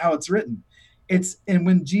 That's not how it's written. And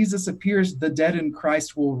when Jesus appears, the dead in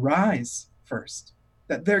Christ will rise first.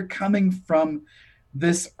 That they're coming from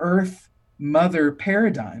this earth mother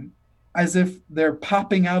paradigm as if they're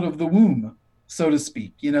popping out of the womb, so to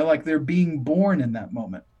speak, like they're being born in that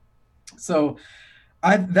moment. So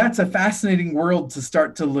that's a fascinating world to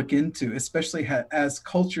start to look into, especially as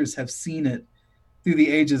cultures have seen it through the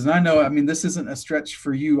ages. And I know, this isn't a stretch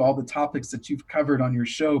for you, all the topics that you've covered on your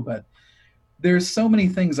show, but there's so many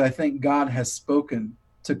things I think God has spoken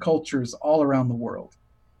to cultures all around the world.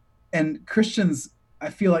 And Christians, I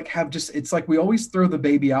feel like it's like we always throw the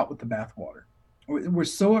baby out with the bathwater. We're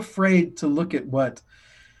so afraid to look at what,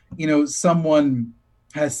 someone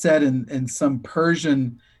has said in some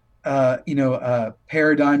Persian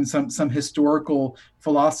paradigm, some historical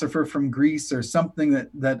philosopher from Greece, or something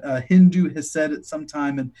that a Hindu has said at some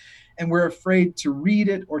time, and we're afraid to read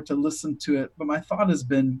it or to listen to it. But my thought has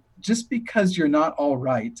been, just because you're not all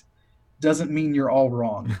right doesn't mean you're all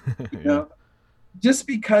wrong. Just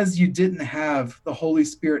because you didn't have the Holy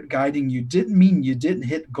Spirit guiding you didn't mean you didn't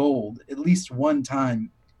hit gold at least one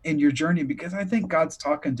time in your journey, because I think God's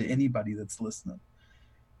talking to anybody that's listening.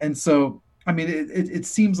 And so it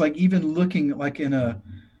seems like, even looking like in a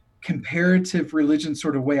comparative religion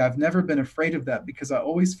sort of way, I've never been afraid of that, because I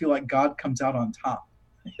always feel like God comes out on top.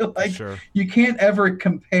 Like, sure. You can't ever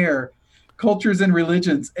compare cultures and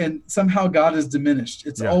religions and somehow God is diminished.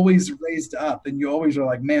 It's always raised up, and you always are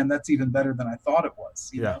like, man, that's even better than I thought it was.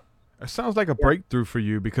 You know? It sounds like a breakthrough for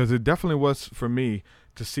you, because it definitely was for me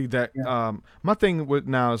to see that. My thing with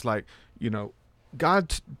now is like,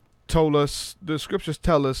 God told us, the scriptures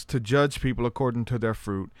tell us to judge people according to their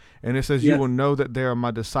fruit. And it says, you will know that they are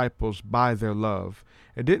my disciples by their love.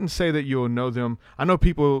 It didn't say that you will know them. I know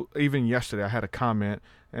people, even yesterday, I had a comment,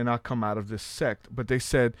 and I'll come out of this sect, but they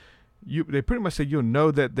said, they pretty much said, you'll know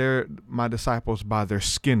that they're my disciples by their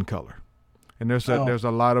skin color. And there's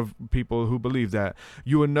a lot of people who believe that.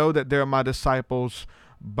 You will know that they're my disciples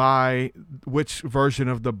by which version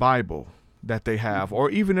of the Bible that they have, or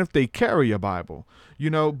even if they carry a Bible,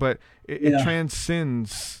 but it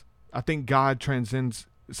transcends. I think God transcends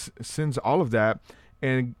all of that.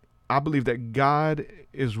 And I believe that God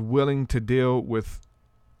is willing to deal with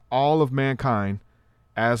all of mankind,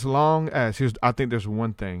 as long as, I think there's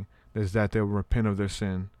one thing, is that they'll repent of their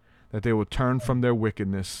sin, that they will turn from their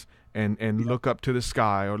wickedness and look up to the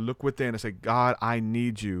sky, or look within and say, God, I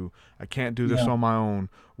need you. I can't do this on my own.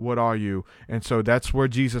 What are you? And so that's where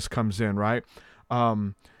Jesus comes in, right?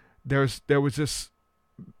 There was this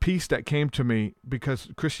peace that came to me, because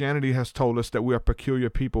Christianity has told us that we are peculiar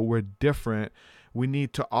people. We're different. We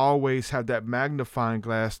need to always have that magnifying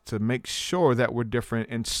glass to make sure that we're different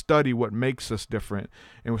and study what makes us different.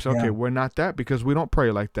 And we say, okay, we're not that because we don't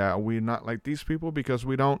pray like that. We're not like these people because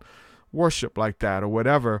we don't worship like that, or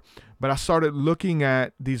whatever. But I started looking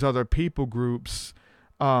at these other people groups,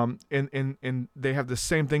 and they have the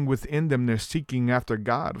same thing within them. They're seeking after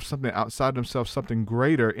God, something outside themselves, something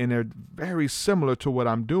greater, and they're very similar to what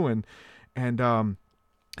I'm doing. And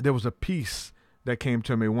there was a peace that came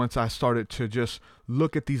to me once I started to just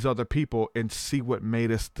look at these other people and see what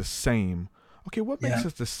made us the same. Okay, what makes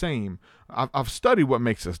us the same? I've studied what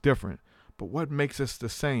makes us different, but what makes us the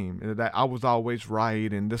same? That I was always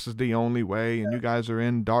right, and this is the only way, and you guys are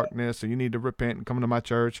in darkness, and you need to repent and come to my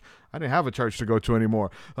church. I didn't have a church to go to anymore.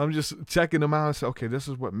 I'm just checking them out and say, okay, this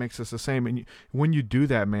is what makes us the same. And when you do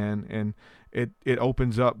that, man, and it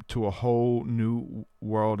opens up to a whole new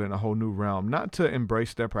world and a whole new realm, not to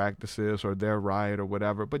embrace their practices or their right or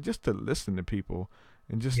whatever, but just to listen to people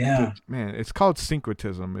and just, man, it's called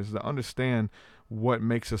syncretism, is to understand what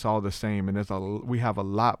makes us all the same. And we have a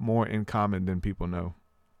lot more in common than people know.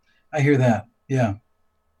 I hear that. Yeah.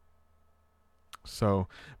 So,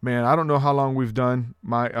 man, I don't know how long we've done.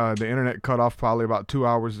 The internet cut off probably about 2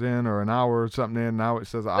 hours in, or an hour or something in. Now it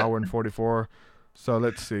says an hour and 44. So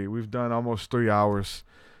let's see. We've done almost 3 hours.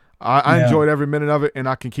 I enjoyed every minute of it, and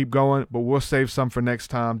I can keep going, but we'll save some for next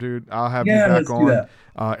time, dude. I'll have you back let's on. Do that.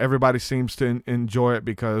 Everybody seems to enjoy it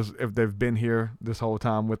because if they've been here this whole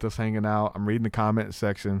time with us hanging out, I'm reading the comment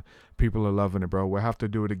section. People are loving it, bro. We'll have to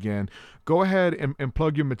do it again. Go ahead and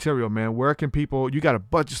plug your material, man. Where can people, you got a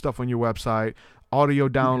bunch of stuff on your website, audio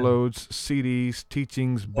downloads, CDs,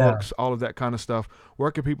 teachings, books, all of that kind of stuff.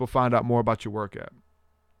 Where can people find out more about your work at?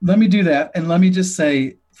 Let me do that. And let me just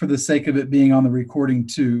say, for the sake of it being on the recording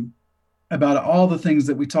too, about all the things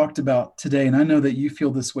that we talked about today. And I know that you feel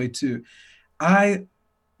this way too.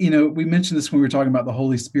 We mentioned this when we were talking about the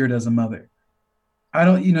Holy Spirit as a mother.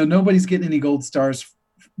 Nobody's getting any gold stars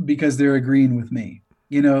because they're agreeing with me.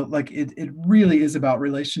 It really is about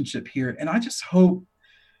relationship here. And I just hope,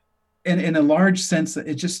 in a large sense, that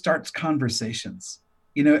it just starts conversations,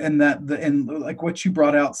 and like what you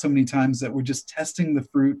brought out so many times, that we're just testing the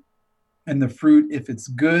fruit, and the fruit, if it's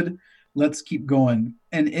good, let's keep going.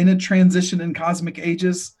 And in a transition in cosmic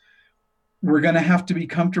ages, we're going to have to be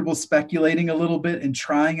comfortable speculating a little bit and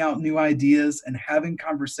trying out new ideas and having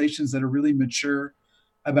conversations that are really mature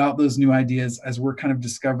about those new ideas as we're kind of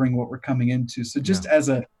discovering what we're coming into. So just as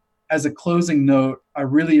a closing note, I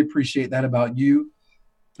really appreciate that about you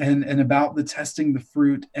and about the testing the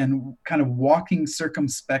fruit and kind of walking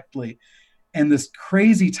circumspectly and this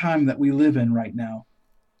crazy time that we live in right now,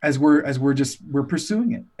 as we're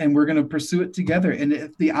pursuing it, and we're going to pursue it together. And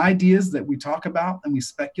if the ideas that we talk about and we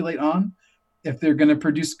speculate on, if they're going to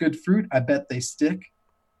produce good fruit, I bet they stick.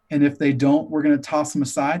 And if they don't, we're going to toss them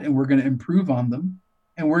aside and we're going to improve on them.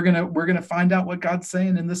 And we're going to find out what God's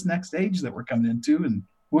saying in this next age that we're coming into, and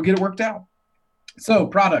we'll get it worked out. So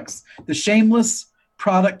products, the shameless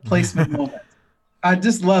product placement moment. I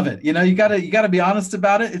just love it. You gotta be honest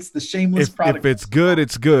about it. It's the shameless product. If it's good,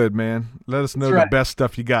 it's good, man. Let us know the best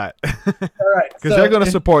stuff you got. All right. Because they're going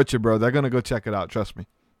to support you, bro. They're going to go check it out. Trust me.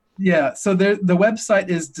 Yeah. So the website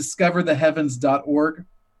is discovertheheavens.org.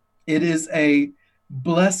 It is a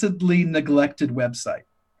blessedly neglected website.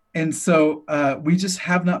 And so we just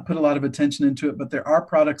have not put a lot of attention into it, but there are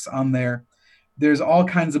products on there. There's all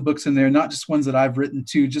kinds of books in there, not just ones that I've written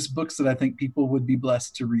too, just books that I think people would be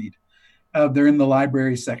blessed to read. They're in the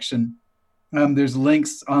library section. There's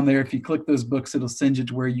links on there. If you click those books, it'll send you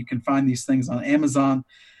to where you can find these things on Amazon.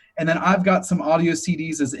 And then I've got some audio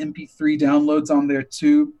CDs as MP3 downloads on there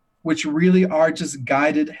too, which really are just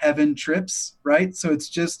guided heaven trips, right? So it's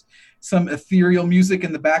just some ethereal music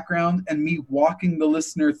in the background and me walking the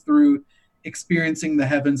listener through experiencing the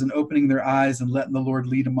heavens and opening their eyes and letting the Lord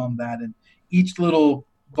lead them on that. And each little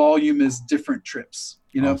volume is different trips,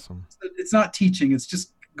 Awesome. It's not teaching, it's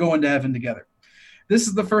just going to heaven together. This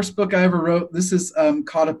is the first book I ever wrote. This is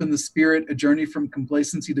Caught Up in the Spirit, A Journey from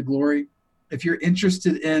Complacency to Glory. If you're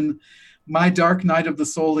interested in my dark night of the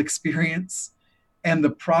soul experience and the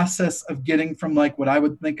process of getting from like what I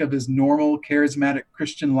would think of as normal charismatic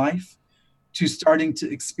Christian life to starting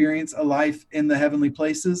to experience a life in the heavenly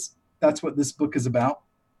places, that's what this book is about.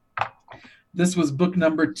 This was book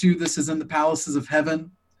number 2. This is In the Palaces of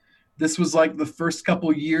Heaven. This was like the first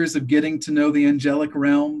couple years of getting to know the angelic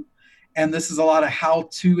realm. And this is a lot of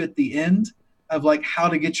how-to at the end of like how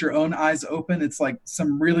to get your own eyes open. It's like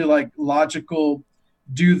some really like logical,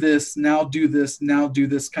 do this, now do this, now do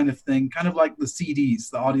this kind of thing. Kind of like the CDs,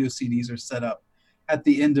 the audio CDs are set up at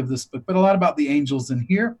the end of this book, but a lot about the angels in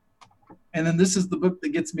here. And then this is the book that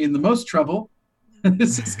gets me in the most trouble.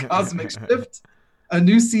 This is Cosmic Shift, A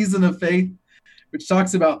New Season of Faith, which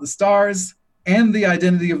talks about the stars and the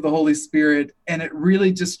identity of the Holy Spirit. And it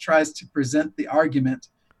really just tries to present the argument,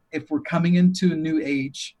 if we're coming into a new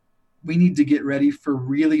age, we need to get ready for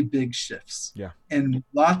really big shifts and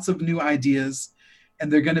lots of new ideas.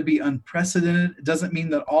 And they're going to be unprecedented. It doesn't mean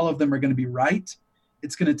that all of them are going to be right.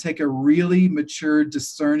 It's going to take a really mature,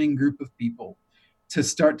 discerning group of people to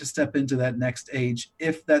start to step into that next age,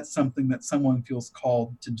 if that's something that someone feels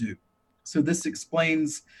called to do. So this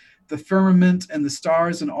explains the firmament and the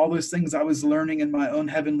stars and all those things I was learning in my own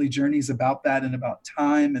heavenly journeys about that and about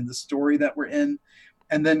time and the story that we're in.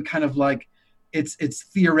 And then kind of like it's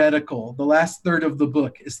theoretical. The last third of the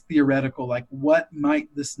book is theoretical. Like, what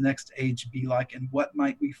might this next age be like, and what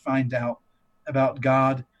might we find out about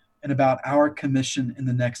God and about our commission in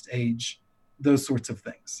the next age? Those sorts of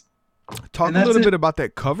things. Talk a little bit about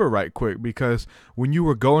that cover right quick, because when you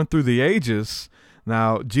were going through the ages,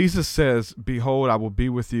 now Jesus says, behold, I will be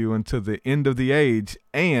with you until the end of the age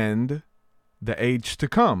and the age to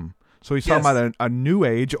come. So he's talking about a new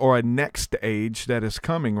age or a next age that is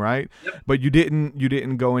coming, right? Yep. But you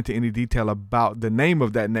didn't go into any detail about the name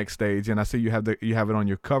of that next age. And I see you have it on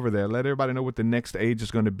your cover there. Let everybody know what the next age is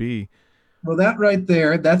going to be. Well, that right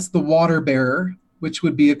there, that's the water bearer. which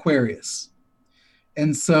would be Aquarius.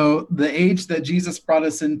 And so the age that Jesus brought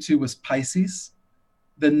us into was Pisces.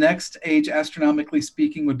 The next age, astronomically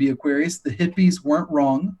speaking, would be Aquarius. The hippies weren't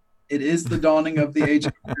wrong. It is the dawning of the age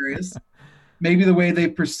of Aquarius. Maybe the way they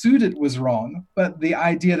pursued it was wrong, but the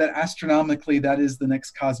idea that astronomically that is the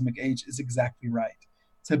next cosmic age is exactly right.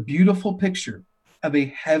 It's a beautiful picture of a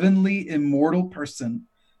heavenly, immortal person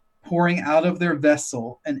pouring out of their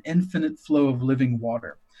vessel an infinite flow of living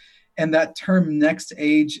water. And that term next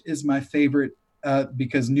age is my favorite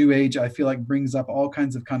because New Age, I feel like, brings up all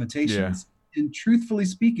kinds of connotations. Yeah. And truthfully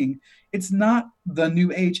speaking, it's not the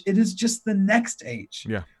New Age. It is just the next age.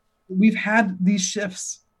 Yeah. We've had these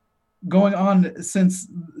shifts going on since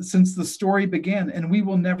the story began, and we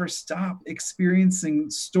will never stop experiencing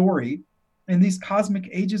story. And these cosmic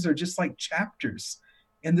ages are just like chapters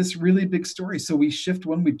in this really big story. So we shift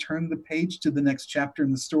when we turn the page to the next chapter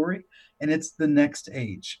in the story, and it's the next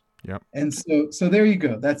age. Yep. And so there you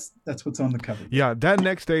go. That's what's on the cover. Yeah, that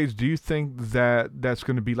next age, do you think that that's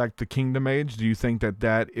going to be like the kingdom age? Do you think that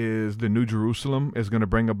that is the New Jerusalem is going to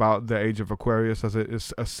bring about the age of Aquarius as it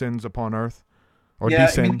ascends upon earth or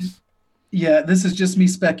descends? Yeah, this is just me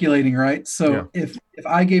speculating, right? So if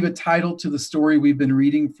I gave a title to the story we've been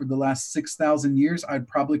reading for the last 6,000 years, I'd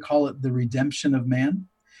probably call it The Redemption of Man.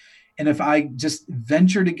 And if I just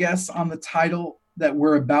venture to guess on the title that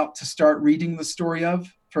we're about to start reading the story of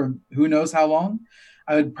for who knows how long,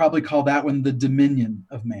 I would probably call that one The Dominion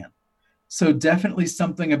of Man. So definitely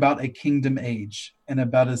something about a kingdom age and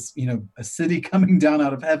about a city coming down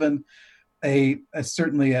out of heaven,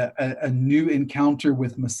 certainly a new encounter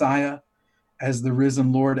with Messiah as the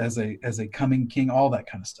risen Lord, as a coming king, all that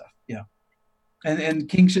kind of stuff. Yeah. And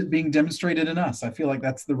kingship being demonstrated in us. I feel like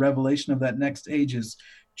that's the revelation of that next age, is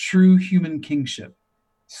true human kingship,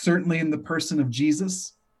 certainly in the person of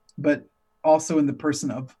Jesus, but also in the person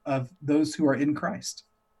of those who are in Christ.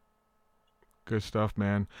 Good stuff,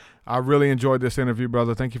 man. I really enjoyed this interview,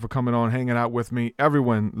 brother. Thank you for coming on, hanging out with me.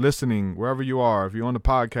 Everyone listening, wherever you are, if you're on the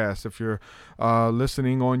podcast, if you're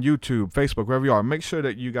listening on YouTube, Facebook, wherever you are, make sure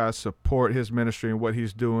that you guys support his ministry and what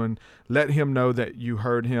he's doing. Let him know that you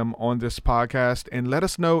heard him on this podcast, and let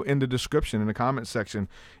us know in the description, in the comment section,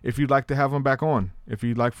 if you'd like to have him back on, if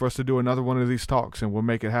you'd like for us to do another one of these talks, and we'll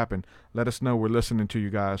make it happen. Let us know. We're listening to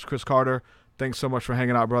you guys. Chris Carter, thanks so much for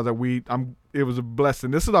hanging out, brother. It was a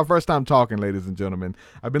blessing. This is our first time talking, ladies and gentlemen.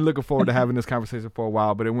 I've been looking forward to having this conversation for a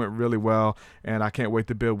while, but it went really well, and I can't wait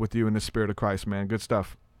to build with you in the spirit of Christ, man. Good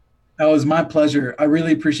stuff. Oh, it was my pleasure. I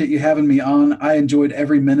really appreciate you having me on. I enjoyed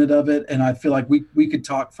every minute of it, and I feel like we could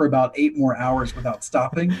talk for about 8 more hours without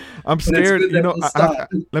stopping. I'm scared.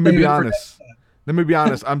 Let me be honest. Let me be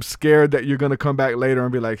honest. I'm scared that you're going to come back later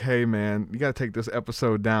and be like, hey, man, you got to take this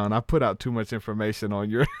episode down. I put out too much information on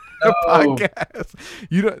your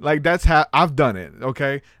podcast. That's how I've done it.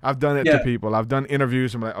 Okay. I've done it to people. I've done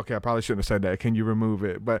interviews. I'm like, okay, I probably shouldn't have said that. Can you remove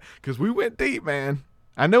it? But because we went deep, man.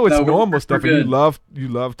 I know it's normal stuff, and you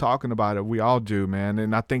love talking about it. We all do, man.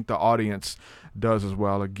 And I think the audience does as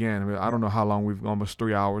well. Again, I don't know how long we've almost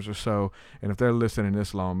 3 hours or so. And if they're listening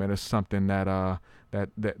this long, man, it's something that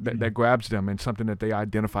grabs them and something that they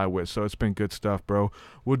identify with. So it's been good stuff, bro.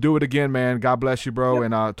 We'll do it again, man. God bless you, bro,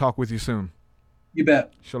 and talk with you soon. You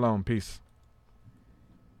bet. Shalom. Peace.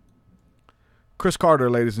 Chris Carter,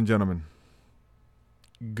 ladies and gentlemen.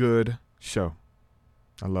 Good show.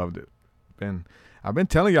 I loved it. I've been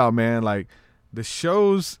telling y'all, man, like the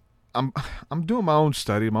shows, I'm doing my own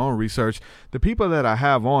study, my own research. The people that I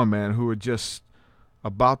have on, man, who are just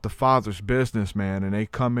about the Father's business, man, and they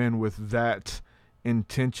come in with that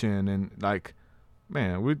intention, and like,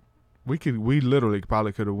 man, we literally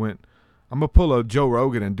probably could have went. I'm gonna pull a Joe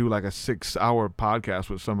Rogan and do like a 6-hour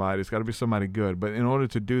podcast with somebody. It's got to be somebody good, but in order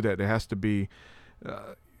to do that, there has to be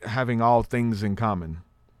having all things in common.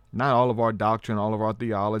 Not all of our doctrine, all of our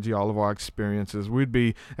theology, all of our experiences.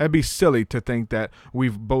 That'd be silly to think that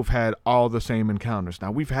we've both had all the same encounters.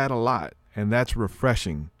 Now, we've had a lot, and that's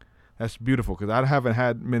refreshing. That's beautiful, because I haven't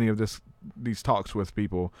had many of these talks with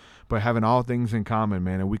people, but having all things in common,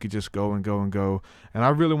 man, and we could just go and go and go. And I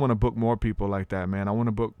really want to book more people like that, man. I want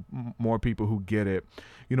to book more people who get it.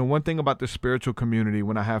 You know, one thing about the spiritual community,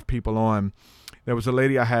 when I have people on, there was a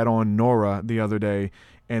lady I had on, Nora, the other day,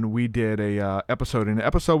 and we did a episode, and the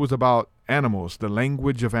episode was about animals, the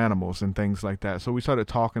language of animals and things like that. So we started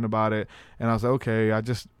talking about it, and I was like, okay,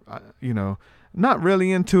 not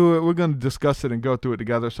really into it. We're going to discuss it and go through it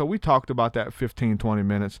together. So we talked about that 15, 20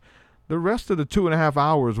 minutes. The rest of the 2.5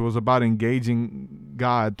 hours was about engaging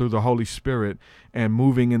God through the Holy Spirit and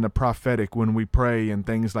moving in the prophetic when we pray and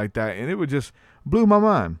things like that. And it would just blew my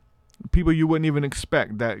mind. people you wouldn't even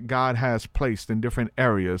expect that God has placed in different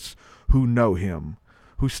areas who know him,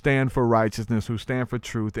 who stand for righteousness, who stand for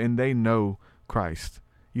truth, and they know Christ,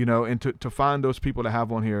 and to find those people to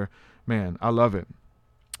have on here, man, I love it.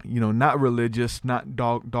 Not religious, not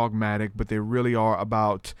dogmatic, but they really are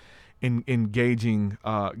about engaging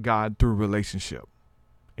God through relationship,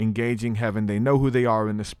 engaging heaven. They know who they are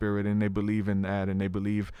in the spirit, and they believe in that, and they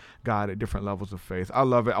believe God at different levels of faith. I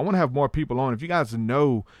love it. I want to have more people on. If you guys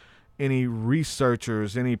know any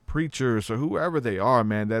researchers, any preachers, or whoever they are,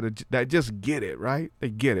 man, that just get it, right? They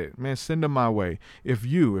get it, man. Send them my way. If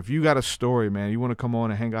you got a story, man, you want to come on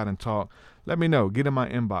and hang out and talk, let me know. Get in my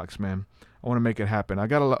inbox, man. I want to make it happen. I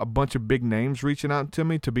got a bunch of big names reaching out to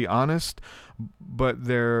me, to be honest, but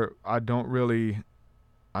I don't really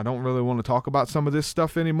want to talk about some of this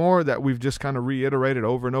stuff anymore that we've just kind of reiterated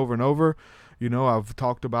over and over and over. I've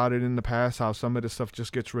talked about it in the past, how some of this stuff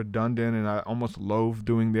just gets redundant, and I almost loathe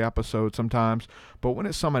doing the episode sometimes. But when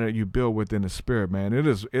it's something that you build within the spirit, man, it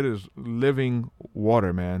is living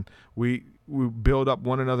water, man. We build up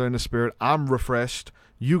one another in the spirit. I'm refreshed.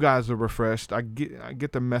 You guys are refreshed. I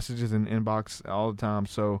get the messages in the inbox all the time.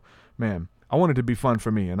 So, man, I want it to be fun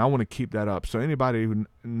for me, and I want to keep that up. So anybody who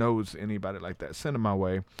knows anybody like that, send them my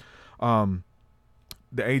way.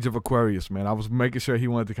 The age of Aquarius, man. I was making sure he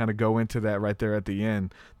wanted to kind of go into that right there at the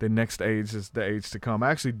end. The next age is the age to come.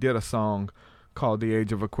 I actually did a song called The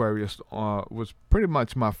Age of Aquarius. Was pretty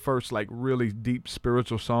much my first really deep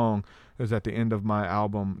spiritual song. It was at the end of my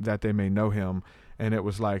album, That They May Know Him. And it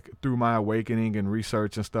was through my awakening and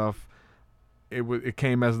research and stuff, it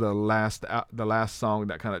came as the last song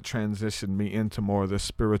that kind of transitioned me into more of the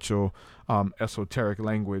spiritual, esoteric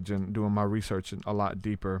language and doing my research a lot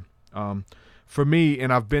deeper. For me,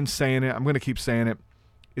 and I've been saying it, I'm going to keep saying it,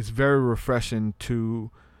 it's very refreshing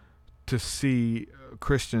to see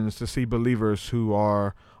Christians, to see believers who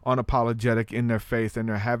are unapologetic in their faith, and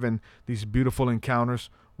they're having these beautiful encounters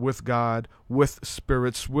with God, with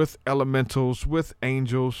spirits, with elementals, with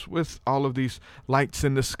angels, with all of these lights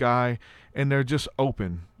in the sky, and they're just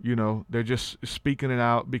open, they're just speaking it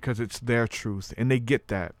out because it's their truth, and they get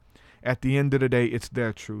that. At the end of the day, it's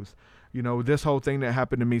their truth. This whole thing that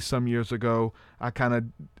happened to me some years ago, I kind of,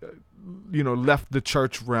 left the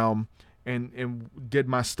church realm and did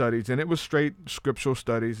my studies, and it was straight scriptural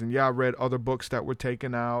studies. And I read other books that were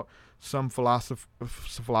taken out, some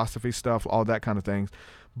philosophy stuff, all that kind of things.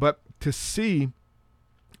 But to see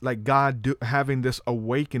God having this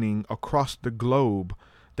awakening across the globe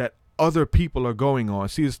that other people are going on.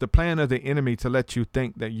 See, it's the plan of the enemy to let you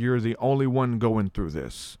think that you're the only one going through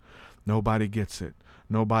this. Nobody gets it.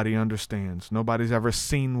 Nobody understands. Nobody's ever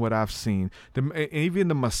seen what I've seen. Even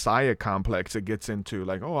the Messiah complex it gets into,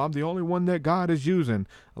 I'm the only one that God is using.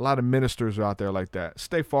 A lot of ministers are out there like that.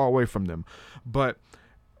 Stay far away from them. But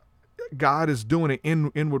God is doing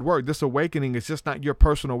an inward work. This awakening is just not your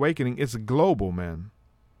personal awakening. It's global, man.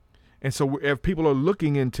 And so if people are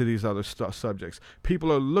looking into these other subjects,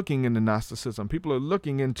 people are looking into Gnosticism, people are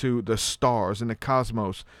looking into the stars and the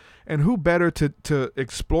cosmos, and who better to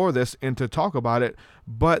explore this and to talk about it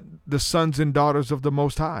but the sons and daughters of the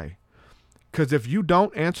Most High? Because if you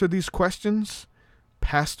don't answer these questions,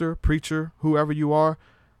 pastor, preacher, whoever you are,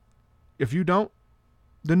 if you don't,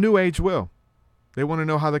 the New Age will. They want to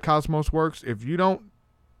know how the cosmos works. If you don't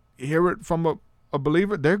hear it from a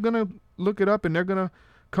believer, they're going to look it up, and they're going to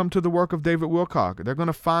come to the work of David Wilcock. They're going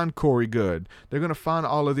to find Corey Good. They're going to find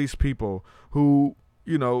all of these people who,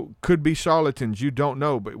 could be charlatans. You don't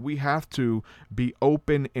know, but we have to be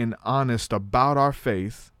open and honest about our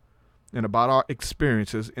faith and about our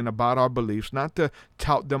experiences and about our beliefs, not to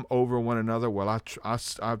tout them over one another. Well, I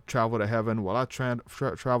travel to heaven. Well, I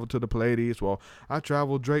travel to the Pleiades. Well, I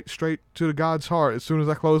travel straight to the God's heart as soon as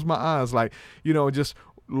I close my eyes. Just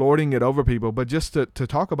lording it over people, but just to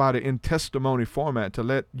talk about it in testimony format, to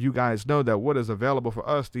let you guys know that what is available for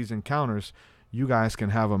us, these encounters, you guys can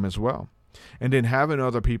have them as well. And then having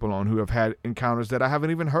other people on who have had encounters that I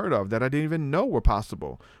haven't even heard of, that I didn't even know were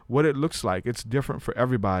possible, what it looks like. It's different for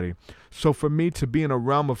everybody. So for me to be in a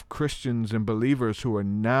realm of Christians and believers who are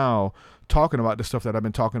now talking about the stuff that I've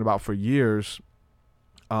been talking about for years,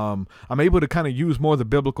 I'm able to kind of use more of the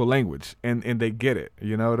biblical language, and they get it.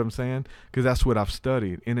 You know what I'm saying? Because that's what I've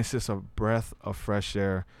studied. And it's just a breath of fresh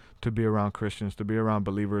air to be around Christians, to be around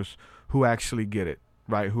believers who actually get it,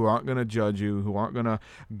 right? Who aren't going to judge you, who aren't going to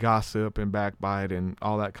gossip and backbite and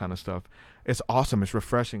all that kind of stuff. It's awesome. It's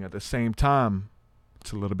refreshing. At the same time,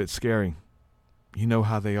 it's a little bit scary. You know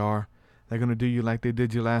how they are. They're going to do you like they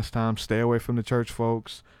did you last time. Stay away from the church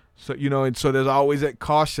folks. So, and so there's always that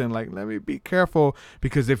caution, let me be careful,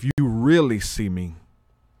 because if you really see me,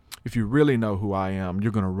 If you really know who I am,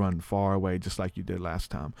 you're going to run far away just like you did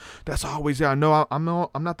last time. That's always there. I know I'm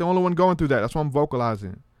not the only one going through that. That's why I'm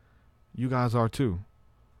vocalizing. You guys are too.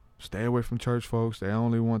 Stay away from church folks. They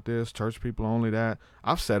only want this. Church people only that.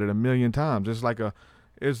 I've said it a million times.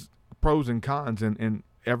 It's pros and cons in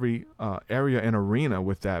every area and arena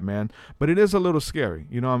with that, man. But it is a little scary.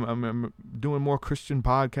 You know, I'm doing more Christian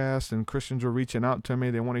podcasts, and Christians are reaching out to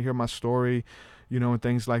me. They want to hear my story, you know, and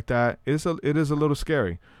things like that. It is a little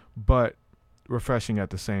scary, but refreshing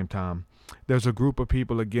at the same time. There's a group of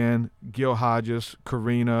people, again, Gil Hodges,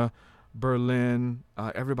 Karina, Berlin,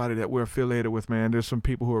 everybody that we're affiliated with, man. There's some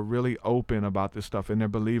people who are really open about this stuff, and they're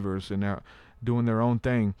believers, and they're doing their own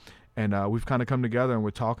thing. And we've kind of come together, and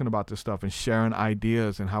we're talking about this stuff and sharing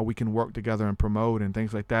ideas and how we can work together and promote and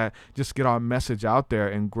things like that. Just get our message out there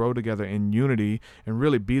and grow together in unity and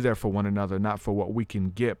really be there for one another, not for what we can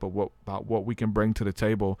get, but about what we can bring to the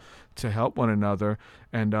table to help one another.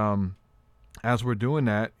 And as we're doing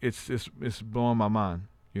that, it's blowing my mind,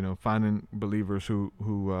 you know, finding believers who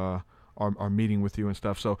are meeting with you and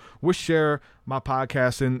stuff. So we'll share my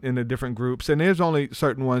podcast in the different groups, and there's only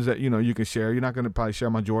certain ones that, you know, you can share. You're not going to probably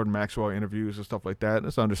share my Jordan Maxwell interviews and stuff like that.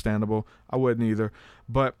 That's understandable. I wouldn't either,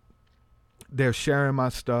 but they're sharing my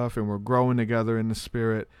stuff, and we're growing together in the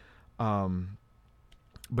spirit.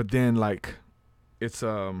 But then, like, it's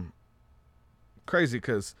crazy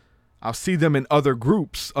because I'll see them in other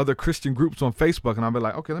groups, other Christian groups on Facebook, and I'll be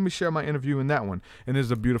like, okay, let me share my interview in that one. And there's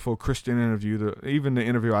a beautiful Christian interview. Even the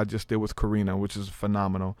interview I just did with Karina, which is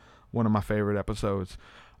phenomenal, one of my favorite episodes.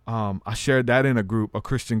 I shared that in a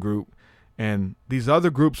Christian group, and these other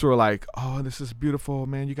groups were like, oh, this is beautiful,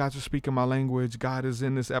 man. You guys are speaking my language. God is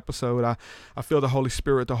in this episode. I feel the Holy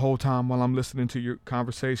Spirit the whole time while I'm listening to your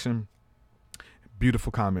conversation.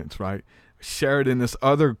 Beautiful comments, right? Shared in this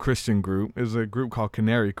other Christian group is a group called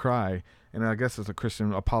Canary Cry, and I guess it's a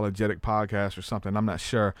Christian apologetic podcast or something. I'm not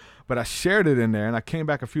sure, but I shared it in there, and I came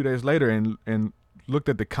back a few days later and looked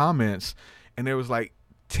at the comments, and there was like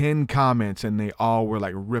 10 comments, and they all were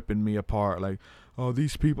like ripping me apart, like, oh,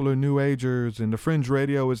 these people are New Agers, and the Fringe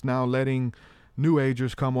Radio is now letting New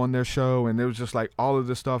Agers come on their show, and there was just like all of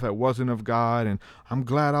this stuff that wasn't of God, and I'm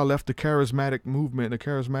glad I left the charismatic movement. The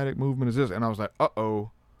charismatic movement is this, and I was like, uh-oh.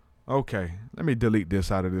 Okay, let me delete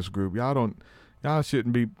this out of this group. Y'all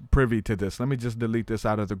shouldn't be privy to this. Let me just delete this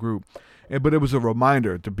out of the group. But it was a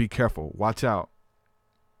reminder to be careful. Watch out.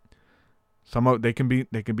 They can be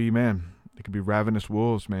ravenous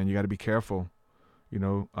wolves, man. You got to be careful. You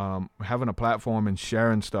know, having a platform and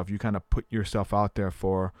sharing stuff, you kind of put yourself out there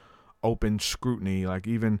for open scrutiny. Like,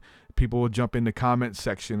 even people will jump in the comment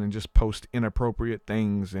section and just post inappropriate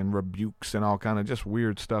things and rebukes and all kind of just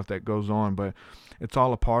weird stuff that goes on, but it's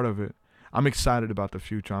all a part of it. I'm excited about the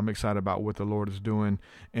future. I'm excited about what the Lord is doing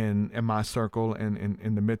in my circle and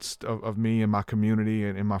in the midst of me and my community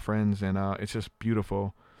and my friends. And it's just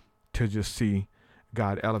beautiful to just see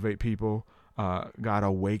God elevate people, God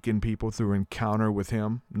awaken people through encounter with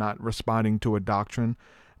him, not responding to a doctrine,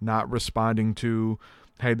 not responding to,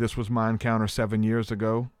 hey, this was my encounter 7 years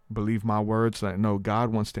ago. Believe my words. Like, no,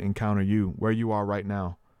 God wants to encounter you where you are right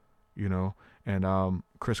now, you know. And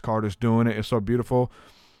Chris Carter's doing it. It's so beautiful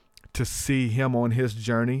to see him on his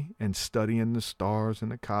journey and studying the stars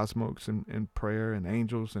and the cosmos and prayer and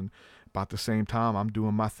angels. And about the same time, I'm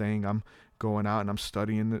doing my thing. I'm going out and I'm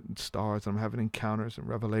studying the stars. I'm having encounters and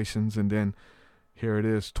revelations. And then here it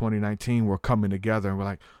is, 2019. We're coming together and we're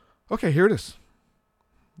like, okay, here it is.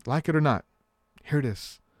 Like it or not, here it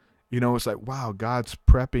is. You know, it's like, wow, God's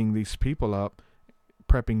prepping these people up,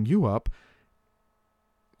 prepping you up,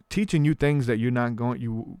 teaching you things that you're not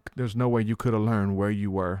going, there's no way you could have learned where you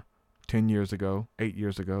were 10 years ago, 8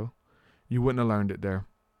 years ago. You wouldn't have learned it there.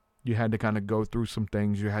 You had to kind of go through some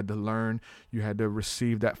things. You had to learn. You had to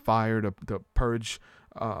receive that fire to purge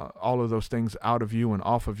all of those things out of you and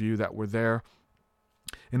off of you that were there.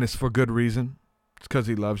 And it's for good reason. It's because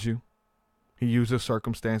he loves you. He uses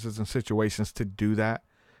circumstances and situations to do that.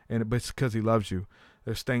 But it's because he loves you.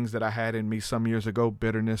 There's things that I had in me some years ago,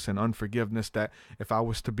 bitterness and unforgiveness, that if I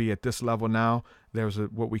was to be at this level now, there's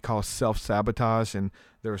what we call self-sabotage. And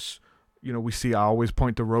there's, you know, I always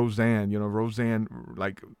point to Roseanne. You know, Roseanne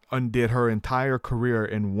like undid her entire career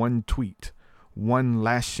in one tweet, one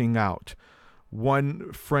lashing out,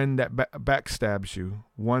 one friend that backstabs you,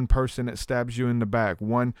 one person that stabs you in the back,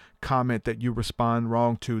 one comment that you respond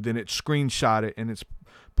wrong to, then it's screenshotted and it's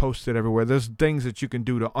posted everywhere. There's things that you can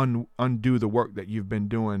do to undo the work that you've been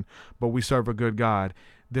doing, but we serve a good God.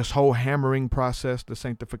 This whole hammering process, the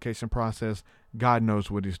sanctification process, God knows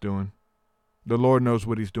what he's doing. The Lord knows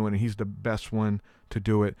what he's doing, and he's the best one to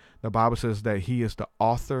do it. The Bible says that he is the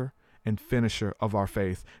author and finisher of our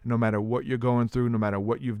faith. No matter what you're going through, no matter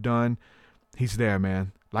what you've done, he's there,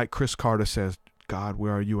 man. Like Chris Carter says, God,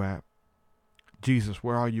 where are you at? Jesus,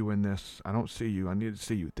 where are you in this? I don't see you. I need to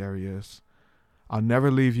see you. There he is. I'll never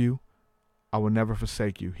leave you. I will never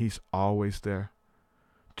forsake you. He's always there.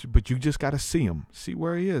 But you just got to see him. See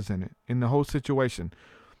where he is in it, in the whole situation.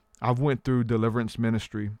 I've went through deliverance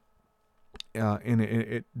ministry, and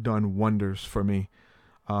it done wonders for me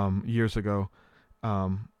years ago.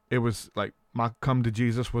 It was like my come to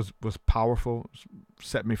Jesus was powerful,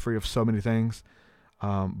 set me free of so many things.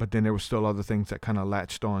 But then there were still other things that kind of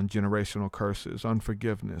latched on, generational curses,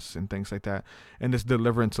 unforgiveness, and things like that. And this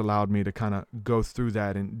deliverance allowed me to kind of go through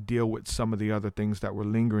that and deal with some of the other things that were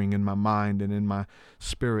lingering in my mind and in my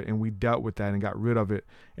spirit. And we dealt with that and got rid of it.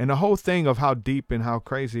 And the whole thing of how deep and how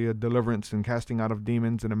crazy a deliverance and casting out of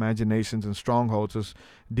demons and imaginations and strongholds, as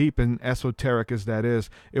deep and esoteric as that is,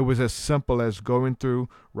 it was as simple as going through,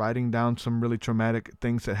 writing down some really traumatic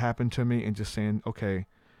things that happened to me and just saying, okay.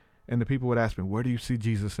 And the people would ask me, where do you see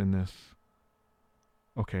Jesus in this?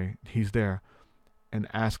 Okay, he's there. And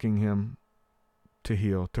asking him to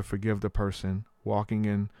heal, to forgive the person, walking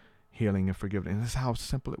in healing and forgiveness. And that's how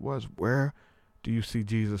simple it was. Where do you see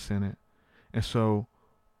Jesus in it? And so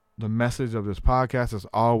the message of this podcast has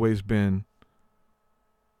always been,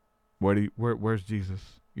 where's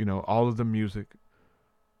Jesus? You know, all of the music,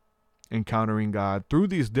 encountering God through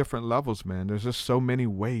these different levels, man. There's just so many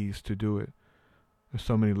ways to do it. There's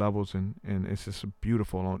so many levels, and it's just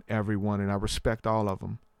beautiful on every one, and I respect all of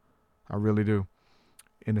them. I really do.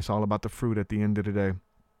 And it's all about the fruit at the end of the day.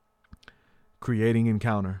 Creating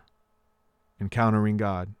encountering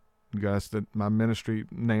God. You guys, my ministry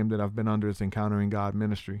name that I've been under is Encountering God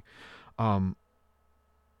Ministry. The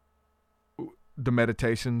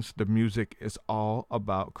meditations, the music is all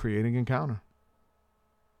about creating encounter.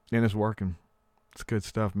 And it's working. It's good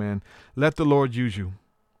stuff, man. Let the Lord use you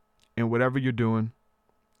in whatever you're doing.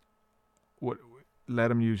 Let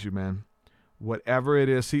him use you, man. Whatever it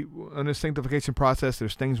is. See, in the sanctification process,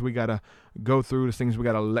 there's things we got to go through. There's things we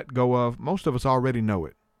got to let go of. Most of us already know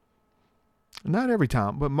it. Not every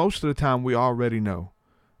time, but most of the time we already know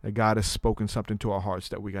that God has spoken something to our hearts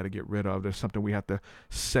that we got to get rid of. There's something we have to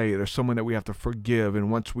say. There's someone that we have to forgive.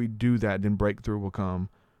 And once we do that, then breakthrough will come.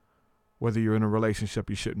 Whether you're in a relationship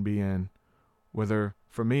you shouldn't be in. Whether,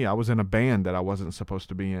 for me, I was in a band that I wasn't supposed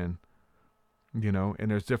to be in. You know, and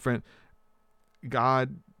there's different...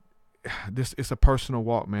 God, this is a personal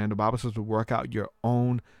walk, man. The Bible says to work out your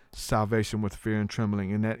own salvation with fear and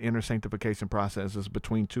trembling. And that inner sanctification process is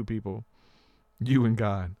between two people, you and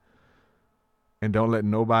God. And don't let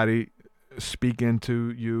nobody speak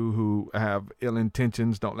into you who have ill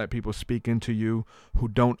intentions. Don't let people speak into you who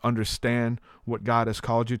don't understand what God has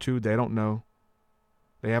called you to. They don't know.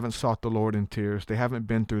 They haven't sought the Lord in tears. They haven't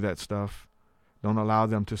been through that stuff. Don't allow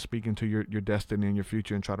them to speak into your destiny and your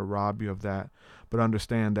future and try to rob you of that. But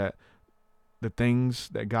understand that the things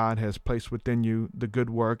that God has placed within you, the good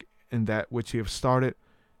work in that which he has started,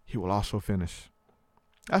 he will also finish.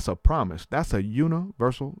 That's a promise. That's a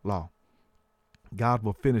universal law. God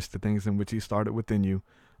will finish the things in which he started within you.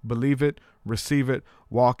 Believe it, receive it,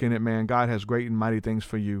 walk in it, man. God has great and mighty things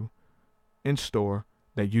for you in store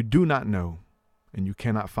that you do not know and you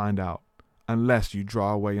cannot find out unless you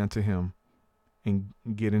draw away unto him. And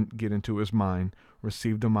get into his mind,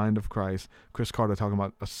 receive the mind of Christ. Chris Carter talking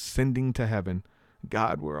about ascending to heaven.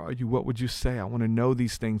 God, where are you? What would you say? I want to know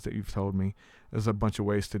these things that you've told me. There's a bunch of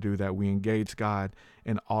ways to do that. We engage God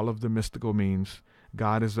in all of the mystical means.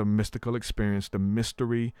 God is a mystical experience. The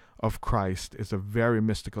mystery of Christ is a very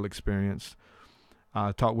mystical experience.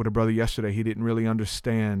 I talked with a brother yesterday. He didn't really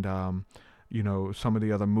understand some of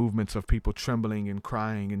the other movements of people trembling and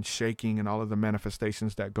crying and shaking and all of the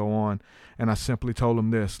manifestations that go on. And I simply told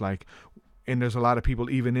him this, and there's a lot of people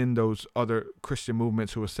even in those other Christian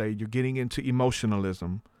movements who will say, you're getting into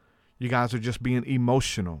emotionalism. You guys are just being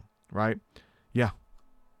emotional, right? Yeah,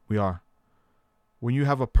 we are. When you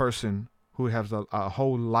have a person who has a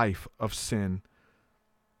whole life of sin,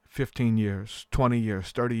 15 years, 20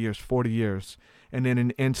 years, 30 years, 40 years, and in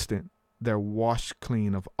an instant, they're washed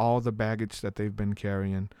clean of all the baggage that they've been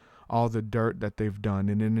carrying, all the dirt that they've done.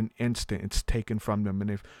 And in an instant, it's taken from them and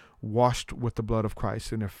they've washed with the blood of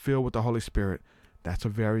Christ and they're filled with the Holy Spirit. That's a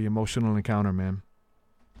very emotional encounter, man.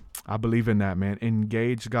 I believe in that, man.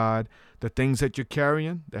 Engage God. The things that you're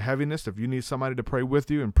carrying, the heaviness, if you need somebody to pray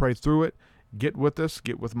with you and pray through it, get with us.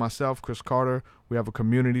 Get with myself, Chris Carter. We have a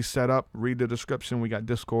community set up. Read the description. We got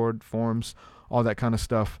Discord, forums, all that kind of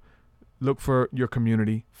stuff. Look for your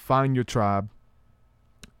community. Find your tribe.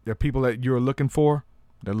 There are people that you're looking for.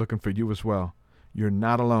 They're looking for you as well. You're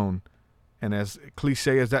not alone. And as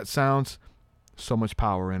cliche as that sounds, so much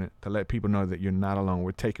power in it to let people know that you're not alone.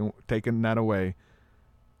 We're taking that away.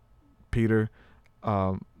 Peter,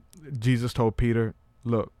 Jesus told Peter,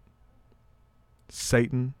 look,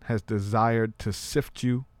 Satan has desired to sift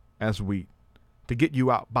you as wheat, to get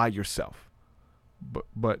you out by yourself.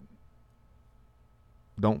 But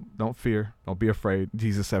don't fear, don't be afraid.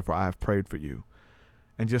 Jesus said, for I have prayed for you.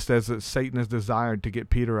 And just as Satan has desired to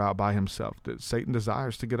get Peter out by himself, that Satan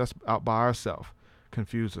desires to get us out by ourselves,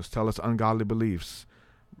 confuse us, tell us ungodly beliefs,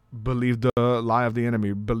 believe the lie of the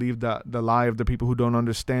enemy, believe the lie of the people who don't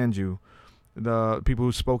understand you, the people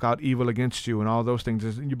who spoke out evil against you and all those things.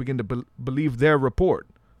 And you begin to believe their report.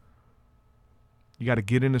 You got to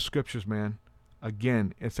get in the scriptures, man.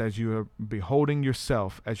 Again, it's as you are beholding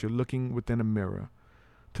yourself, as you're looking within a mirror,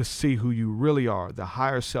 to see who you really are, the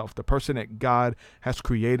higher self, the person that God has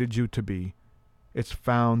created you to be. It's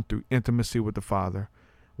found through intimacy with the Father.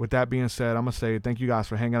 With that being said, I'm going to say thank you guys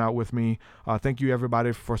for hanging out with me. Thank you,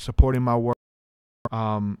 everybody, for supporting my work.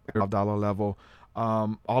 $5 level.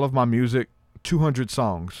 All of my music, 200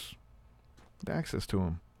 songs. Get access to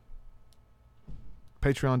them.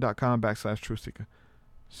 Patreon.com/TruthSeekah.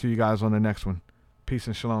 See you guys on the next one. Peace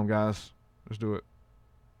and shalom, guys. Let's do it.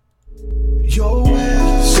 Your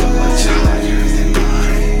way so much higher than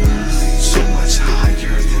mine, so much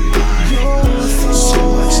higher than mine,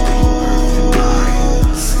 so much deeper than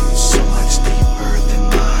mine, so much deeper than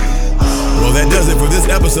mine. Well, that does it for this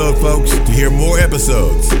episode, folks. To hear more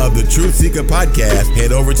episodes of the TruthSeekah podcast,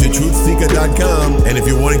 head over to TruthSeekah.com. And if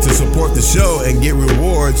you're wanting to support the show and get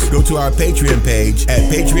rewards, go to our Patreon page at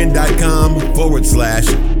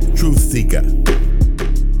patreon.com/TruthSeekah.